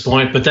like at this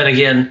point. But then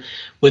again,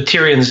 with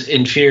Tyrion's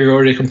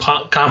inferiority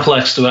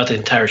complex throughout the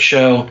entire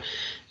show,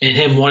 and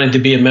him wanting to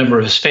be a member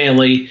of his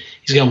family,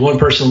 he's got one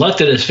person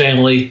left in his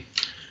family.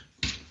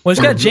 Well,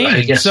 he's got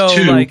Jaime, so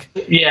 2. Like,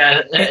 because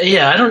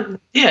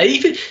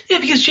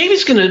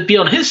Jaime's going to be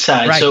on his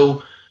side, right.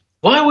 So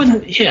why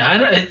wouldn't?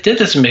 That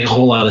doesn't make a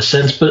whole lot of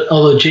sense. But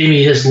although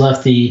Jaime has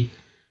left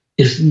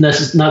is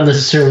not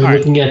necessarily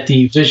looking at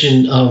the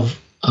vision of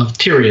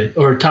Tyrion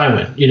or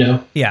Tywin, you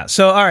know? Yeah.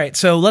 So, all right.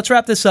 So let's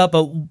wrap this up.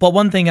 But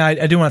one thing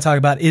I do want to talk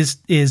about is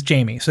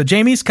Jaime. So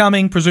Jaime's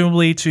coming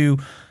presumably to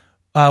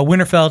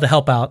Winterfell to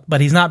help out,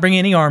 but he's not bringing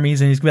any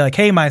armies, and he's gonna be like,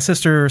 "Hey, my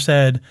sister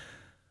said,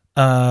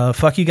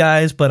 fuck you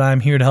guys, but I'm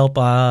here to help.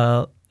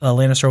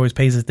 Lannister always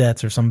pays his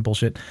debts," or some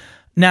bullshit.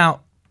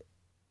 Now,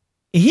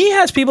 he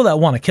has people that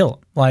want to kill him.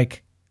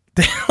 Like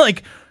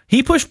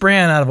he pushed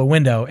Bran out of a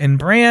window, and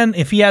Bran,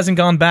 if he hasn't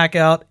gone back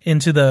out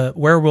into the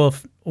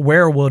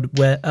werewood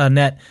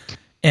net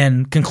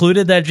and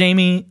concluded that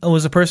Jaime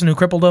was the person who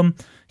crippled him,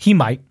 he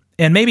might.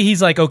 And maybe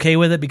he's like okay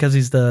with it because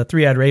he's the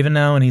 3-eyed raven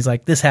now, and he's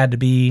like, this had to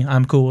be,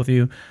 I'm cool with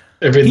you.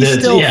 He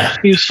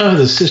was fine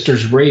with his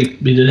sister's rape.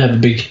 He didn't have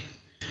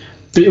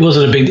it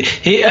wasn't a big.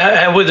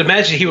 I would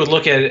imagine he would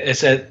look at it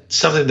as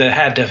something that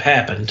had to have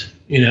happened,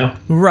 you know?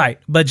 Right.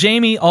 But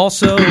Jaime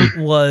also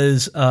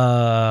was,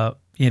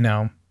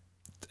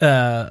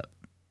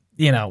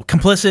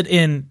 complicit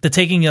in the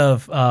taking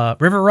of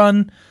River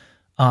Run.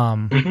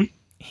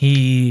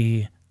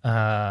 He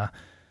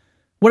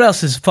what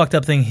else is fucked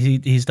up thing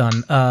he's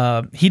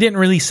done? He didn't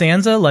release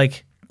Sansa.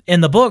 Like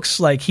in the books,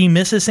 like he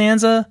misses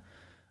Sansa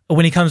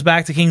when he comes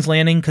back to King's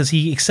Landing because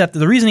he accepted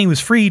the reason he was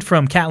freed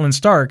from Catelyn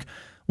Stark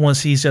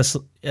was he's just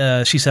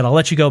she said, "I'll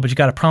let you go, but you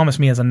got to promise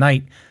me as a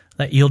knight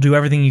that you'll do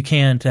everything you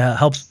can to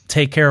help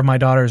take care of my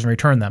daughters and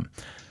return them."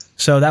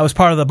 So that was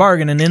part of the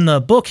bargain. And in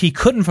the book, he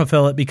couldn't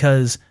fulfill it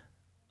because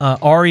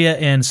Arya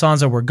and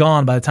Sansa were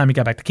gone by the time he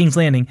got back to King's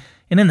Landing.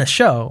 And in the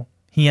show,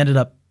 he ended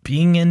up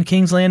being in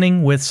King's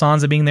Landing with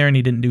Sansa being there, and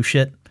he didn't do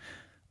shit,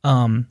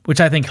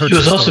 which I think hurts. He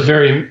was also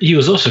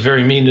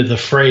very mean to the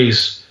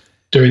Freys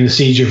during the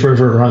siege of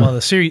River Run. Well, the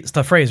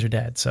Freys are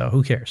dead, so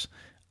who cares?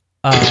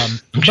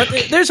 But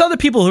there's other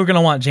people who are going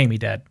to want Jaime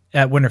dead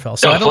at Winterfell.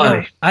 So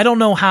I don't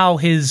know how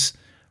his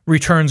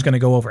return's going to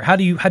go over. How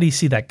do you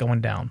see that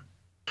going down?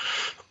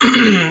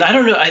 I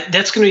don't know.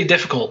 That's going to be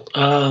difficult.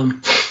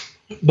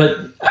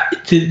 But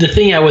the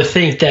thing I would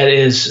think that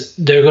is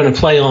they're going to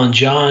play on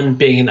Jon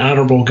being an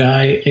honorable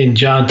guy and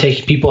Jon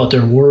taking people at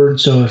their word.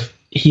 So if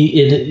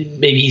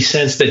maybe he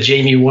sensed that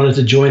Jaime wanted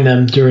to join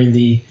them during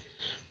the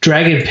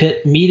Dragon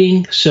Pit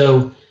meeting.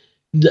 So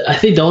I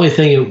think the only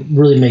thing that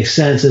really makes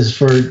sense is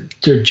for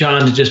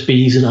Jon to just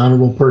be he's an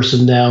honorable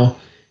person now,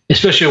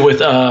 especially with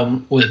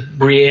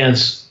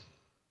Brienne's.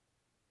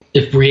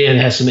 If Brienne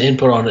has some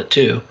input on it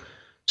too.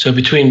 So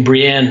between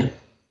Brienne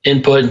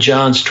input and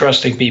Jon's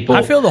trusting people,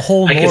 I feel the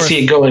whole I North, can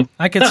see it going.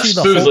 I can not see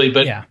the smoothly, whole,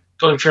 but yeah.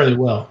 going fairly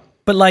well.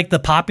 But like the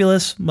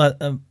populace,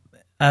 but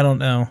I don't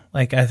know.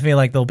 Like I feel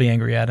like they'll be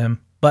angry at him,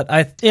 but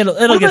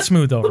it'll get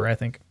smoothed over. I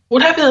think.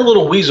 What happened to that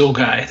little weasel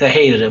guy that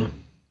hated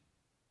him?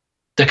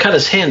 That cut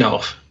his hand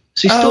off.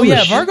 Oh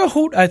yeah, Vargo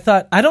Hoot.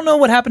 I don't know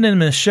what happened to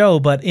him in the show,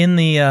 but in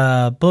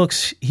the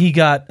books he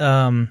got.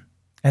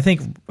 I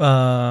think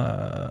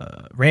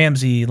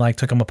Ramsay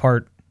took him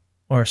apart.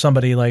 Or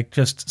somebody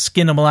just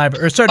skinned him alive,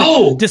 or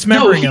started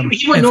dismembering him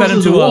and fed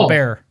him to a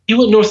bear. He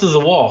went north of the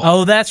wall.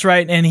 Oh, that's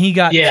right. And he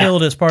got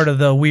killed as part of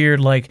the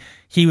weird,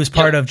 he was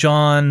part of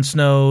Jon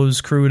Snow's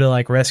crew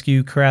to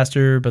rescue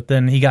Craster, but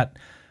then he got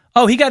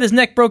his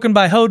neck broken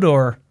by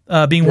Hodor,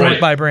 being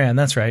worked by Bran.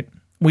 That's right.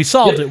 We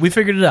solved it. We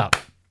figured it out.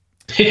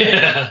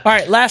 Yeah. All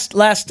right. Last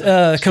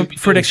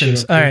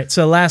predictions. All right.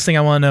 So last thing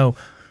I want to know: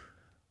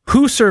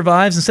 who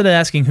survives? Instead of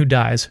asking who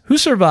dies, who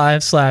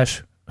survives /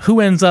 who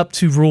ends up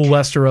to rule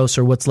Westeros,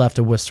 or what's left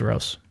of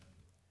Westeros?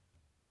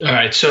 All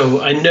right,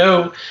 so I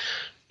know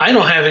I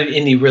don't have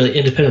any really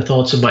independent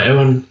thoughts of my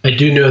own. I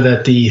do know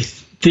that the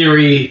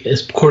theory,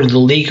 according to the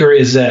leaker,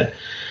 is that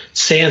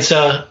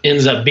Sansa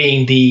ends up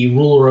being the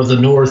ruler of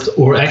the North,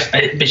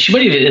 but she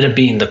might even end up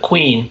being the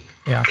queen.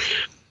 Yeah.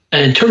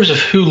 And in terms of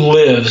who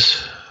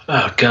lives,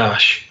 oh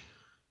gosh.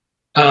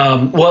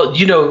 Well,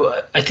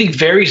 I think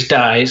Varys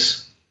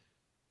dies,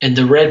 and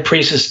the Red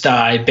Priestess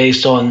die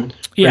based on.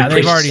 Yeah,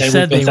 they've already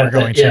said they were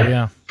going to.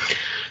 Yeah.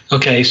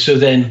 Okay, so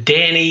then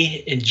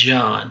Dany and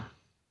Jon.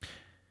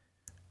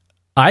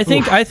 I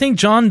think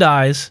Jon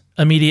dies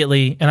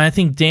immediately, and I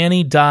think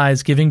Dany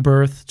dies giving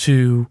birth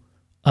to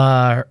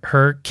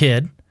her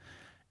kid.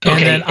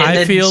 And then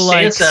I feel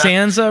like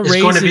Sansa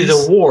raises, going to be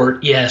the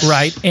ward. Yes,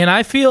 right. And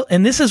I feel,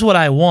 and this is what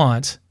I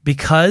want,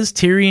 because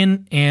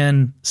Tyrion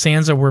and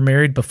Sansa were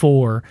married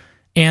before,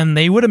 and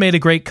they would have made a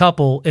great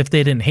couple if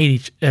they didn't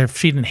if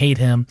she didn't hate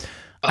him.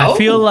 I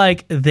feel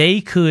like they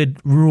could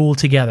rule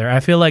together. I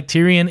feel like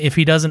Tyrion, if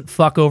he doesn't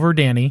fuck over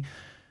Dany,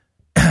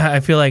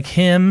 I feel like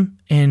him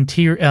and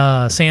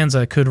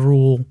Sansa could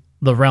rule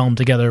the realm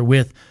together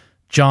with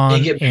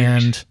Jon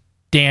and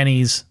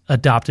Dany's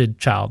adopted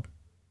child.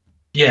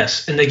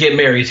 Yes, and they get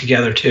married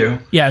together too.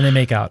 Yeah, and they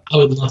make out. I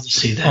would love to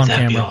see that.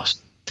 That'd be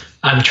awesome.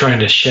 I'm trying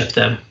to ship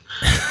them.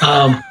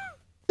 And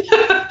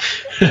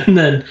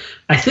then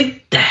I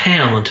think the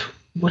Hound.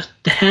 What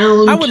the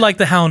Hound? I would like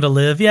the Hound to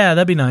live. Yeah,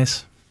 that'd be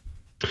nice.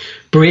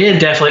 Brienne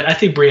definitely. I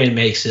think Brienne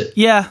makes it.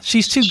 Yeah,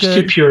 she's too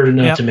good. Too pure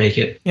enough to make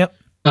it. Yep.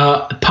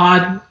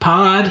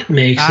 Pod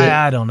makes it.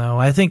 I don't know.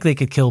 I think they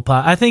could kill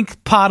Pod. I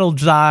think Pod will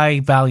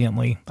die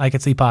valiantly. I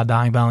could see Pod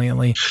dying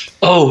valiantly.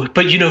 Oh,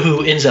 but you know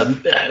who ends up?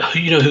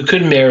 Who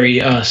could marry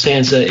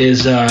Sansa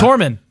is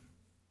Tormund.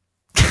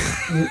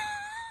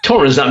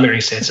 Tormund's not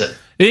marrying Sansa.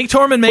 You think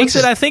Tormund makes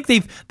it? I think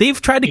they've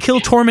tried to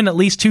kill Tormund at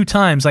least 2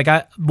 times.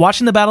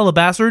 Watching the Battle of the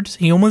Bastards,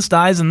 he almost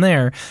dies in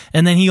there,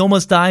 and then he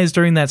almost dies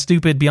during that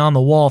stupid Beyond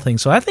the Wall thing.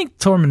 So I think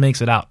Tormund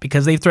makes it out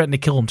because they've threatened to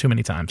kill him too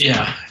many times.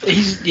 Yeah,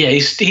 he's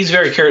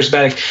very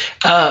charismatic.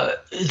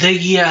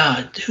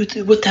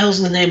 What the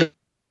hell's the name?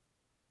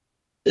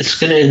 It's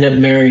going to end up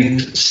marrying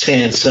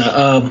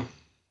Sansa.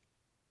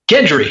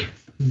 Gendry.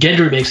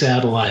 Gendry makes it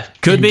out alive.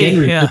 Could be.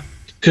 Gendry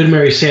could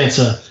marry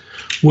Sansa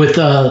with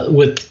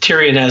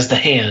Tyrion as the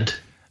hand.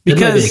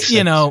 Because,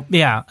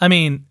 I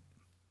mean,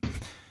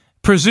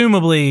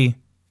 presumably,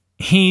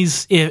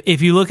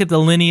 if you look at the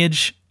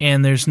lineage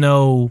and there's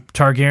no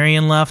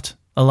Targaryen left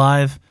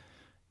alive,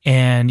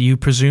 and you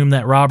presume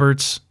that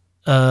Robert's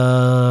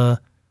reign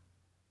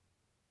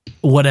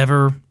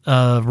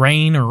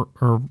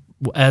or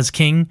as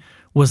king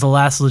was the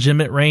last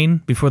legitimate reign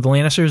before the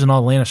Lannisters, and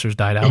all the Lannisters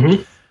died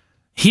out,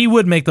 he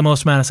would make the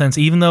most amount of sense.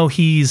 Even though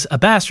he's a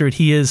bastard,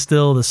 he is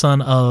still the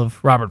son of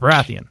Robert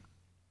Baratheon,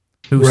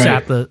 who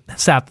sat the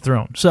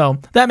throne. So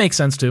that makes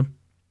sense too.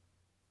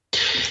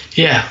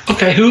 Yeah.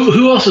 Okay.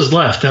 Who else is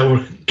left that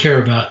we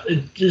care about?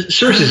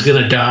 Cersei's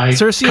gonna die.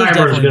 Cersei is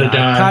definitely gonna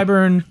die.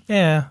 Qyburn,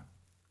 yeah.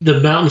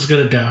 The Mountain's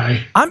gonna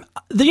die.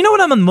 You know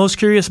what I'm most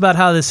curious about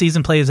how this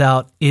season plays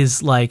out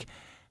is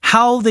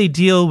how they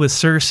deal with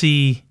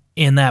Cersei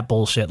in that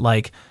bullshit.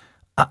 Like,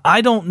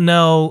 I don't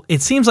know.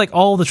 It seems like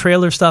all the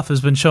trailer stuff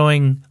has been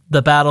showing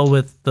the battle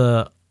with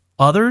the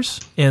others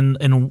in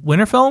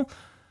Winterfell,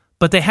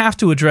 but they have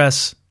to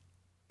address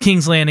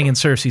King's Landing and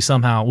Cersei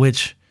somehow,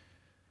 which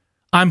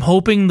I'm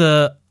hoping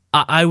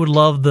I would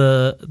love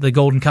the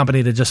Golden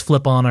Company to just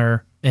flip on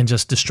her and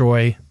just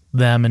destroy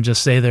them and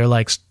just say they're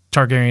like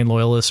Targaryen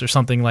loyalists or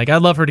something. Like,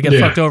 I'd love her to get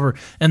fucked over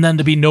and then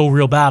to be no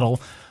real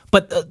battle.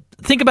 But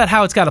think about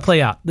how it's got to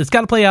play out. It's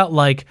got to play out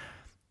like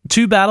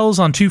 2 battles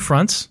on 2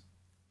 fronts,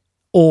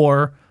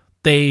 or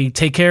they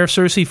take care of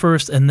Cersei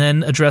first and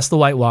then address the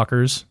White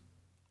Walkers,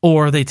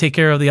 or they take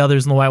care of the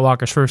others and the White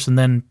Walkers first and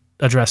then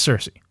address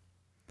Cersei.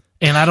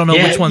 And I don't know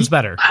which one's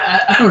better.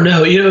 I don't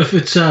know. If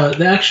it's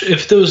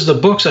if those the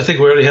books, I think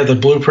we already have the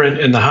blueprint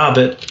in the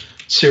Hobbit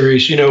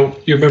series. You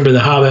remember the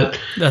Hobbit,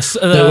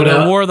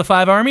 the War of the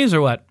Five Armies,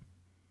 or what?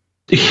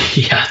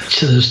 Yeah,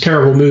 those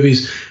terrible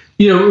movies.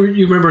 You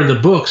remember in the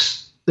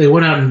books they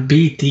went out and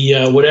beat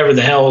the whatever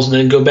the hells, and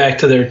then go back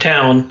to their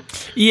town.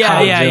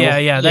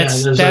 Yeah.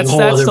 That's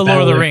the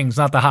Lord of the Rings,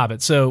 not the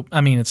Hobbit. So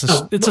I mean,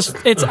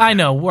 it's I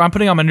know I'm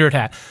putting on my nerd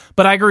hat,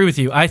 but I agree with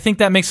you. I think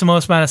that makes the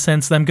most amount of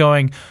sense. Them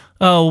going,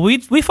 oh, we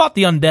fought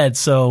the undead,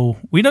 so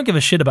we don't give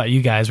a shit about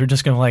you guys. We're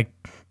just gonna like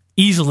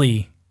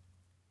easily,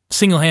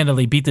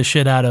 single-handedly beat the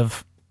shit out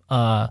of.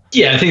 I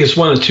think it's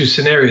one of 2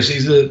 scenarios.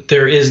 Either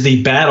there is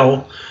the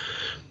battle,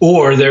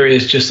 or there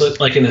is just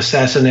like an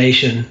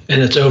assassination,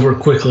 and it's over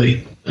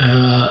quickly.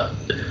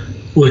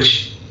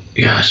 Which,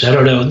 gosh, I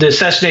don't know. The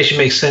assassination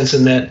makes sense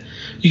in that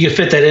you can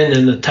fit that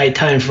in a tight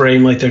time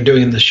frame like they're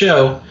doing in the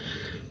show,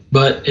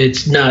 but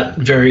it's not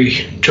very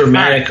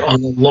dramatic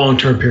on the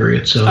long-term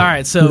period. So, all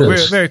right, so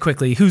very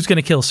quickly, who's going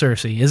to kill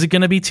Cersei? Is it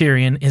going to be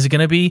Tyrion? Is it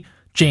going to be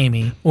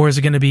Jaime? Or is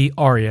it going to be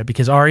Arya?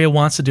 Because Arya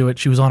wants to do it.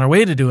 She was on her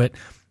way to do it,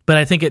 but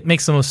I think it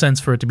makes the most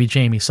sense for it to be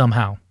Jaime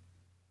somehow.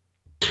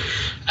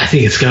 I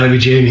think it's got to be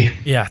Jaime.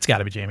 Yeah, it's got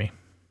to be Jaime.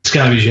 It's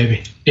got to be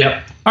Jaime.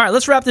 Yep. All right,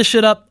 let's wrap this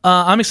shit up.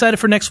 I'm excited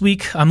for next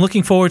week. I'm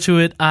looking forward to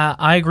it.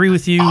 I agree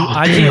with you.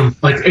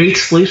 Like 8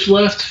 sleeps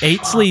left?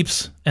 8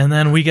 sleeps, and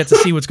then we get to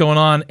see what's going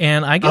on.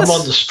 And I guess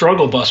I'm on the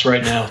struggle bus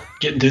right now,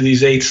 getting through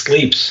these 8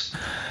 sleeps.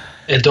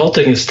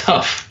 Adulting is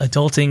tough.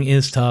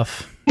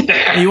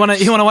 You want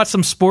to watch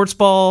some sports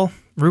ball,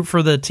 root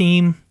for the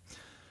team?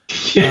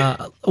 Yeah.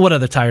 What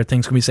other tired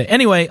things can we say?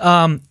 Anyway,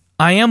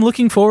 I am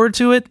looking forward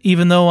to it,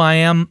 even though I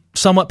am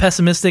somewhat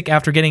pessimistic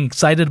after getting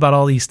excited about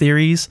all these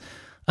theories.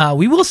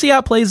 We will see how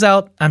it plays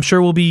out. I'm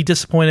sure we'll be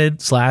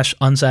disappointed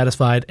 /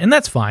 unsatisfied, and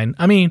that's fine.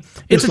 I mean,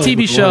 it's a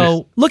TV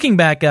show. Looking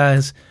back,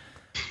 guys,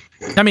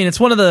 I mean, it's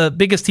one of the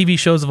biggest TV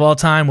shows of all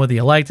time, whether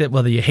you liked it,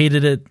 whether you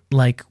hated it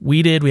like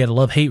we did. We had a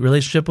love-hate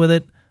relationship with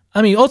it.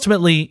 I mean,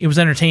 ultimately, it was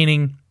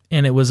entertaining,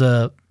 and it was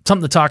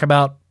something to talk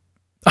about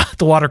at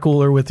the water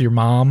cooler with your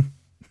mom.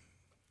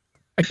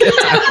 I guess,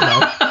 I don't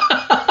know.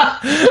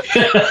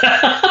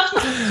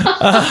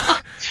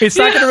 It's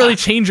not going to really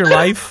change your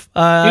life.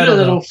 A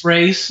little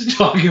phrase,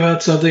 talking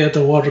about something at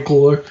the water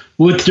cooler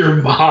with your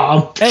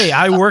mom. Hey,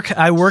 I work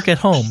at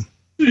home.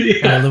 Yeah.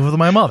 And I live with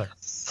my mother.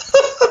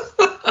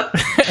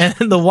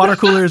 And the water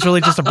cooler is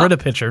really just a Brita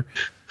pitcher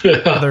for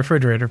the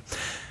refrigerator.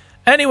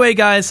 Anyway,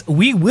 guys,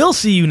 we will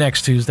see you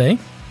next Tuesday.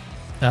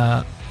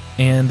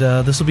 And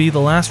this will be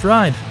the last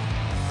ride.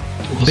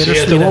 We'll see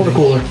you at the water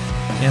cooler.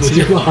 And with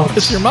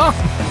your mom.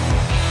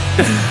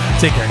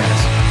 Take care,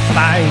 guys.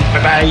 Bye.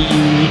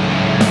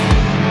 Bye-bye.